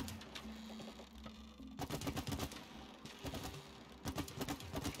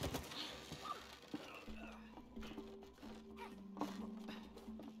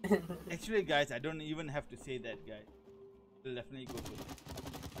 Actually, guys, I don't even have to say that, guys. We'll definitely go to it.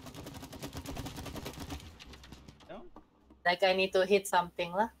 No? Like I need to hit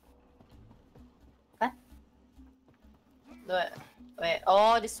something lah. Huh? Wait.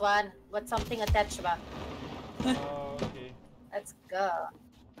 Oh, this one. Got something attached ba? Oh, okay. Let's go.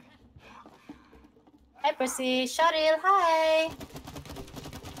 Hi, Percy. Sharil, hi.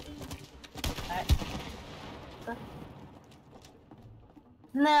 Alright. Go.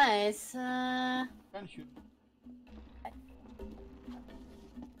 Nice. Can't shoot.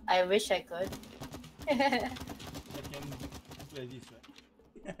 I wish I could. I can play this one.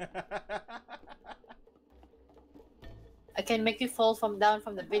 I can make you fall down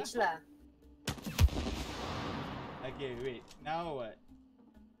from the bridge lah. Okay, wait. Now what?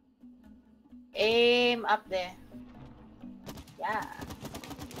 Aim up there. Yeah.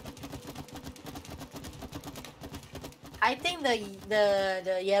 I think the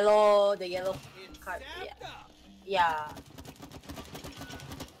yellow card. Yeah.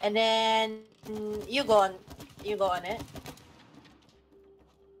 And then you go on it.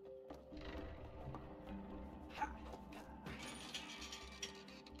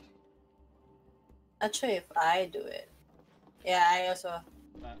 Not sure if I do it. Yeah, I also.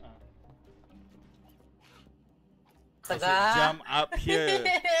 Jump up here.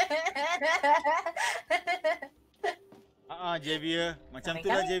 Javier. Macam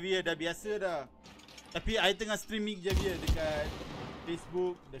tu lah Javier. Dah biasa dah. Tapi I tengah streaming Javier dekat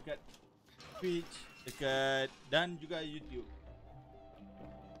Facebook, dekat Twitch, dan juga YouTube.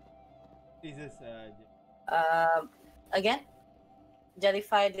 This is again,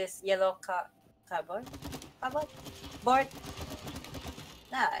 Jellify this yellow cardboard. Board.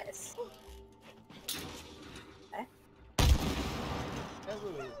 Nice. Okay.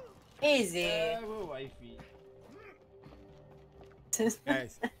 Easy. Wifey.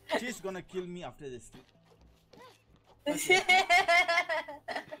 Guys, she's gonna kill me after this.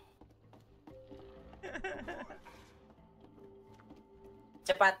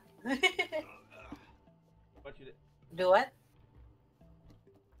 Cepat. What should I do? What?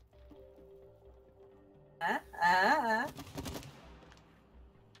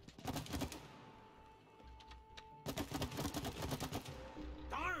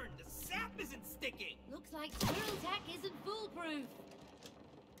 Darn, the sap isn't sticking. Looks like squirrel tack isn't foolproof.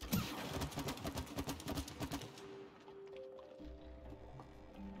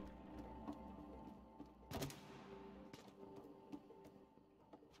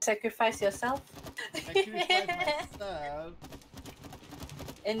 Sacrifice yourself. Sacrifice myself.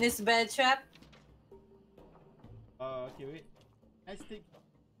 In this bed trap. Okay, wait. I stick.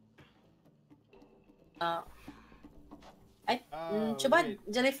 Coba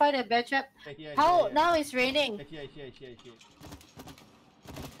Jellify the bear trap. How now it's raining? Here.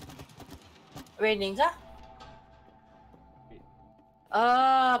 Raining kah? Wait.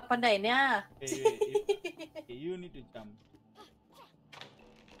 Pandainya. Wait. You need to jump.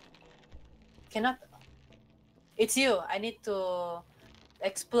 Cannot. It's you. I need to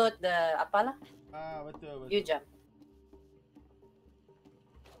explode the apalah. Betul. You jump.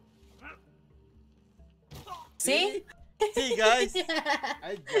 See? See, guys.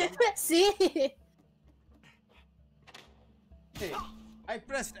 I jumped. See? Hey, I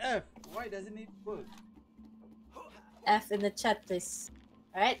pressed F. Why doesn't it work? F in the chat, please.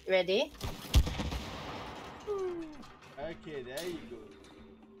 Alright, ready? Okay, there you go.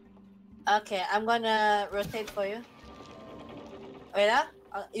 Okay, I'm gonna rotate for you. Wait,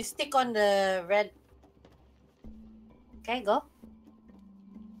 you stick on the red. Okay, go.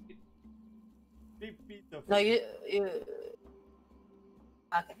 No, you. Okay.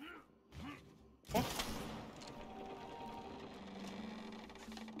 Okay.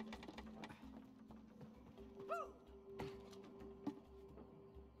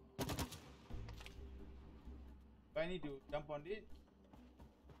 Do I need to jump on it?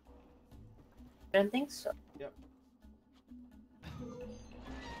 I don't think so. Yep.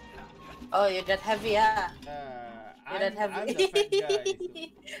 Oh, you're that heavy, ah. You're that heavy. I'm the fat guy.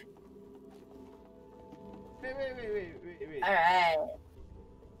 So. Wait. Alright.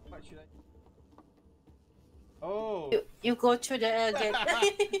 What should I? Oh. You go through the gate.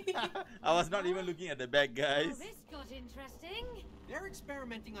 I was not even looking at the back, guys. Well, this got interesting. They're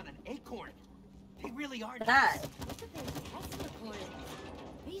experimenting on an acorn. They really are. Nice. Look at those Tesla coils.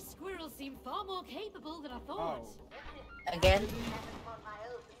 These squirrels seem far more capable than I thought. Oh. Again.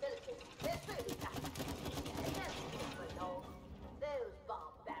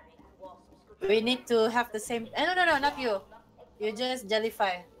 We need to have the same. No, not you. You just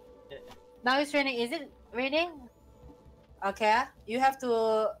Jellify. Now it's raining. Is it raining? Okay. You have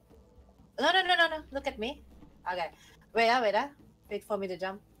to No. Look at me. Okay. Wait. Wait for me to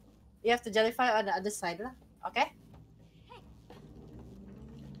jump. You have to jellyfy on the other side lah. Okay.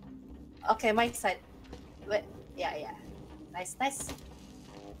 Okay, my side. Wait. Yeah. Nice.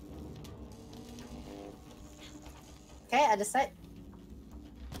 Okay, other side.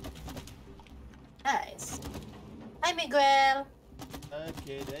 Nice. Hi, Miguel.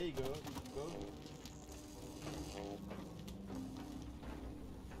 Okay, there you go.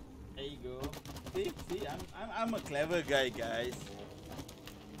 There you go. See, I'm a clever guy, guys.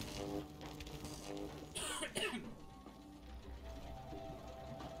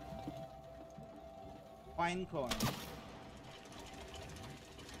 Fine coin.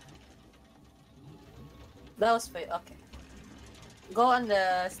 That was for you. Okay. Go on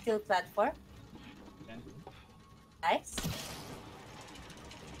the steel platform. Okay. Nice.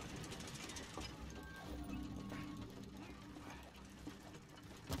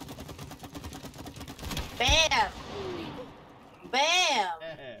 Bam!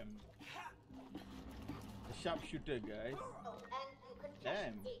 The sharpshooter, guys. Oh, and you can just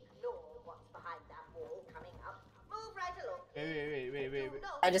Damn. ignore what's behind that wall coming up. Move right along. Wait.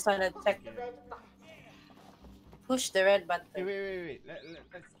 I just want to check. The red button. Push the red button. Hey, wait.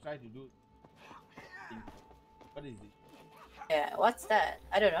 Let's try to do. What is it? Yeah, what's that?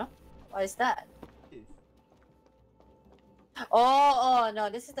 I don't know. What is that? This. Oh, no,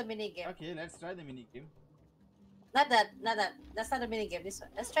 this is the mini game. Okay, let's try the mini game. Not that. That's not the mini game. This one.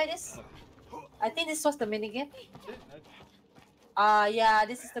 Let's try this. I think this was the mini game. Yeah,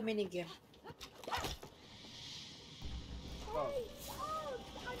 this is the mini game. Oh.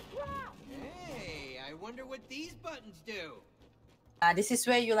 Hey, I wonder what these buttons do. This is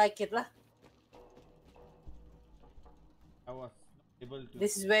where you like it lah. I was able to.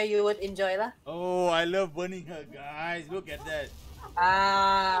 This is where you would enjoy lah. Oh, I love burning her, guys. Look at that.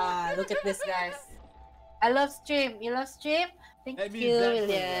 Look at this, guys. I love stream. You love stream? Thank you,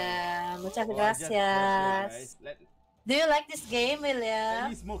 William. Muchas gracias. Do you like this game, Let William?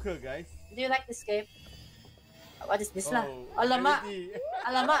 me smoke her, guys. Do you like this game? What is this lah? Oh, Alamak. gravity.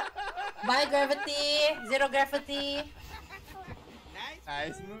 Alamak. Bye, gravity. Zero gravity.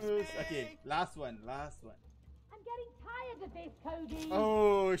 Nice moves. Okay, last one. I'm getting tired of this, Cody.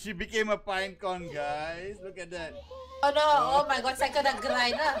 Oh, she became a pine cone, guys. Look at that. Oh no. Oh my god, saya kena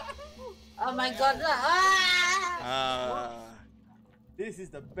grind lah. Oh my god lah. This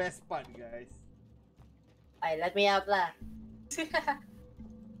is the best part, guys. Ay, let me out lah.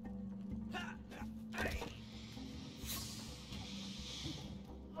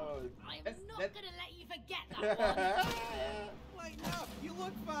 Oh, I'm that's- not that- gonna let you forget that one. Lighten up, you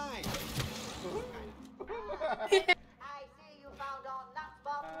look fine. I see you found our nuts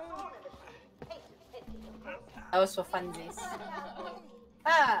bomb corner machine. Patent, of course. That was for funsies.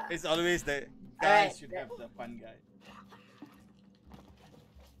 It's always the guys Alright. should have the fun guy.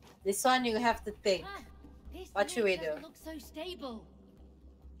 This one you have to think. This What should we lift do? doesn't look so stable.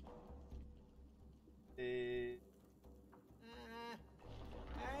 I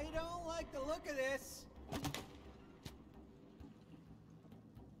don't like the look of this.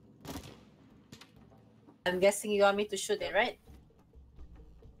 I'm guessing you want me to shoot it, right?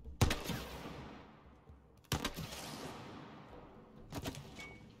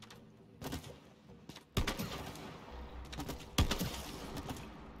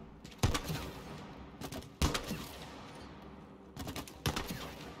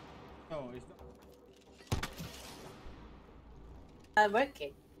 No, it's not. Not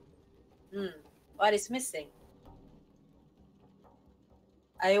working. What is missing?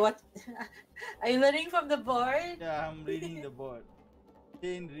 Are you Are you learning from the board? Yeah, I'm reading the board.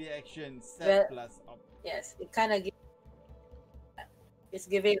 Chain reaction set Well- plus up. Yes, it kind of it's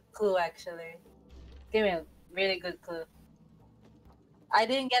giving a clue actually. Give me a really good clue. I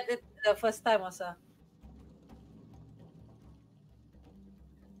didn't get it the first time also.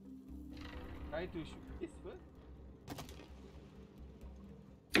 Try to shoot this first.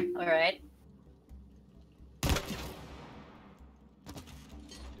 All right.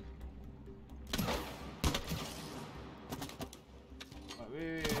 Oh,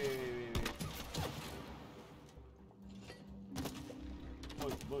 wait.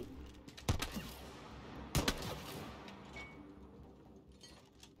 Both.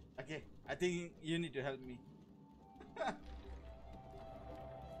 Okay, I think you need to help me. You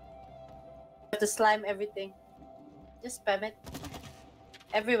have to slime everything. Just spam it.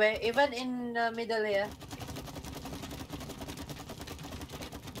 Everywhere, even in the middle here.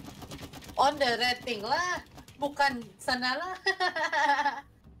 On the red thing lah. Bukan sana lah.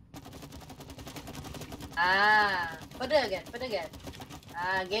 Put it again.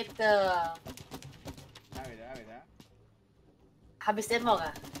 Ah, gitu. Wait. Habisin mo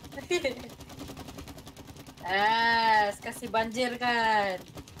ka? Yes, kasi banjir kan.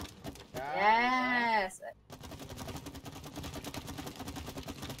 Yes.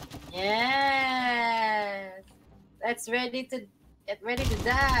 Yes. Get ready to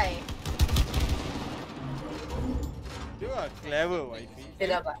die. You are clever, wifey.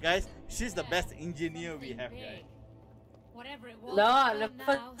 Tidak, Pak. Guys, she's the best engineer we have, guys. Whatever it was. No, the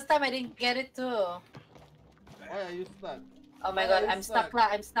now. first time I didn't get it too. Why are you stuck? Oh my Why god, are you I'm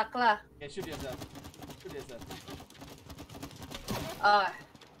stuck lah. Okay, shoot yourself.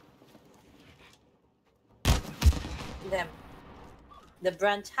 Them. The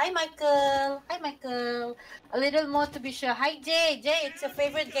branch. Hi, Michael. A little more to be sure. Hi, Jay. Jay, it's your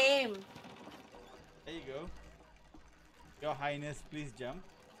favorite game. There you go. Your Highness, please jump.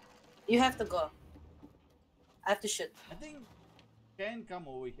 You have to go. I have to shoot. I think can come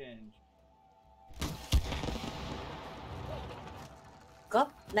over here and Go.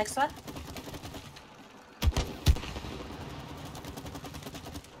 Next one.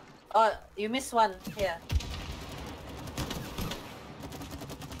 Oh, you missed one here.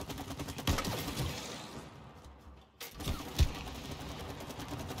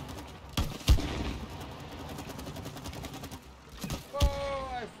 oh,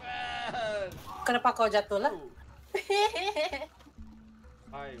 I fell. Kenapa kau jatuh lah?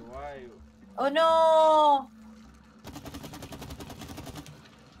 Why? Oh no!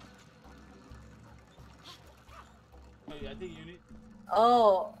 I think you need.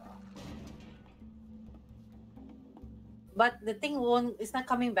 Oh. But the thing it's not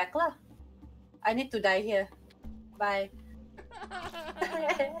coming back lah. I need to die here. Bye.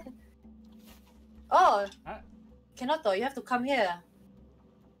 Oh. Huh? Cannot though, you have to come here.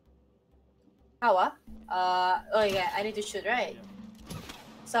 How ah? Oh yeah, I need to shoot, right? Yeah.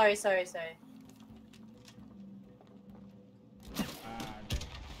 Sorry.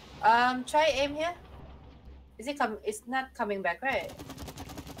 Try aim here. It's not coming back, right?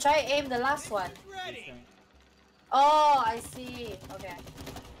 Try aim the last one. Oh, I see. Okay.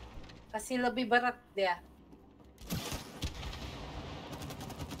 Kasi lebih berat dia.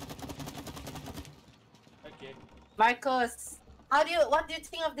 Okay. Marcos, what do you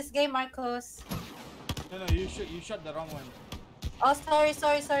think of this game, Marcos? No, you shot the wrong one. Oh, sorry.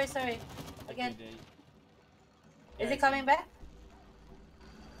 Again. Okay, Is it coming back?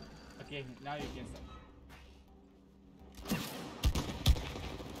 Okay, now you can stop.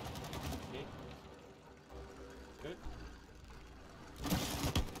 Okay. Good.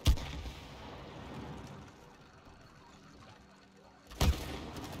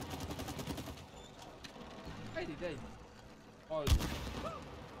 I did. All good.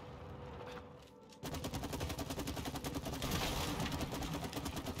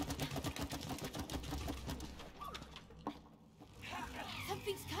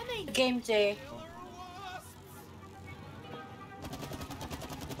 Something's coming. Game J.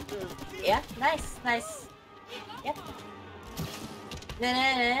 Yeah, nice. Yep.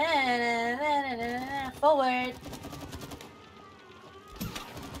 Forward.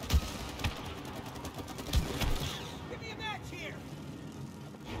 Give me a match here.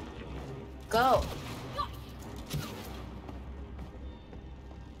 Go.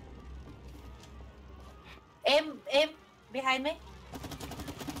 Aim behind me.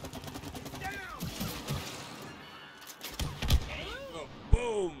 Oh,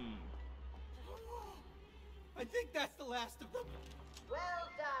 boom. I think that's the last of them.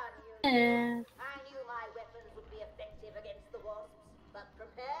 Well done, you. I knew my weapons would be effective against the wasps, but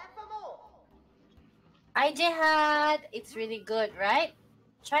prepare for more. Hi Jihad, it's really good, right?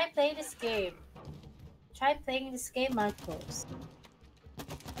 Try playing this game. Marcos.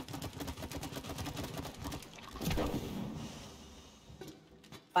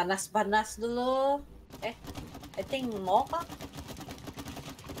 Panas dulu. I think more ka?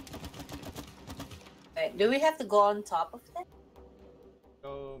 Wait, do we have to go on top of that?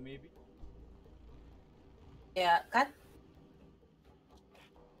 So maybe. Yeah, kan?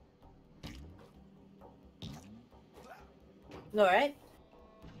 No, right?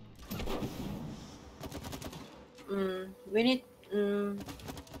 We need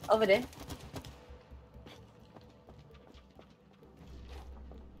over there.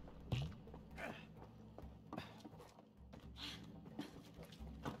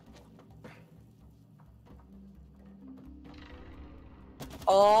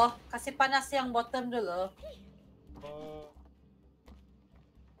 Oh, kasi panas yung bottom dulu.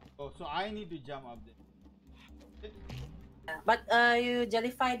 Oh, so I need to jump up there. But you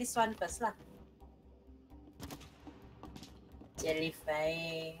jellify this one first lah.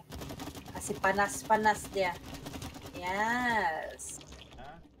 Jellyfy. Kasi panas-panas dia. Yes.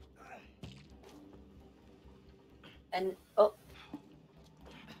 And oh.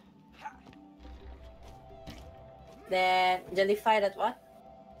 Then Jellyfy that what?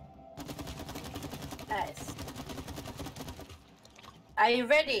 Nice. Are you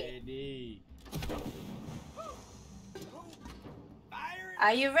ready? Ready.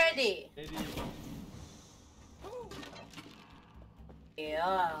 Are you ready? Ready.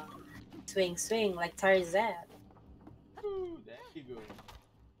 Yeah. Swing, swing like Tarzan. Ooh, there you go.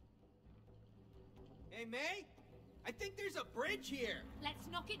 Hey, May? I think there's a bridge here. Let's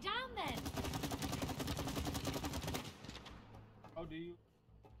knock it down then. How do you?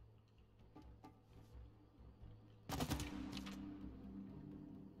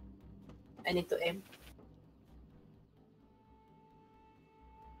 I need to aim.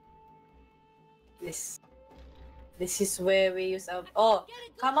 This is where we use our. Oh,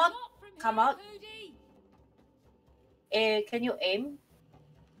 come out! Come out! Can you aim?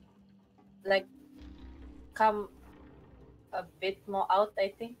 Like, come a bit more out,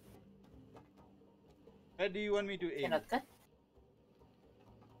 I think. Where do you want me to aim? Cannot cut.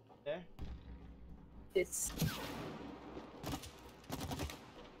 There? It's.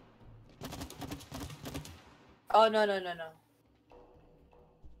 Oh, no.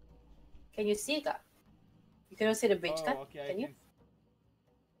 Can you see ka? You cannot see the bridge cut? Okay, Can you?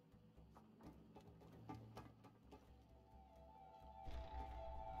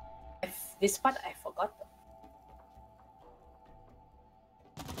 This part I forgot.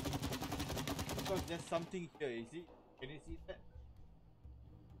 Because there's something here, is it? Can you see that?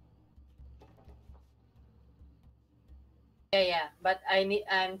 Yeah. But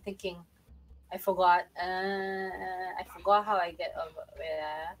I'm thinking. I forgot. I forgot how I get over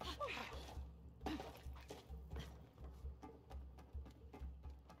there.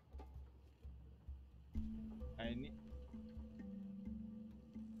 I need.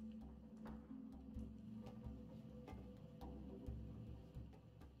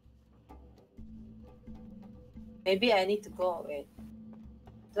 Maybe I need to go with.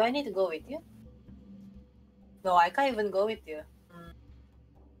 Do I need to go with you? No, I can't even go with you.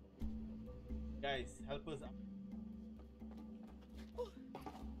 Guys, help us out.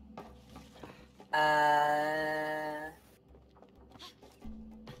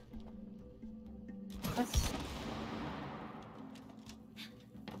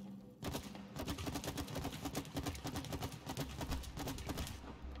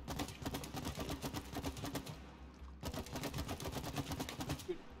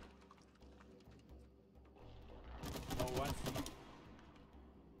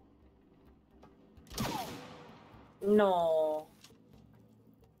 No.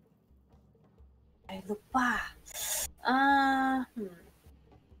 Ay, lupa.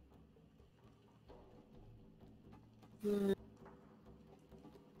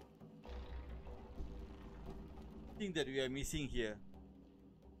 Thing that we are missing here.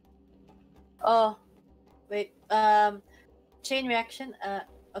 Oh, wait. Chain reaction.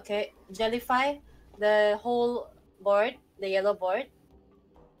 Okay. Jellyfy the whole board, the yellow board,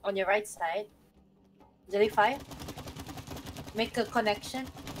 on your right side. Jellyfy. Make a connection.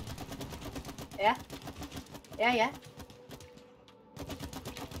 Yeah.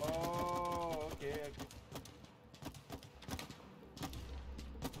 Oh, okay.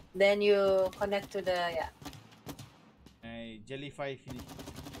 Then you connect to the Jellyfy finish.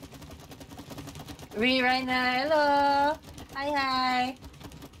 Rerina, hello. Hi.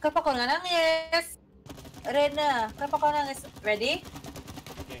 Kenapa kau nggak nangis? Rena, kenapa kau nangis? Ready?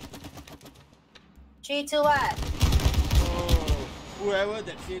 Okay. 3, 2, 1. Oh, whoever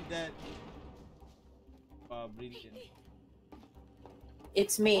that said that. Brilliant.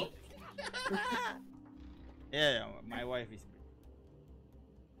 It's me. Yeah, my wife is.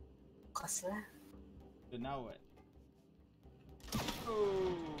 Kos lah. So now what?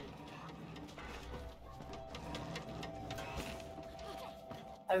 Oh.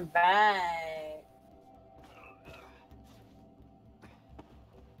 Alright.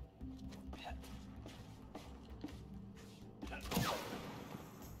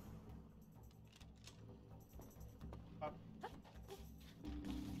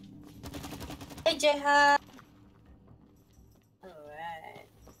 Hey Jeha. Alright.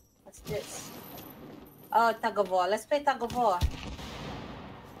 What's this? Oh, tug of war. Let's play tug of war.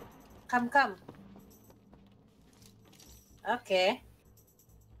 Come. Okay,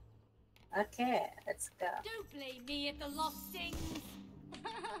 let's go. Don't blame me if the loss stings.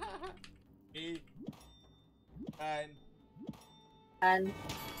 Okay. And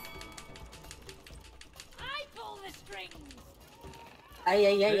I pull the strings. Ay,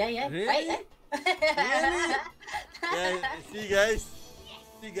 ay, ay, ay, ay. Really? Ay, ay. Really? Yeah, see guys.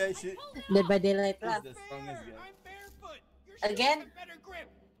 See guys, she Dead by Daylight is lah. the strongest guy. I'm barefoot. Your shoes Again? have better grip.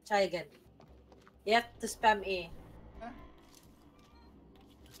 Try again. You have to spam A.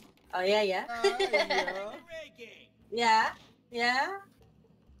 Oh, yeah, yeah. Yeah. Reggae. Yeah, yeah.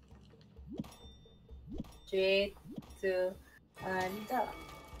 3, 2, 1, go.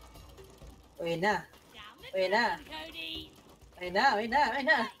 Uy na. Uy na. Uy na, uy na, uy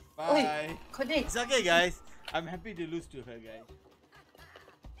na. Uy, Bye. Cody. It's okay, guys. I'm happy to lose to her, guys.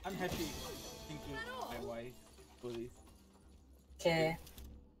 I'm happy. Thank you, my wife, for this. Okay.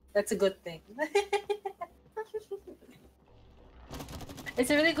 That's a good thing. It's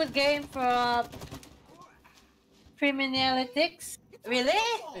a really good game for criminalistics. Really?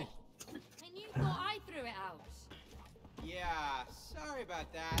 Hey. And you thought I threw it out. Yeah, sorry about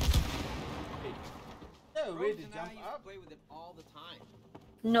that. Yeah, way to Rose and jump I used to up. play with it all the time.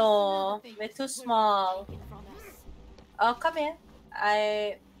 No, we're too small. Taken from us. Oh, come here.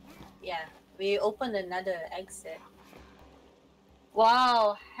 Yeah, we opened another exit.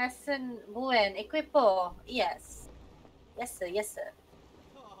 Wow, Hassan Buen, Equipo. Yes. Yes, sir, yes, sir.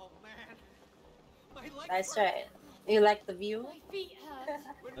 Oh man, my legs That's hurt. right. You like the view? My feet hurt.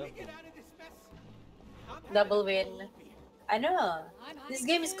 When we get out of this mess, I'm Double having a win. ball here. I know. I'm This having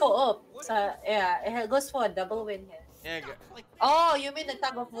game is to. co-op. So, yeah, it goes for a double win here. Yeah, Like Oh, you mean the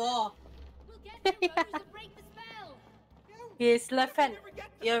tug of war? We'll get to Rose and break the spell. His left hand. never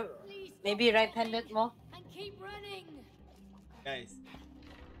get to You're Please maybe stop right-handed falling more. and keep running. guys.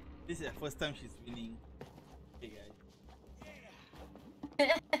 This is the first time she's winning. Okay, guys.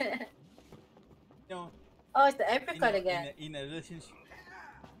 No, Oh, it's the apricot again. in a relationship.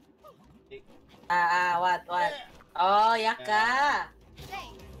 What? Oh, Yaka.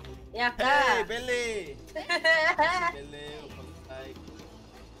 Yaka. Hey, Belly. Belly,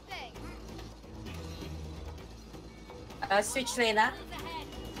 like. Switch lane, ah. Miles ahead.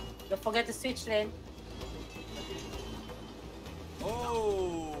 Don't forget to switch lane.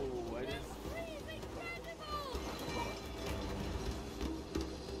 Oh, I This just. is incredible.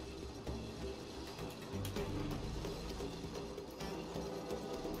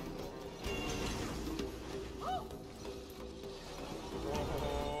 Oh.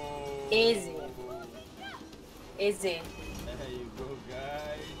 Easy. Easy. There you go,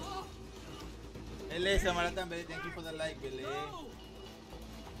 guys. Belly, selamat datang, Belly. Thank you for the like, Belly.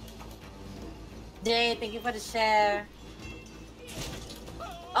 Jay, thank you for the share.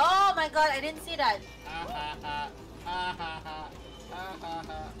 Oh my god, I didn't see that. Ah ha ha. Ah ha ha. Ah ha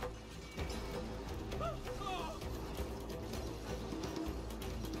ha.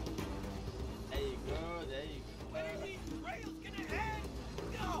 There you go, there you When are go. these rails gonna end?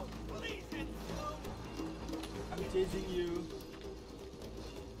 No, please end slow. I'm chasing you.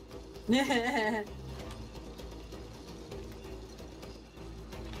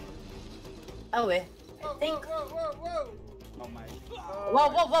 Oh wait. I think. Whoa. Oh my.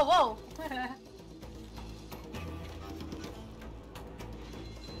 Whoa.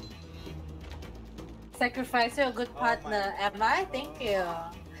 Sacrifice, you're a good Oh partner. my Am I? Thank you.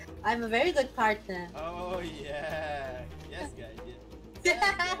 I'm a very good partner. Oh yeah. Yes, guys. Yes.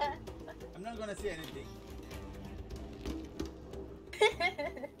 Yes, guys. I'm not gonna say anything.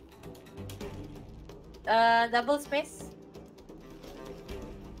 Double space.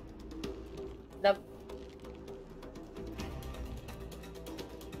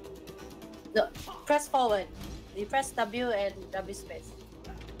 No, press forward. You press W and W space.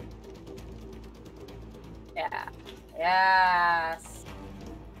 Yeah. Yes.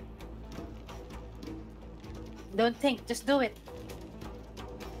 Don't think, just do it.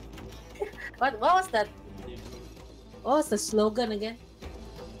 What was that? What was the slogan again?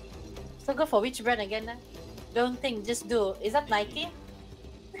 Slogan for which brand again? Don't think, just do. Is that Nike?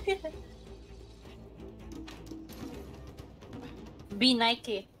 Be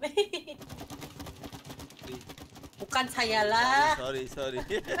Nike. Bukan saya lah. Sorry.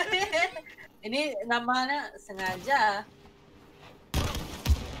 Ini namanya sengaja.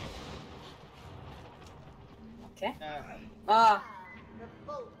 Okay. Oh, The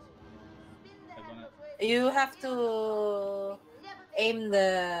boat. Spin the I'm gonna- handle to it. you have to aim the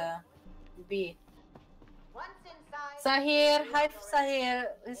B. Once inside. Sahir, hi Sahir.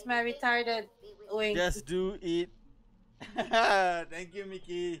 This is my retarded wing. Just do it. Thank you,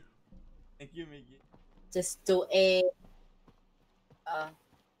 Mickey. Thank you, Mickey. Just do a.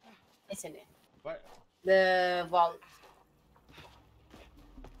 Isn't it? What? The vault.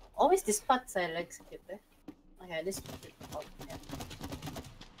 Always this parts I like skip. Okay, this. Oh, yeah.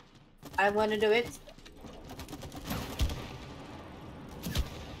 I'm gonna do it.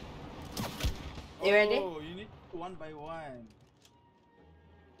 You ready? Oh, you need one by one.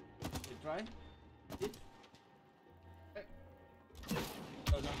 You try? It?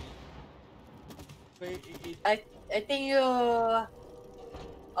 Oh no. Wait, I think you.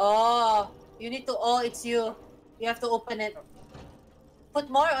 Oh, you need to. Oh, it's you. You have to open it. Put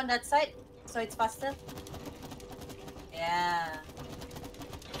more on that side, so it's faster. Yeah.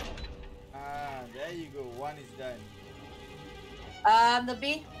 Ah, there you go. One is done. The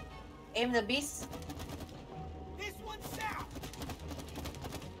bee. Aim the bees. This one's south.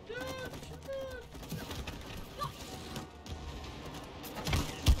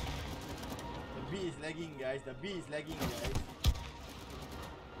 The bee is lagging, guys. The bee is lagging, guys.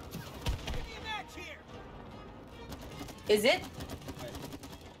 Give me a match here. Is it? What?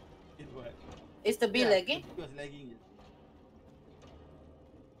 It what? Is the bee lagging? It was lagging.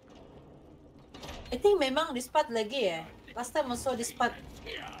 I think memang this part lagi eh. Last time also this part.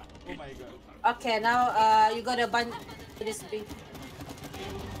 Oh my god. Okay, now you gotta bind to this bee.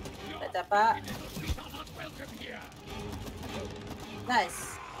 Tak dapat.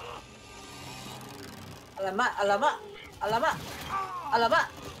 Nice. Alamak, alamak, alamak, alamak,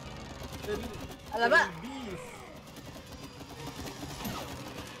 alamak.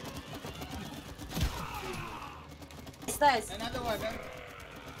 It's nice. Another one, huh?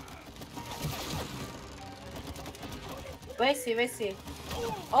 Where is he? Where is he?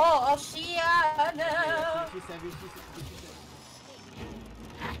 Oh, Oceana. She's savage.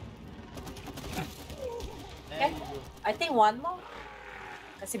 There you go. I think one more.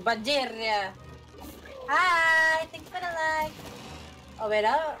 Kasi banjir ya. Hi, thank you for the like. Oh wait,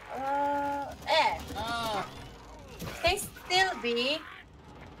 Stay still, B.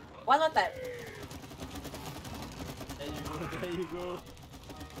 One more time. There you go. There you go.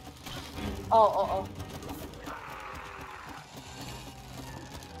 Oh. Okay.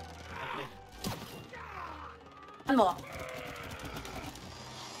 One more.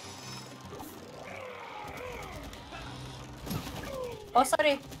 Oh,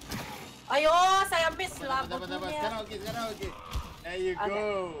 sorry. Ayo, saya miss lah. Dapat. Sekarang okay. There you Okay.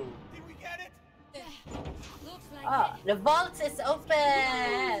 go. Did we get it? Looks like Oh, the vault is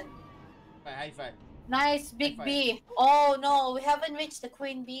open. High five. Nice, big High five. B. Oh no, we haven't reached the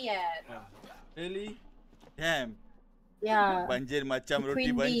queen bee yet. Really? Damn. Yeah. Banjir macam The roti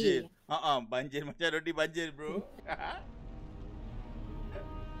queen banjir. bee. Banjir macam roti banjir, bro.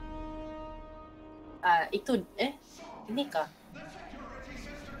 Itu ini kah?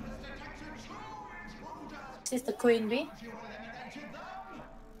 This is the queen bee.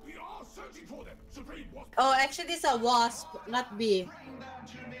 We are searching for them. Supreme Wasp. Oh, actually, it's a wasp, not bee.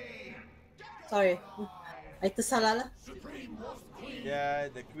 Sorry, itu salah lah.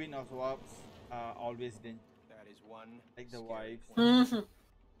 Yeah, the queen of wasps are always dangerous. That is one. Like the wives. Mhm.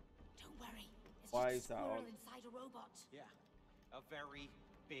 Don't worry. It's Wives just a are squirrel all... inside a robot. Yeah, a very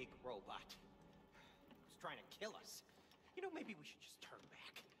big robot. It's trying to kill us. You know, maybe we should just turn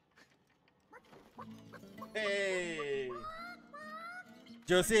back. Hey,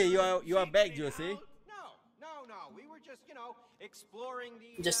 Jose, you are back, Jose. No. We were just, exploring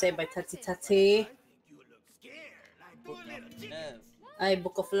the. Jose by Tati. You look scared, like two little chickens. Ay,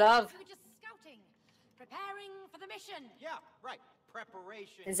 Book of Love. we were just scouting, preparing for the mission. Yeah, right.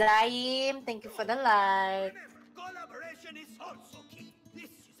 Preparation. Zaim, thank you for the like. Remember, collaboration is also key. This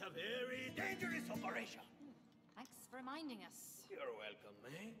is a very dangerous operation. Thanks for reminding us. You're welcome,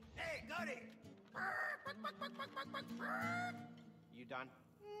 man. Hey, got it. You done?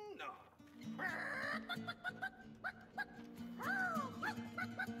 No.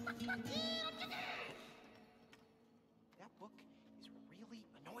 That book is really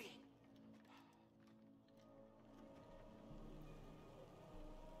annoying.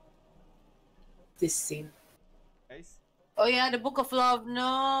 This scene. Guys, Oh yeah, the Book of Love.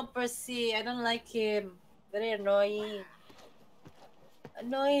 No, Percy, I don't like him. Very annoying.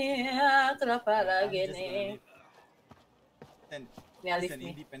 Annoying. Kenapa lagi just nih? She's leave an me.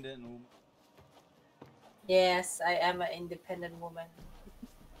 independent woman. Yes, I am an independent woman.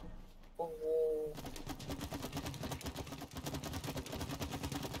 Oh.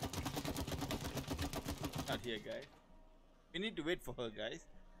 Not here, guys. We need to wait for her, guys.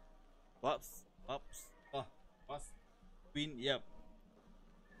 Wops. Oh, what's queen? Yep.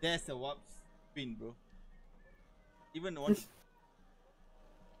 There's a wops queen, bro. Even one.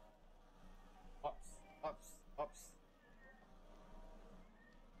 Wops.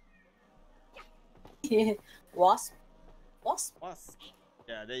 Wasp?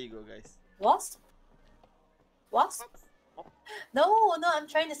 Yeah, there you go, guys. Wasp? No,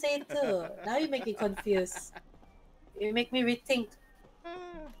 I'm trying to say it too. Now you make me confused. You make me rethink.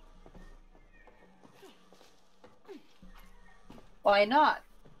 Why not?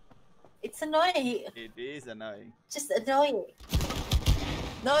 It's annoying. It is annoying. Just annoying.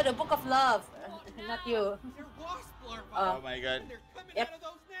 No, the Book of Love. Not you. Oh my god. Yep.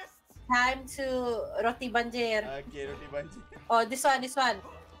 Time to roti banjir. Okay, roti banjir. Oh, this one.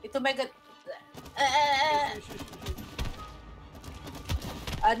 Itu mega.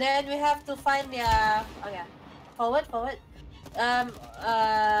 And then we have to find their. Oh yeah, forward.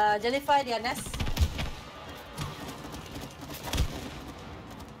 Jellyfy their nest.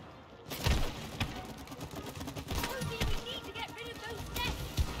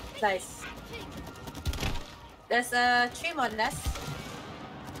 Nice. There's a 3 more nests.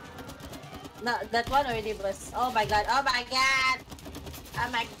 No, that one already was. Oh my god.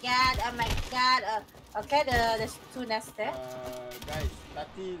 Okay, there's 2 nests there. Guys,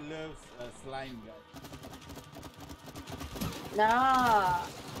 Tati loves slime, guys. No.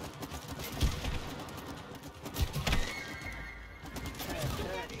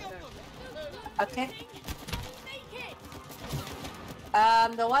 Okay.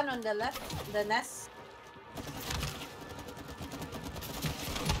 The one on the left, the nest.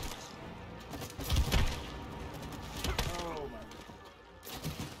 Oh my.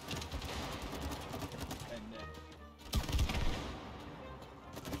 And then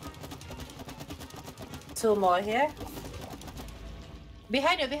 2 more here.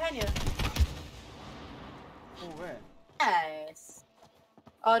 Behind you. oh where? Nice.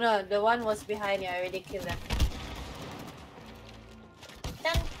 Oh no, the one was behind you. I already killed them.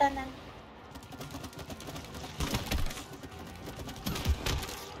 Dun.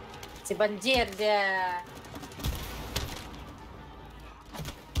 Si banjir dia.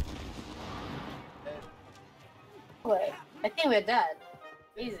 Wait, I think we're done.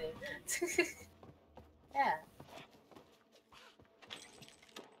 Easy. Yeah.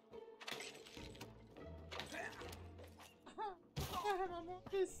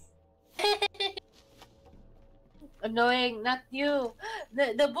 Annoying, not you.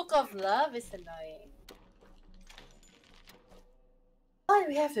 The Book of Love is annoying. What do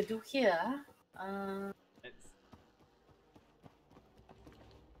we have to do here?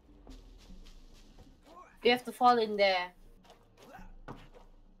 You have to fall in there.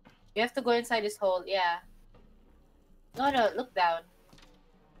 You have to go inside this hole, yeah. No, look down.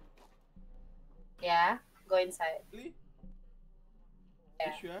 Yeah, go inside. Really? Yeah.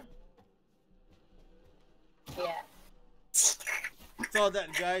 You sure? Yeah. Saw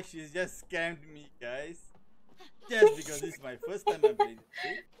that guy, she's just scammed me, guys. Just because this is my first time I'm playing this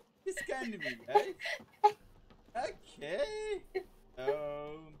game. He scammed me, guys. Okay.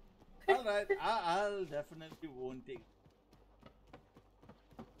 Alright, I'll definitely won't take.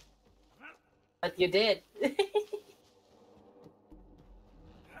 But you did.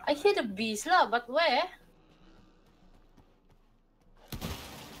 I hit a beast lah, but where?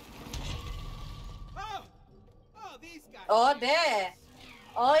 Oh, there.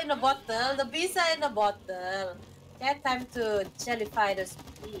 Oh, in a bottle. The bees are in a bottle. Get time to jellyfy the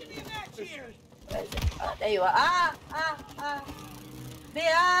bees. Oh, there you are. They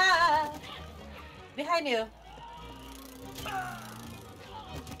are behind you.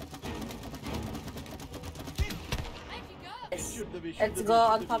 Yes. Let's go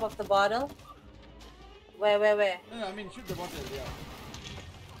on top of the bottle. Where? No, I mean shoot the bottle, yeah.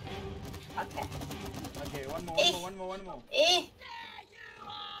 Okay. Okay, one more.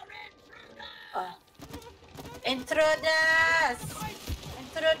 Intruders!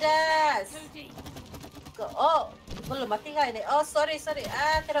 Oh, belum mati nggak ini? Oh, sorry.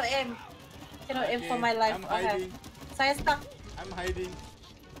 Cannot aim for my life. I'm hiding. Saya stuck. I'm hiding.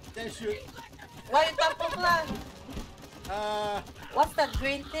 Then shoot. Why you tampuk lah? What's that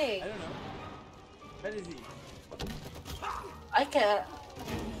green thing? I don't know. Where is he? I can't.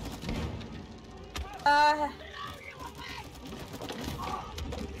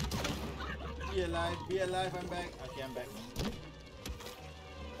 Be alive, I'm back. Okay, I'm back.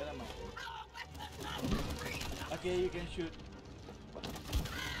 Where am I? Okay, you can shoot.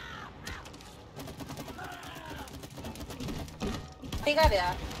 Tinggal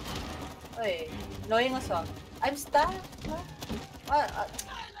ya? Wait, annoying also. I'm stuck.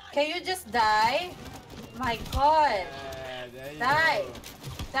 Can you just die? My god. There you Die. go.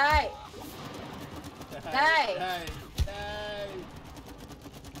 Die.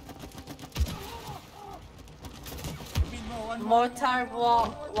 Mortar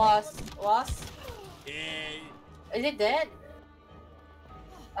was. Hey. Is it dead?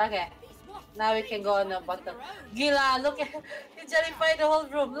 Okay. Now we can go on the bottom. Gila, look at you jellyfied the whole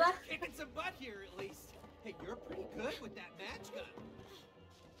room lah. Kicking some butt here at least. Hey, you're pretty good with that match gun.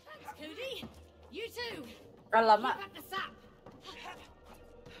 Thanks, Cody. You too. Alamak. Keep up the sap.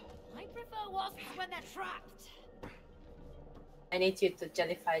 wasps when they're trapped. I need you to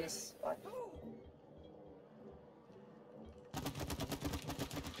jellify this one.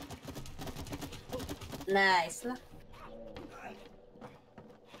 Nice lah.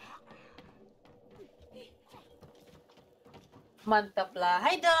 Mantap lah.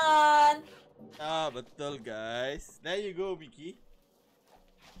 Hi Don. Ah, betul guys. There you go, Mickey.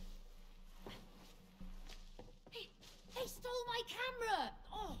 They stole my camera.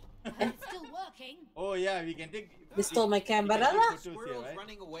 Oh, it's still working. Oh yeah, we can take. They stole my camera we can lah. take photos here, right?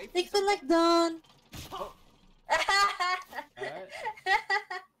 Running away Take the like Don. Alright.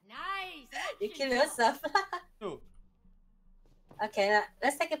 Nice. You kill yourself. So, Okay, now,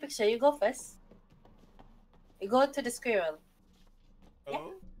 let's take a picture. You go first. You go to the squirrel.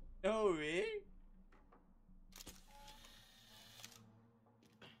 oh, no way.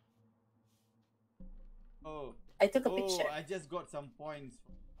 Oh. I took a picture. I just got some points.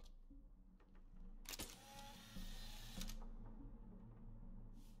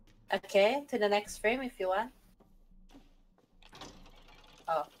 Okay, to the next frame if you want.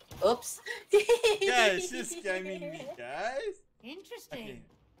 Oh, oops. Yeah, she's scamming me, guys. Interesting. Okay.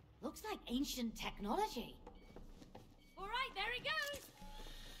 Looks like ancient technology. All right, there he goes.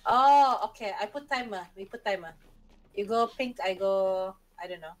 Oh, okay. I put timer. We put timer. You go pink, I go... I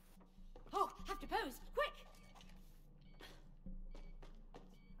don't know. Oh, have to pose, quick.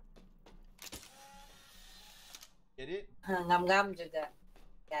 Get it? Ngam-ngam juga.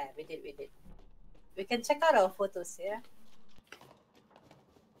 Yeah, we did. We can check out our photos here.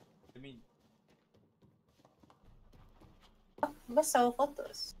 I mean, Oh, where's our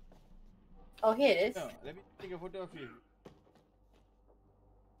photos? Oh, here it is. no, let me take a photo of you.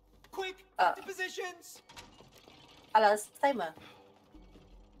 Quick, Uh. to positions. Alas, timer.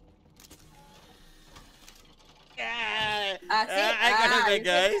 Yeah. See? I got it,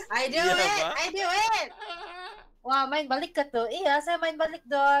 guys. I do Yeah, it! ba? I do it! Wah, main balik ke tuh? Iya, saya main balik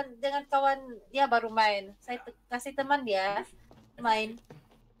doon dengan kawan dia baru main. Saya kasih teman dia main.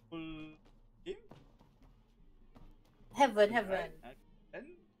 Full team? Heaven. Right.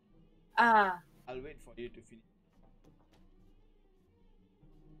 Then Ah, I'll wait for you to finish.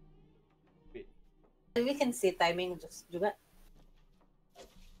 Wait. we can see timing juga.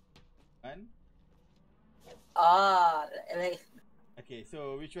 One. Oh, like, Okay,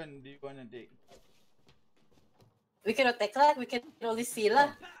 so which one do you want to take? we cannot take lah. We can only see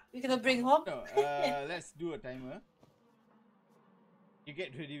lah. We cannot bring home. No, let's do a timer. You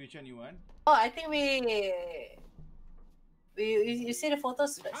get ready which one you want. Oh, I think you see the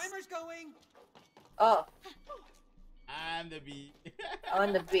photos first. Timer's going. Oh, I'm the bee.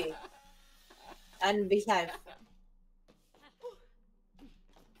 on the big and behind.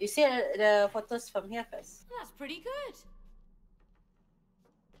 You see the photos from here first. That's pretty good.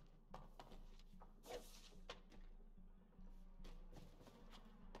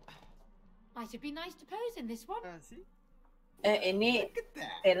 Might have been nice to pose in this one. See? Ini Look at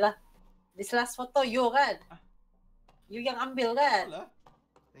that. Bella. This last photo you kan? You yang ambil kan? Hola.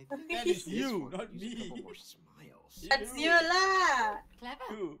 I think That this is you, one not needs a me. couple more smiles. That's you lah. Clever.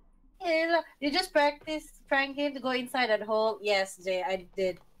 You. Yeah, you just practice prank him to go inside that hole. Yes, Jay, I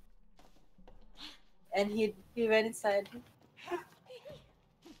did. And he went inside.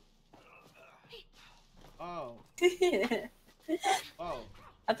 Oh. Wow.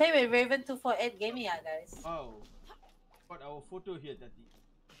 I'm playing with Raven 248 Gaming, guys. Wow. Got our photo here, Tati.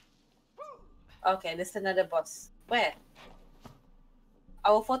 Okay, there's another boss. Where?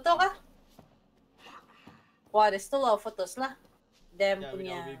 Our photo kah? Wow, there's still our photos lah. Damn Yeah, with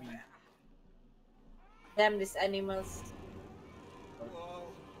punya. our baby. Damn these animals.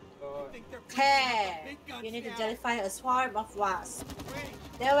 Whoa. Oh, I think they're Okay, big guns you need to now. jellify a swarm of wasps. Wait.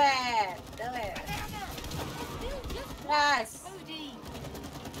 Do it! Do it! Still just Yes! Odie.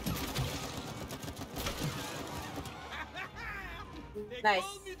 They Nice.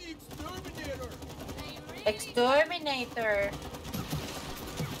 call me the exterminator. Exterminator!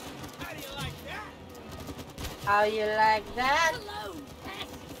 How do you like that? How you like that? Alone,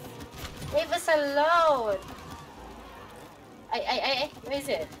 pest. Leave us alone! Ay, where is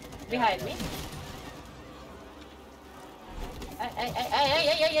it? Behind me? Ay.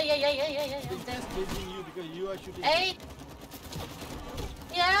 it's just chasing you because you are shooting. Hey!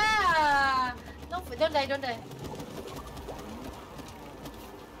 Yeah! No, don't die.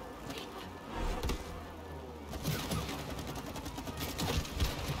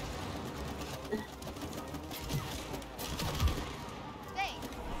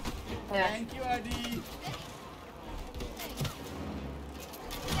 Yeah. Thank you, Adi.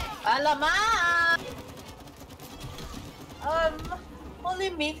 Alamak! Only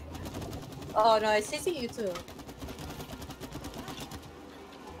me. Oh no, it's chasing you too.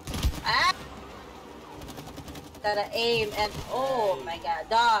 Ah! Gotta aim and oh my god,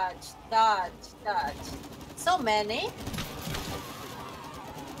 dodge, dodge, dodge. So many.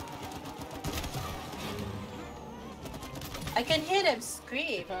 I can hear them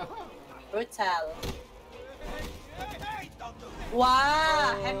scream. Brutal.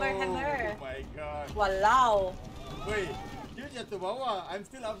 Wow, hammer, hammer. Oh my god. Wow. Wait, you jatuh bawah. I'm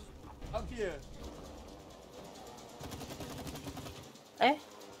still up here. Eh?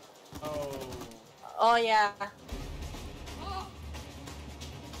 Oh. Oh yeah.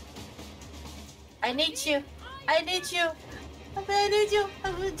 I need you. I need you. I need you.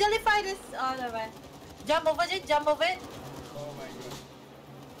 Jellyfy this. Oh no man. Jump over it. Jump over it. Oh my god.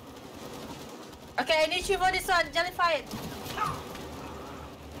 Okay, I need you for this one. Jellyfy it.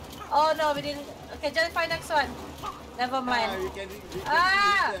 Oh no, we didn't. Okay, Jellyfy next one. Never mind. We can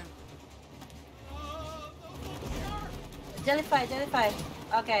Ah! them. Jellyfy, Jellyfy.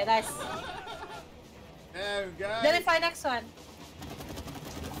 Okay, nice. Damn, guys. Jellyfy next one.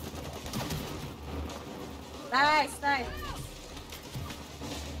 Nice, nice.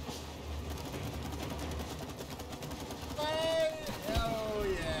 Oh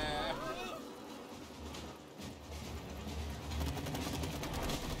yeah.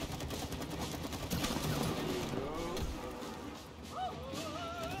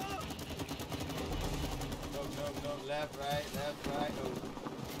 No, left, right, oh.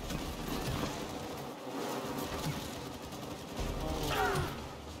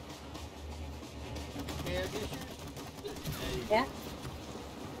 Okay, Yeah.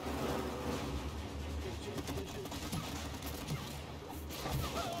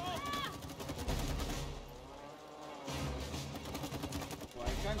 Oh,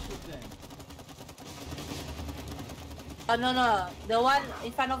 I can't shoot them. Oh no, no. The one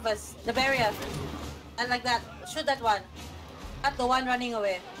in front of us. The barrier. And like that. Shoot that one. Not the one running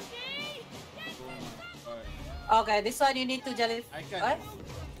away. Okay, this one you need to jelly. I can't. What?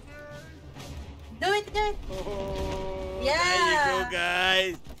 Do it, do it. Oh, yeah. There you go,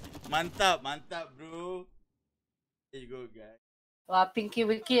 guys. Mantap, mantap, bro. There you go, guys. Wah, Pinky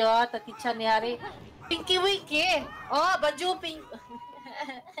Wiki oh, Tati Chan ni hari. Pinky Wiki. Oh, baju pink.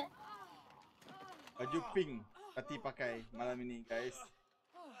 Baju pink Tati pakai malam ini, guys.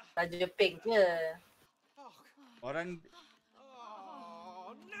 Baju pink je. Orang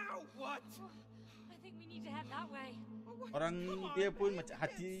Now what? I think we need to head that way. orang dia pun macam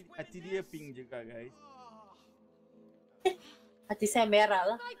hati dia pink juga, guys. Hati saya merah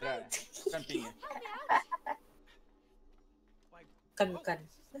lah. Ya, bukan pink ya. Bukan.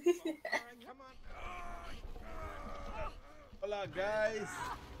 Hola, guys.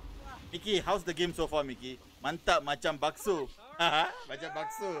 Miki, how's the game so far, Miki? Mantap macam bakso. Macam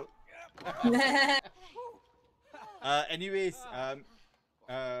bakso. Anyways,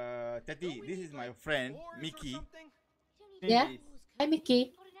 Tati, this is my friend Miki. Yeah. Hi,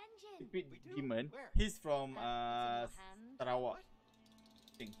 Mickey. Stupid demon. He's from Sarawak.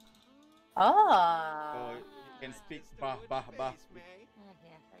 Oh. So you can speak bah.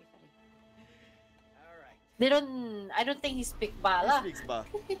 I don't think he speak ba lah. He speaks bah.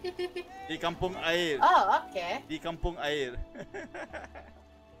 Di kampung air. Oh, okay. Di kampung air.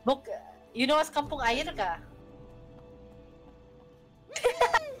 You know what's kampung air ka?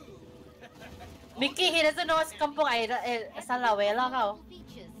 Mickey, he doesn't know what's kampung air. Salawela ka.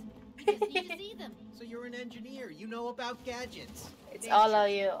 So you're an engineer. You know about gadgets. It's all on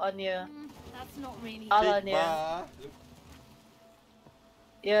you. That's not really All on you.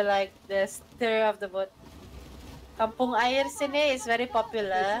 You're like the steer of the boat. Kampung air sini is very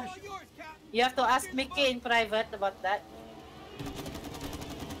popular. You have to ask Mickey in private about that.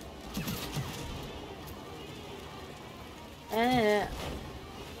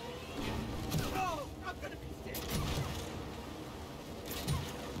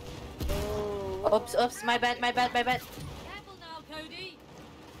 Oops, my bad. Careful now, Cody.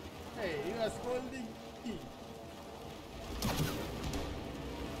 Hey, you are scolding me.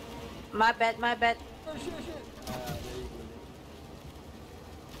 My bad. Oh, shit. There you go.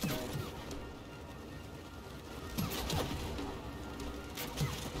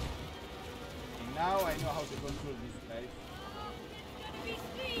 Now I know how to control this, guys.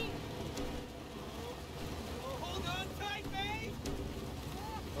 Hold on tight, babe.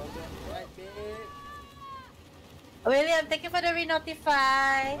 William, thank you for the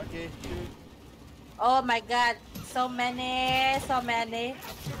re-notify. Okay, shoot. Oh my god, so many.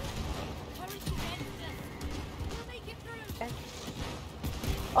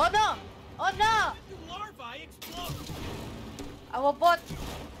 Oh no! Larvae explode. Our bot.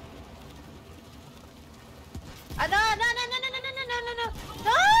 No, no, no, no, no, no, no, no, no, no, no,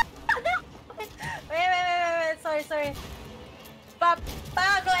 no. Wait. Sorry.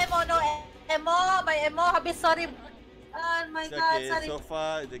 Papa, no emo, no emo. My emo habis, sorry. Oh my It's god, okay. sorry. So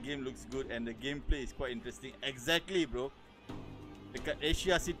far, the game looks good and the gameplay is quite interesting. Exactly, bro. Dekat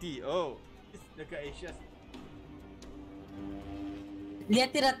Asia City. Oh, dekat Asia City. Dia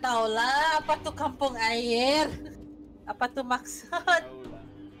tidak tahu lah apa tuh kampung air. Apa tuh maksud? Tahu lah.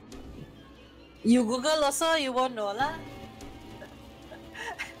 You Google also, you won't know lah.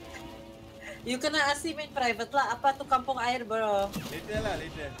 You kena ask him in private lah, apa tuh kampung air, bro? Later lah,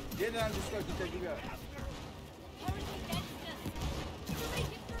 later. Dia dalam Discord kita juga.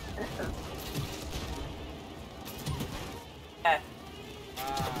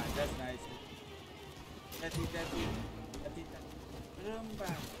 That's nice. Tati.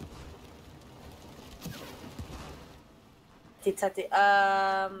 Rembang. Tati,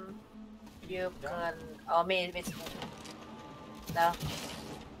 you can, oh, maybe, no.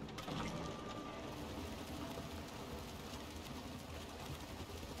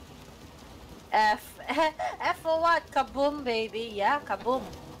 F for what? Kaboom, baby. Yeah, kaboom.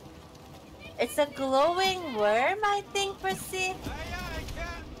 It's a glowing worm, I think, Percy.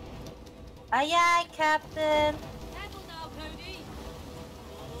 Aye, aye, Captain. Handle now, Cody.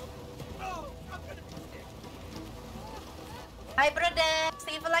 Hi, Brodex.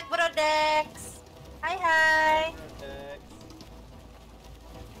 See if you like Brodex. Hi.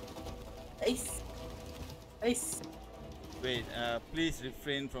 Nice. Wait, please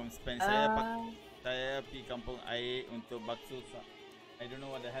refrain from Spanish. Saya pergi kampung air untuk bakso. I don't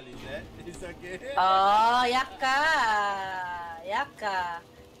know what the hell is that. It's okay. Oh, Yaka.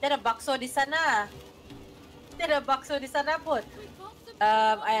 Tidak bakso di sana. Pun.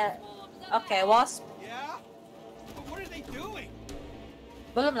 Okay, wasp. Yeah? But what are they doing?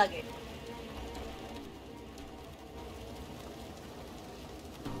 Belum lagi.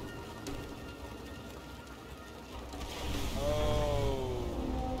 Oh,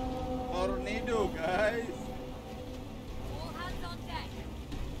 tornado, guys. All hands on deck.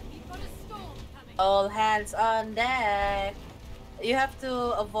 We've got a storm coming. All hands on deck. You have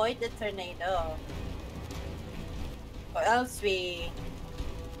to avoid the tornado. Or else we,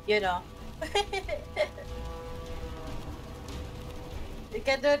 you know. You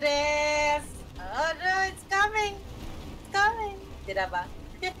can do this. Oh no, it's coming. Tidak ba?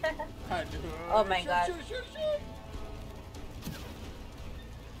 Oh my god. Shoot.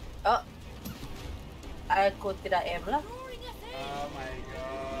 Oh. Aku tidak aim lah. Oh my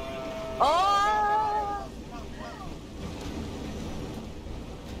god. Oh.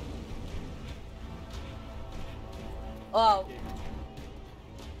 Wow.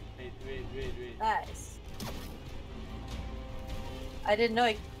 Wait. Nice. I didn't know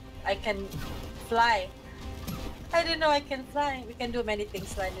I can fly. We can do many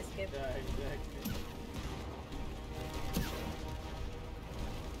things in this game. Yeah, exactly.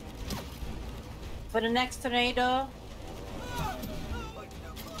 For the next tornado.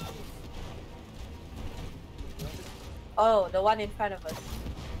 Oh, the one in front of us.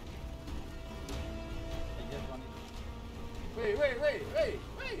 Wait. Why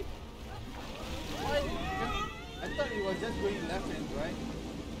did I thought it was just going left and right.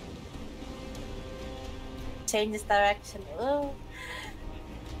 Changes direction. Oh,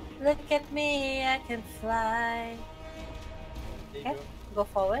 look at me, I can fly. Okay, go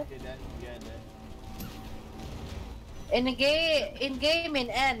forward. Okay, then we are there. In game in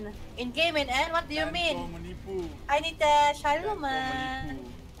N. What do you mean? Menipu. I need the Shaluman.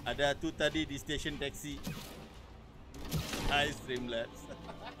 Ada tu tadi di station taxi. Hi, Streamlabs.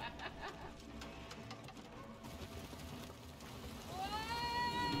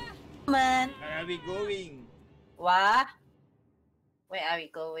 Man. Where are we going? Wah. Where are we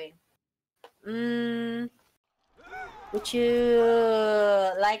going? Would you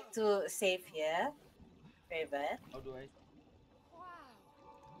like to save here? Favorite? How do I?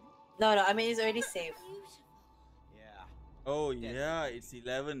 No, I mean it's already saved. Yeah. Oh yeah, it's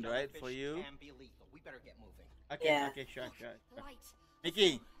 11, right, for you? Can be lethal. We better get moving. Okay, Yeah. okay, sure.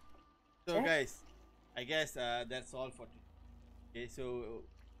 Mickey. So guys, I guess that's all for today. Okay, so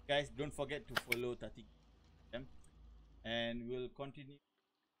guys, don't forget to follow Tati, and we'll continue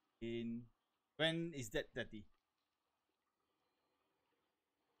in. When is that, Tati?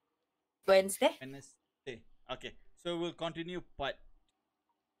 Wednesday. Wednesday. Okay, so we'll continue part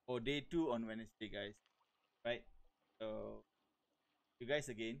or day 2 on Wednesday, guys. Right? So, you guys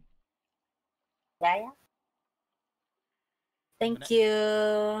again. Yeah. Thank you.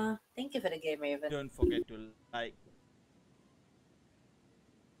 Thank you for the game, Raven. Don't forget to like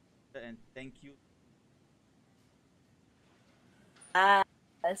and thank you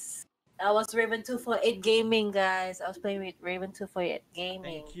Yes. I was Raven248 Gaming, guys. I was playing with Raven248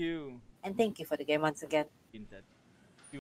 Gaming. Thank you. And thank you for the game once again. In that.